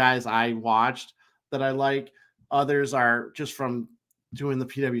are going to be guys I watched that I like. Others are just from doing the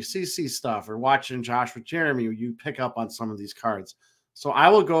PWCC stuff or watching Josh with Jeremy. You pick up on some of these cards. So I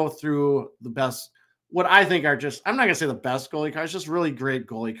will go through the best what I think are just, I'm not going to say the best goalie cards, just really great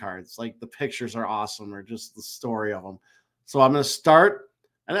goalie cards. Like the pictures are awesome or just the story of them. So I'm going to start,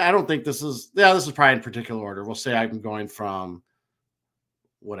 and I don't think this is probably in particular order. We'll say I'm going from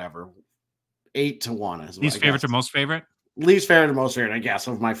whatever, 8 to 1. Least favorite to most favorite? Least favorite to most favorite, I guess,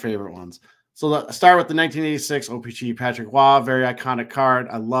 of my favorite ones. So start with the 1986 OPG Patrick Waugh, very iconic card.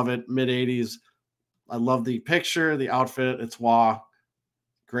 I love it. Mid 80s. I love the picture, the outfit. It's Waugh.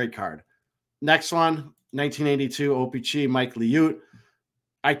 Great card. Next one, 1982 OPG Mike Liut.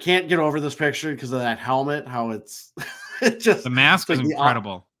 I can't get over this picture because of that helmet, how it's just the mask is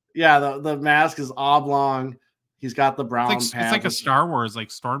incredible. The mask is oblong. He's got the brown pads. It's like a Star Wars like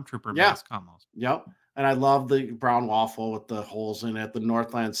stormtrooper mask almost. Yep. And I love the brown waffle with the holes in it, the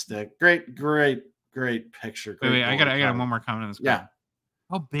Northland stick. Great picture. Wait, I got one more comment on this card. Yeah.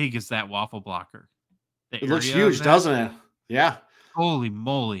 How big is that waffle blocker? It looks huge, doesn't it? Yeah. Holy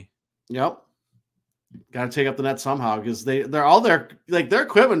moly. Yep. Got to take up the net somehow because they're all their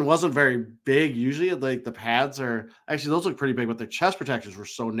equipment wasn't very big usually. Like the pads are actually, those look pretty big, but their chest protectors were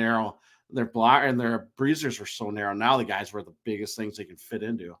so narrow. Their block and their breezers were so narrow. Now the guys were the biggest things they can fit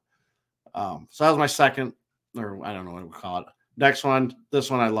into. So that was my second, or I don't know what we call it. Next one,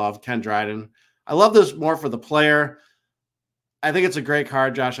 this one I love, Ken Dryden. I love this more for the player. I think it's a great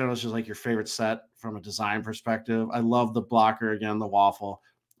card, Josh. I know it's just like your favorite set from a design perspective. I love the blocker again, the waffle.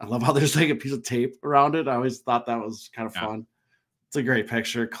 I love how there's like a piece of tape around it. I always thought that was kind of fun. It's a great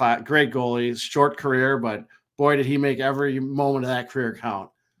picture. Great goalie, short career, but boy, did he make every moment of that career count.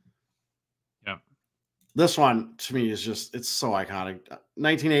 Yeah. This one to me is just, it's so iconic.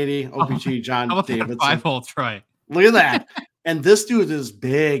 1980 OPG John Davidson. 5-hole Troy. Look at that. And this dude is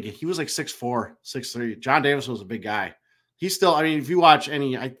big. He was like 6'4", 6'3". John Davidson was a big guy. He's still, I mean, if you watch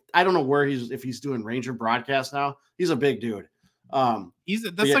any, I don't know where if he's doing Ranger broadcast now. He's a big dude.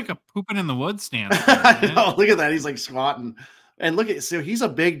 That's like a pooping in the woods stance. I know, look at that. He's like squatting. And so he's a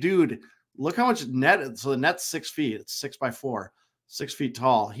big dude. Look how much net. So the net's 6 feet. It's 6x4, 6 feet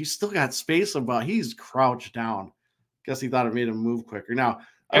tall. He's still got space about. He's crouched down. Guess he thought it made him move quicker. Now,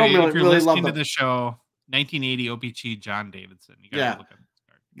 I don't if you're listening to the show, 1980 OPG John Davidson. You gotta look at this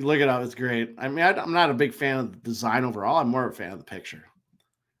card. You look it up. It's great. I mean, I'm not a big fan of the design overall. I'm more a fan of the picture.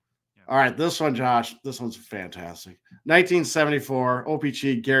 All right, this one, Josh. This one's fantastic. 1974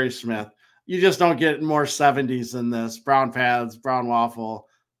 OPG Gary Smith. You just don't get more 70s than this. Brown pads, brown waffle.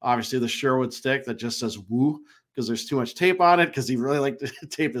 Obviously, the Sherwood stick that just says "woo" because there's too much tape on it because he really liked to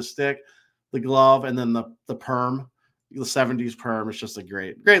tape his stick. The glove and then the perm, the 70s perm. It's just a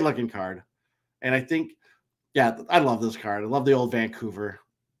great looking card. And I think, I love this card. I love the old Vancouver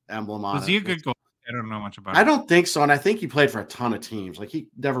emblem on it. Was he a good goalie? I don't know much about I don't think so. And I think he played for a ton of teams. Like he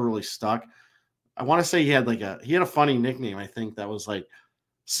never really stuck. I want to say he had a funny nickname. I think that was like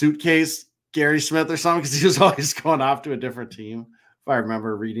Suitcase Gary Smith or something because he was always going off to a different team. If I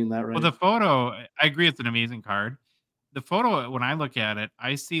remember reading that right. Well, the photo, I agree, it's an amazing card. The photo, when I look at it,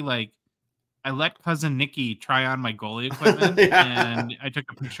 I see like I let cousin Nikki try on my goalie equipment and I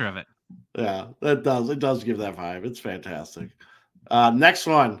took a picture of it. Yeah, it does give that vibe. It's fantastic. Next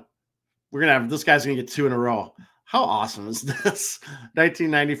one. We're going to have, this guy's going to get 2 in a row. How awesome is this?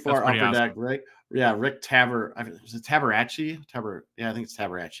 1994 Upper awesome. Deck, Rick Taber. Is it Tabaracci? I think it's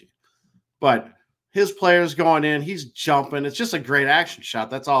Tabaracci. But his player's going in. He's jumping. It's just a great action shot.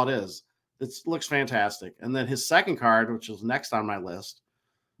 That's all it is. It looks fantastic. And then his second card, which was next on my list,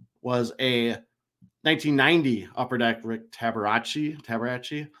 was a 1990 Upper Deck Rick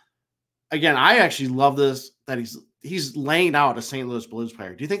Tabaracci. Again, I actually love this, that he's laying out a St. Louis Blues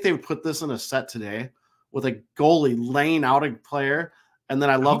player. Do you think they would put this in a set today with a goalie laying out a player? And then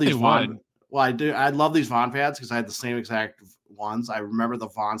I love these Vaughn. Well, I do. I love these Vaughn pads because I had the same exact ones. I remember the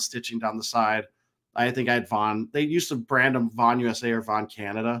Vaughn stitching down the side. I think I had Vaughn. They used to brand them Vaughn USA or Vaughn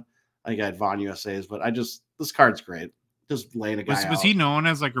Canada. I think I had Vaughn USA's, but this card's great. Just laying a guy out. Was he known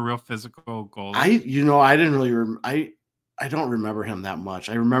as like a real physical goalie? I didn't really I don't remember him that much.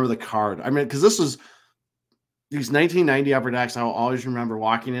 I remember the card. I mean, because this was these 1990 Upper Decks. I will always remember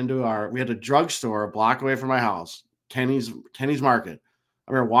walking into we had a drugstore a block away from my house, Kenny's Market.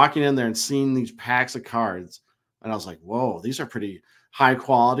 I remember walking in there and seeing these packs of cards, and I was like, "Whoa, these are pretty high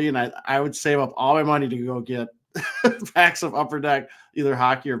quality." And I would save up all my money to go get packs of Upper Deck, either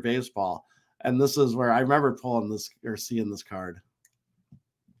hockey or baseball. And this is where I remember pulling this or seeing this card.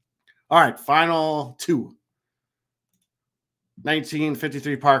 All right, final 2.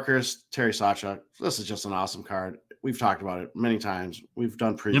 1953 Parkhurst, Terry Sawchuk. This is just an awesome card. We've talked about it many times. We've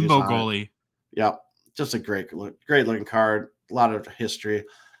done previews. Limbo goalie. Yep. Just a great looking card. A lot of history.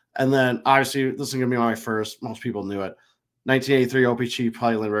 And then obviously this is going to be my first. Most people knew it. 1983 OPC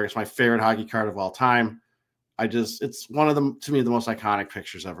Pelly Lindbergh is my favorite hockey card of all time. It's one of them, to me, the most iconic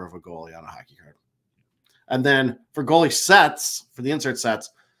pictures ever of a goalie on a hockey card. And then for goalie sets, for the insert sets,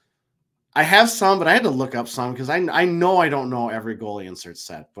 I have some, but I had to look up some because I know I don't know every goalie insert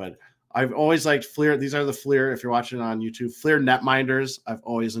set, but I've always liked Fleer. These are the Fleer, if you're watching on YouTube, Fleer netminders. I've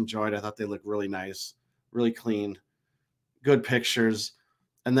always enjoyed. I thought they look really nice, really clean, good pictures.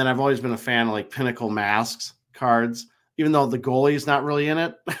 And then I've always been a fan of like Pinnacle masks cards, even though the goalie's not really in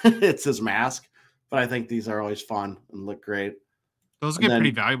it. It's his mask. But I think these are always fun and look great. Those get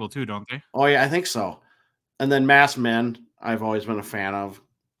pretty valuable too, don't they? Oh, yeah, I think so. And then masked men, I've always been a fan of.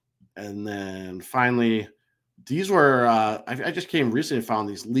 And then finally, these were, I just came recently and found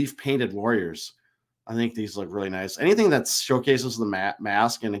these leaf painted warriors. I think these look really nice. Anything that showcases the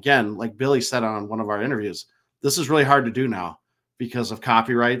mask. And again, like Billy said on one of our interviews, this is really hard to do now because of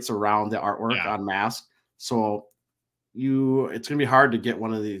copyrights around the artwork on mask. So it's going to be hard to get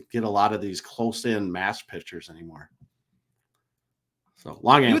a lot of these close in mask pictures anymore. So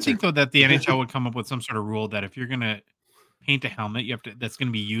long answer. You would think though that the NHL would come up with some sort of rule that if you're going to paint a helmet that's going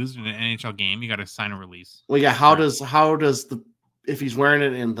to be used in an NHL game, you got to sign a release. Well, yeah. How does if he's wearing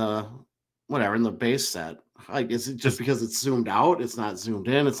it in the base set, like, is it just because it's zoomed out? It's not zoomed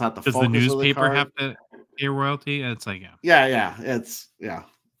in. It's not the focus. Does the newspaper have to pay royalty? It's like, yeah.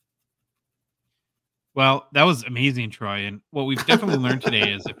 Well, that was amazing, Troy. And what we've definitely learned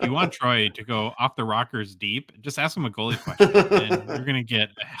today is if you want Troy to go off the rockers deep, just ask him a goalie question, and you're going to get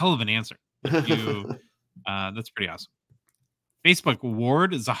a hell of an answer. That's pretty awesome. Facebook,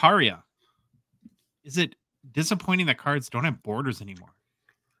 Ward Zaharia. Is it disappointing that cards don't have borders anymore?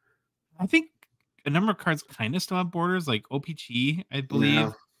 I think a number of cards kind of still have borders, like OPG, I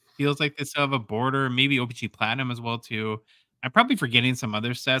believe, feels like they still have a border. Maybe OPG Platinum as well, too. I'm probably forgetting some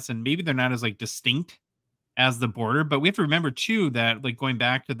other sets, and maybe they're not as like distinct as the border. But we have to remember, too, that like going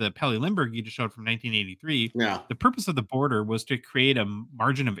back to the Pelly Lindbergh you just showed from 1983, the purpose of the border was to create a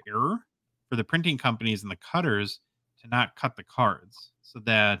margin of error for the printing companies and the cutters to not cut the cards so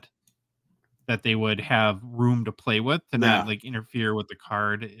that they would have room to play with to not like interfere with the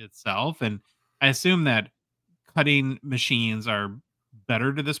card itself. And I assume that cutting machines are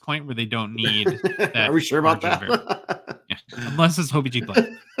better to this point where they don't need that. Are we sure about that? Yeah. Unless it's OPG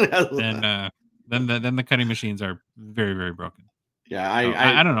Play. then the cutting machines are very, very broken. Yeah.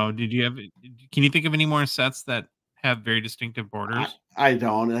 I don't know. Can you think of any more sets that have very distinctive borders? I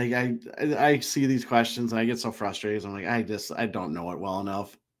don't. I see these questions and I get so frustrated. I'm like, I don't know it well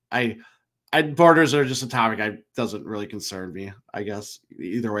enough. Borders are just a topic doesn't really concern me, I guess,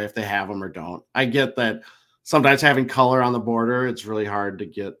 either way, if they have them or don't. I get that sometimes having color on the border, it's really hard to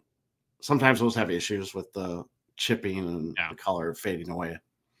get. Sometimes those have issues with the chipping and the color fading away.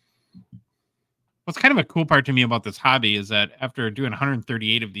 What's kind of a cool part to me about this hobby is that after doing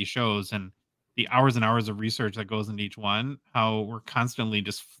 138 of these shows and the hours and hours of research that goes into each one, how we're constantly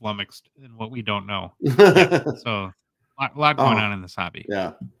just flummoxed in what we don't know. So a lot going on in this hobby.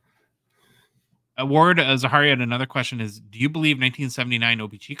 Yeah. Ward Zahari had another question is, do you believe 1979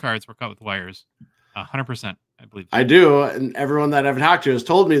 OPG cards were cut with wires? 100%, I believe. I do, and everyone that I've talked to has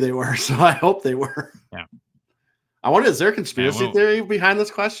told me they were, so I hope they were. Yeah. I wonder, is there a conspiracy theory behind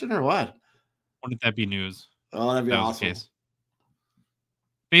this question or what? Wouldn't that be news? Oh, that'd be awesome.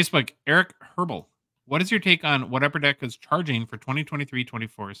 Facebook, Eric Herbal. What is your take on what Upper Deck is charging for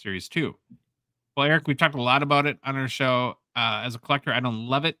 2023-24 Series 2? Well, Eric, we've talked a lot about it on our show. As a collector, I don't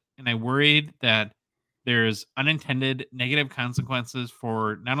love it, and I worried that there's unintended negative consequences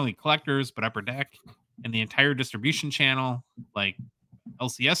for not only collectors, but Upper Deck and the entire distribution channel, like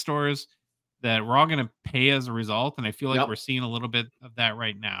LCS stores, that we're all going to pay as a result. And I feel like we're seeing a little bit of that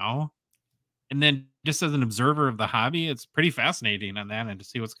right now. And then just as an observer of the hobby, it's pretty fascinating on that and to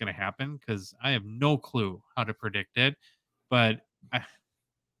see what's going to happen because I have no clue how to predict it. But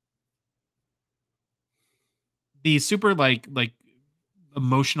the super like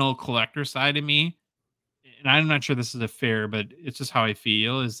emotional collector side of me, and I'm not sure this is a fair, but it's just how I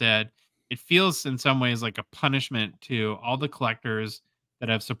feel, is that it feels in some ways like a punishment to all the collectors that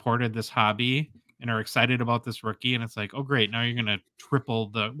have supported this hobby and are excited about this rookie. And it's like, oh, great. Now you're going to triple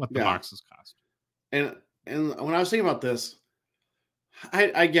what the boxes cost. And when I was thinking about this,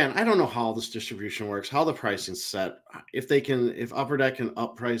 I don't know how this distribution works, how the pricing's set. If Upper Deck can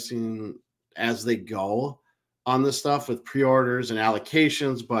up pricing as they go on this stuff with pre-orders and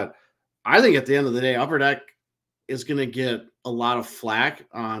allocations, but I think at the end of the day, Upper Deck is going to get a lot of flack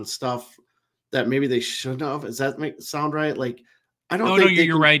on stuff that maybe they shouldn't have. Does that sound right? Like, I don't think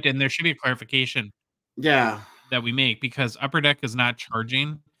you're right. And there should be a clarification. Yeah. That we make because Upper Deck is not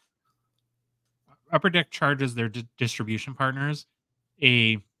charging. Upper Deck charges their distribution partners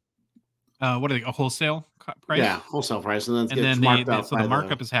a what are they, a wholesale price? Yeah, wholesale price, and then it And gets then marked up. so the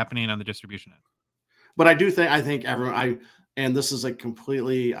markup is happening on the distribution end. But I think everyone, and this is like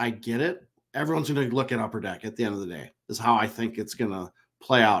completely, I get it. Everyone's going to look at Upper Deck at the end of the day, is how I think it's going to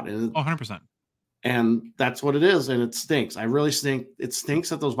play out. And 100%. And that's what it is. And it stinks. I really think it stinks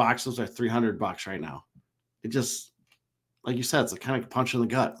that those boxes are $300 right now. It just, like you said, it's a kind of punch in the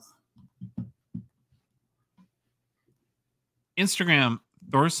gut. Instagram,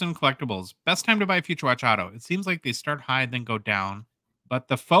 Thorson Collectibles. Best time to buy Future Watch Auto. It seems like they start high, then go down. But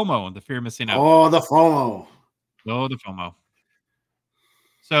the FOMO, the fear of missing out. Oh, the FOMO. Oh, the FOMO.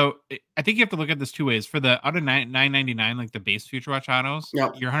 So I think you have to look at this two ways. For the out of $9.99, like the base Future Watch Autos,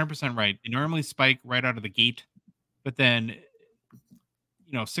 yep. You're 100% right. They normally spike right out of the gate. But then,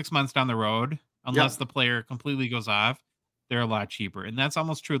 6 months down the road, unless the player completely goes off, they're a lot cheaper. And that's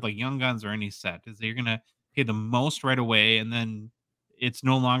almost true with like Young Guns or any set, is that you're going to pay the most right away, and then it's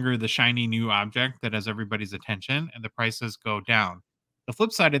no longer the shiny new object that has everybody's attention, and the prices go down. The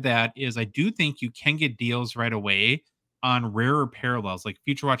flip side of that is I do think you can get deals right away on rarer parallels like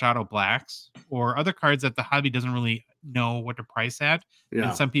Future Watch Auto Blacks or other cards that the hobby doesn't really know what to price at. Yeah.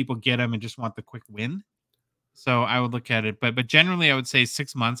 And some people get them and just want the quick win. So I would look at it. But generally, I would say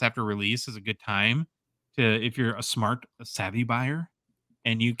 6 months after release is a good time if you're a savvy buyer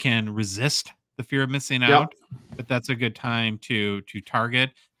and you can resist the fear of missing out. But that's a good time to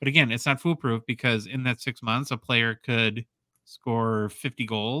target. But again, it's not foolproof, because in that 6 months, a player could score 50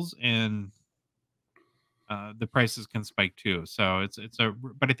 goals and the prices can spike too. So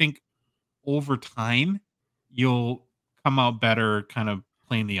but I think over time you'll come out better kind of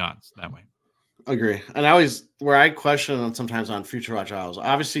playing the odds that way. Agree. And where I question sometimes on Future Watch Autos,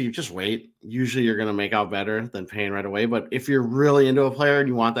 obviously you just wait. Usually you're going to make out better than paying right away. But if you're really into a player and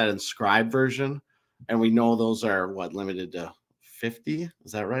you want that inscribed version, and we know those are limited to 50,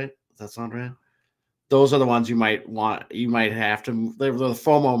 is that right? Does that sound right? Those are the ones you might want. You might have to. The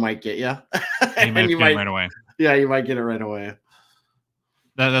FOMO might get you. And you might right away. Yeah, you might get it right away.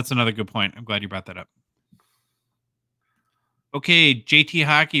 That's another good point. I'm glad you brought that up. Okay, JT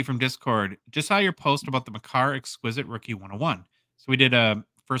Hockey from Discord. Just saw your post about the Makar Exquisite Rookie 101. So we did a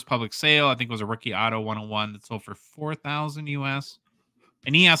first public sale. I think it was a Rookie Auto 101 that sold for $4,000 US.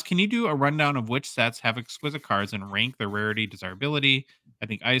 And he asked, can you do a rundown of which sets have exquisite cards and rank their rarity, desirability? I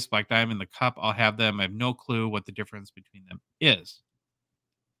think Ice, Black Diamond, the Cup, I'll have them. I have no clue what the difference between them is.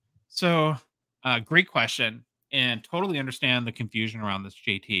 So, great question, and totally understand the confusion around this,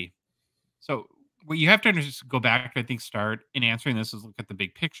 JT. So, what you have to go back to, I think, start in answering this is look at the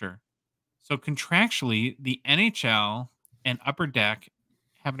big picture. So, contractually, the NHL and Upper Deck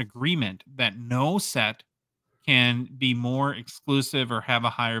have an agreement that no set can be more exclusive or have a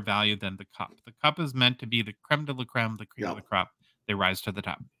higher value than the Cup. The Cup is meant to be the creme de la creme, the cream of the crop. They rise to the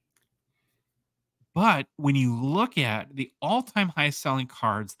top. But when you look at the all-time high-selling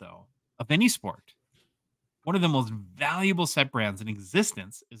cards, though, of any sport, one of the most valuable set brands in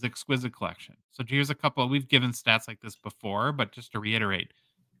existence is Exquisite Collection. So here's a couple. We've given stats like this before, but just to reiterate,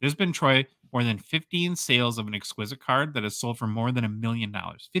 there's been, Troy, more than 15 sales of an Exquisite card that has sold for more than $1 million.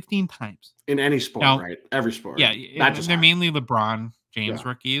 15 times. In any sport, now, right? Every sport. Yeah. They're mainly LeBron James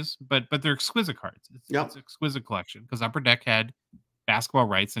rookies, but they're Exquisite cards. It's Exquisite Collection, because Upper Deck had basketball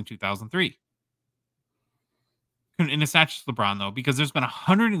rights in 2003. And it's not just LeBron, though, because there's been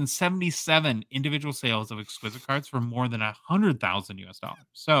 177 individual sales of Exquisite cards for more than $100,000 US.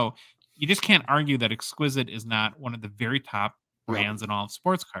 So you just can't argue that Exquisite is not one of the very top brands in all of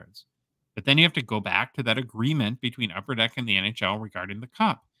sports cards. But then you have to go back to that agreement between Upper Deck and the NHL regarding the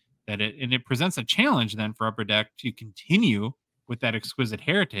Cup. And it presents a challenge then for Upper Deck to continue with that Exquisite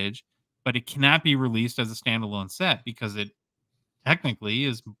heritage, but it cannot be released as a standalone set because it technically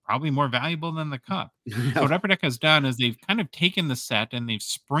is probably more valuable than the Cup. So what Upper Deck has done is they've kind of taken the set and they've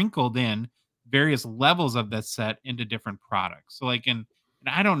sprinkled in various levels of that set into different products. So and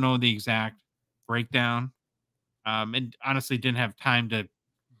I don't know the exact breakdown, and honestly didn't have time to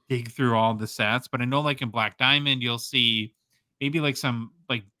dig through all the sets, but I know in Black Diamond, you'll see maybe some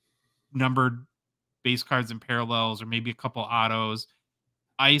numbered base cards and parallels, or maybe a couple autos.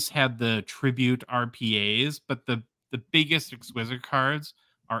 Ice had the tribute RPAs, but the biggest Exquisite cards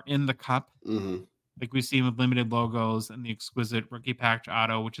are in the Cup. Mm-hmm. Like we've seen with limited logos and the Exquisite Rookie Pack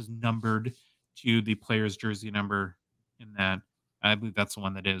Auto, which is numbered to the player's jersey number in that. I believe that's the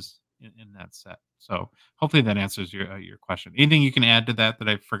one that is in that set. So hopefully that answers your question. Anything you can add to that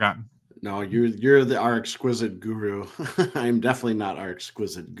I've forgotten? No, you're our Exquisite guru. I'm definitely not our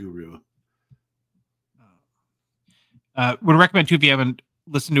Exquisite guru. Would recommend too, if you haven't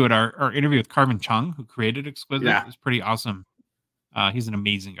listen to it. Our interview with Carvin Chung, who created Exquisite, Yeah. is pretty awesome. He's an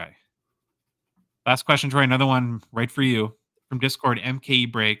amazing guy. Last question, Troy. Another one right for you from Discord.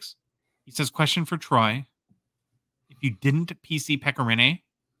 MKE Breaks. He says, question for Troy. If you didn't PC Pecorine,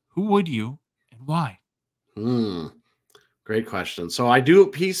 who would you and why? Great question. So I do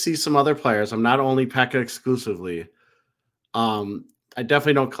PC some other players. I'm not only Pekka exclusively. I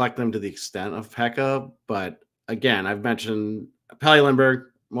definitely don't collect them to the extent of Pekka, but again, I've mentioned Pelle Lindbergh.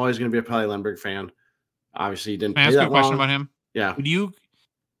 I'm always going to be a Pelle Lindbergh fan. Obviously, he didn't Can I play ask that you a question long. about him? Yeah.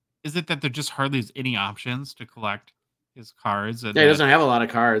 Is it that there just hardly is any options to collect his cards? And he doesn't have a lot of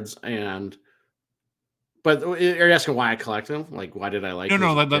cards, but you're asking why I collect them? Like, why did I like?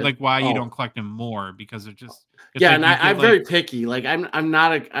 No, like why you don't collect them more? Because it's yeah, like and I'm very picky. Like, I'm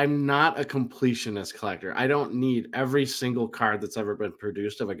not a completionist collector. I don't need every single card that's ever been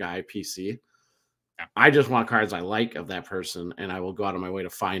produced of a guy PC. Yeah. I just want cards I like of that person, and I will go out of my way to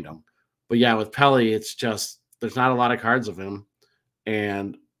find them. But yeah, with Pelle, it's just there's not a lot of cards of him,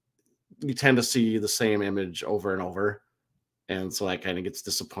 and you tend to see the same image over and over, and so that kind of gets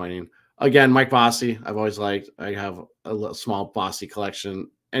disappointing. Again, Mike Bossy, I've always liked. I have a small Bossy collection.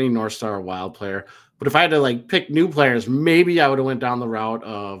 Any North Star or Wild player, but if I had to like pick new players, maybe I would have went down the route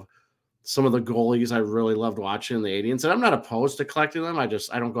of some of the goalies I really loved watching in the 80s. And I'm not opposed to collecting them. I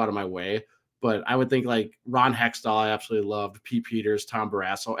don't go out of my way. But I would think like Ron Hextall, I absolutely loved. Pete Peters, Tom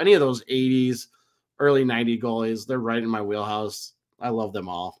Barrasso, any of those 80s, early 90s goalies, they're right in my wheelhouse. I love them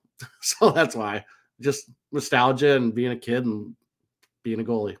all. So that's why. Just nostalgia and being a kid and being a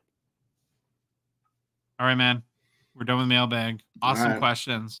goalie. All right, man. We're done with mailbag. Awesome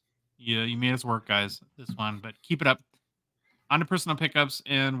questions. You made us work, guys, this one. But keep it up. On to personal pickups,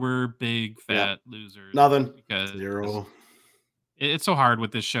 and we're big, fat losers. Nothing. Because 0. It's so hard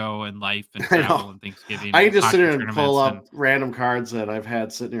with this show and life and travel and Thanksgiving. I can just sit here and pull up random cards that I've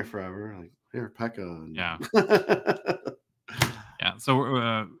had sitting here forever. Like, here, Pekka. And... Yeah. Yeah.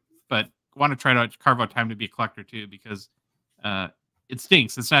 So, but want to try to carve out time to be a collector too, because it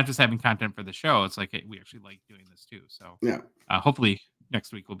stinks. It's not just having content for the show. It's like, hey, we actually like doing this too. So yeah, hopefully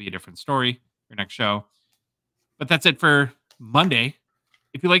next week will be a different story for next show. But that's it for Monday.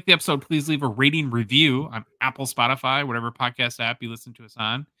 If you like the episode, please leave a rating review on Apple, Spotify, whatever podcast app you listen to us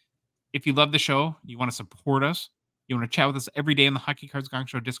on. If you love the show, you want to support us, you want to chat with us every day in the Hockey Cards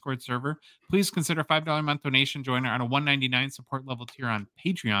Gongshow Discord server, please consider a $5 a month donation. Join our on a $1.99 support level tier on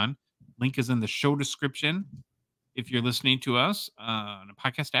Patreon. Link is in the show description. If you're listening to us on a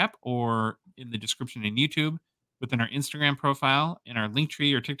podcast app or in the description in YouTube, within our Instagram profile, in our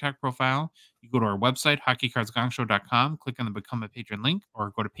Linktree or TikTok profile, you go to our website, hockeycardsgongshow.com, click on the Become a Patron link,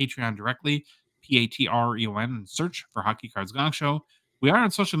 or go to Patreon directly, Patreon, and search for Hockey Cards Gongshow. We are on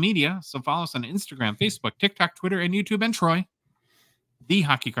social media, so follow us on Instagram, Facebook, TikTok, Twitter, and YouTube. And Troy, the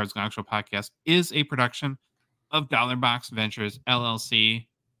Hockey Cards Gongshow podcast is a production of Dollar Box Ventures, LLC.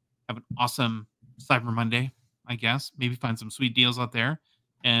 Have an awesome Cyber Monday, I guess. Maybe find some sweet deals out there,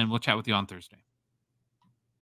 and we'll chat with you on Thursday.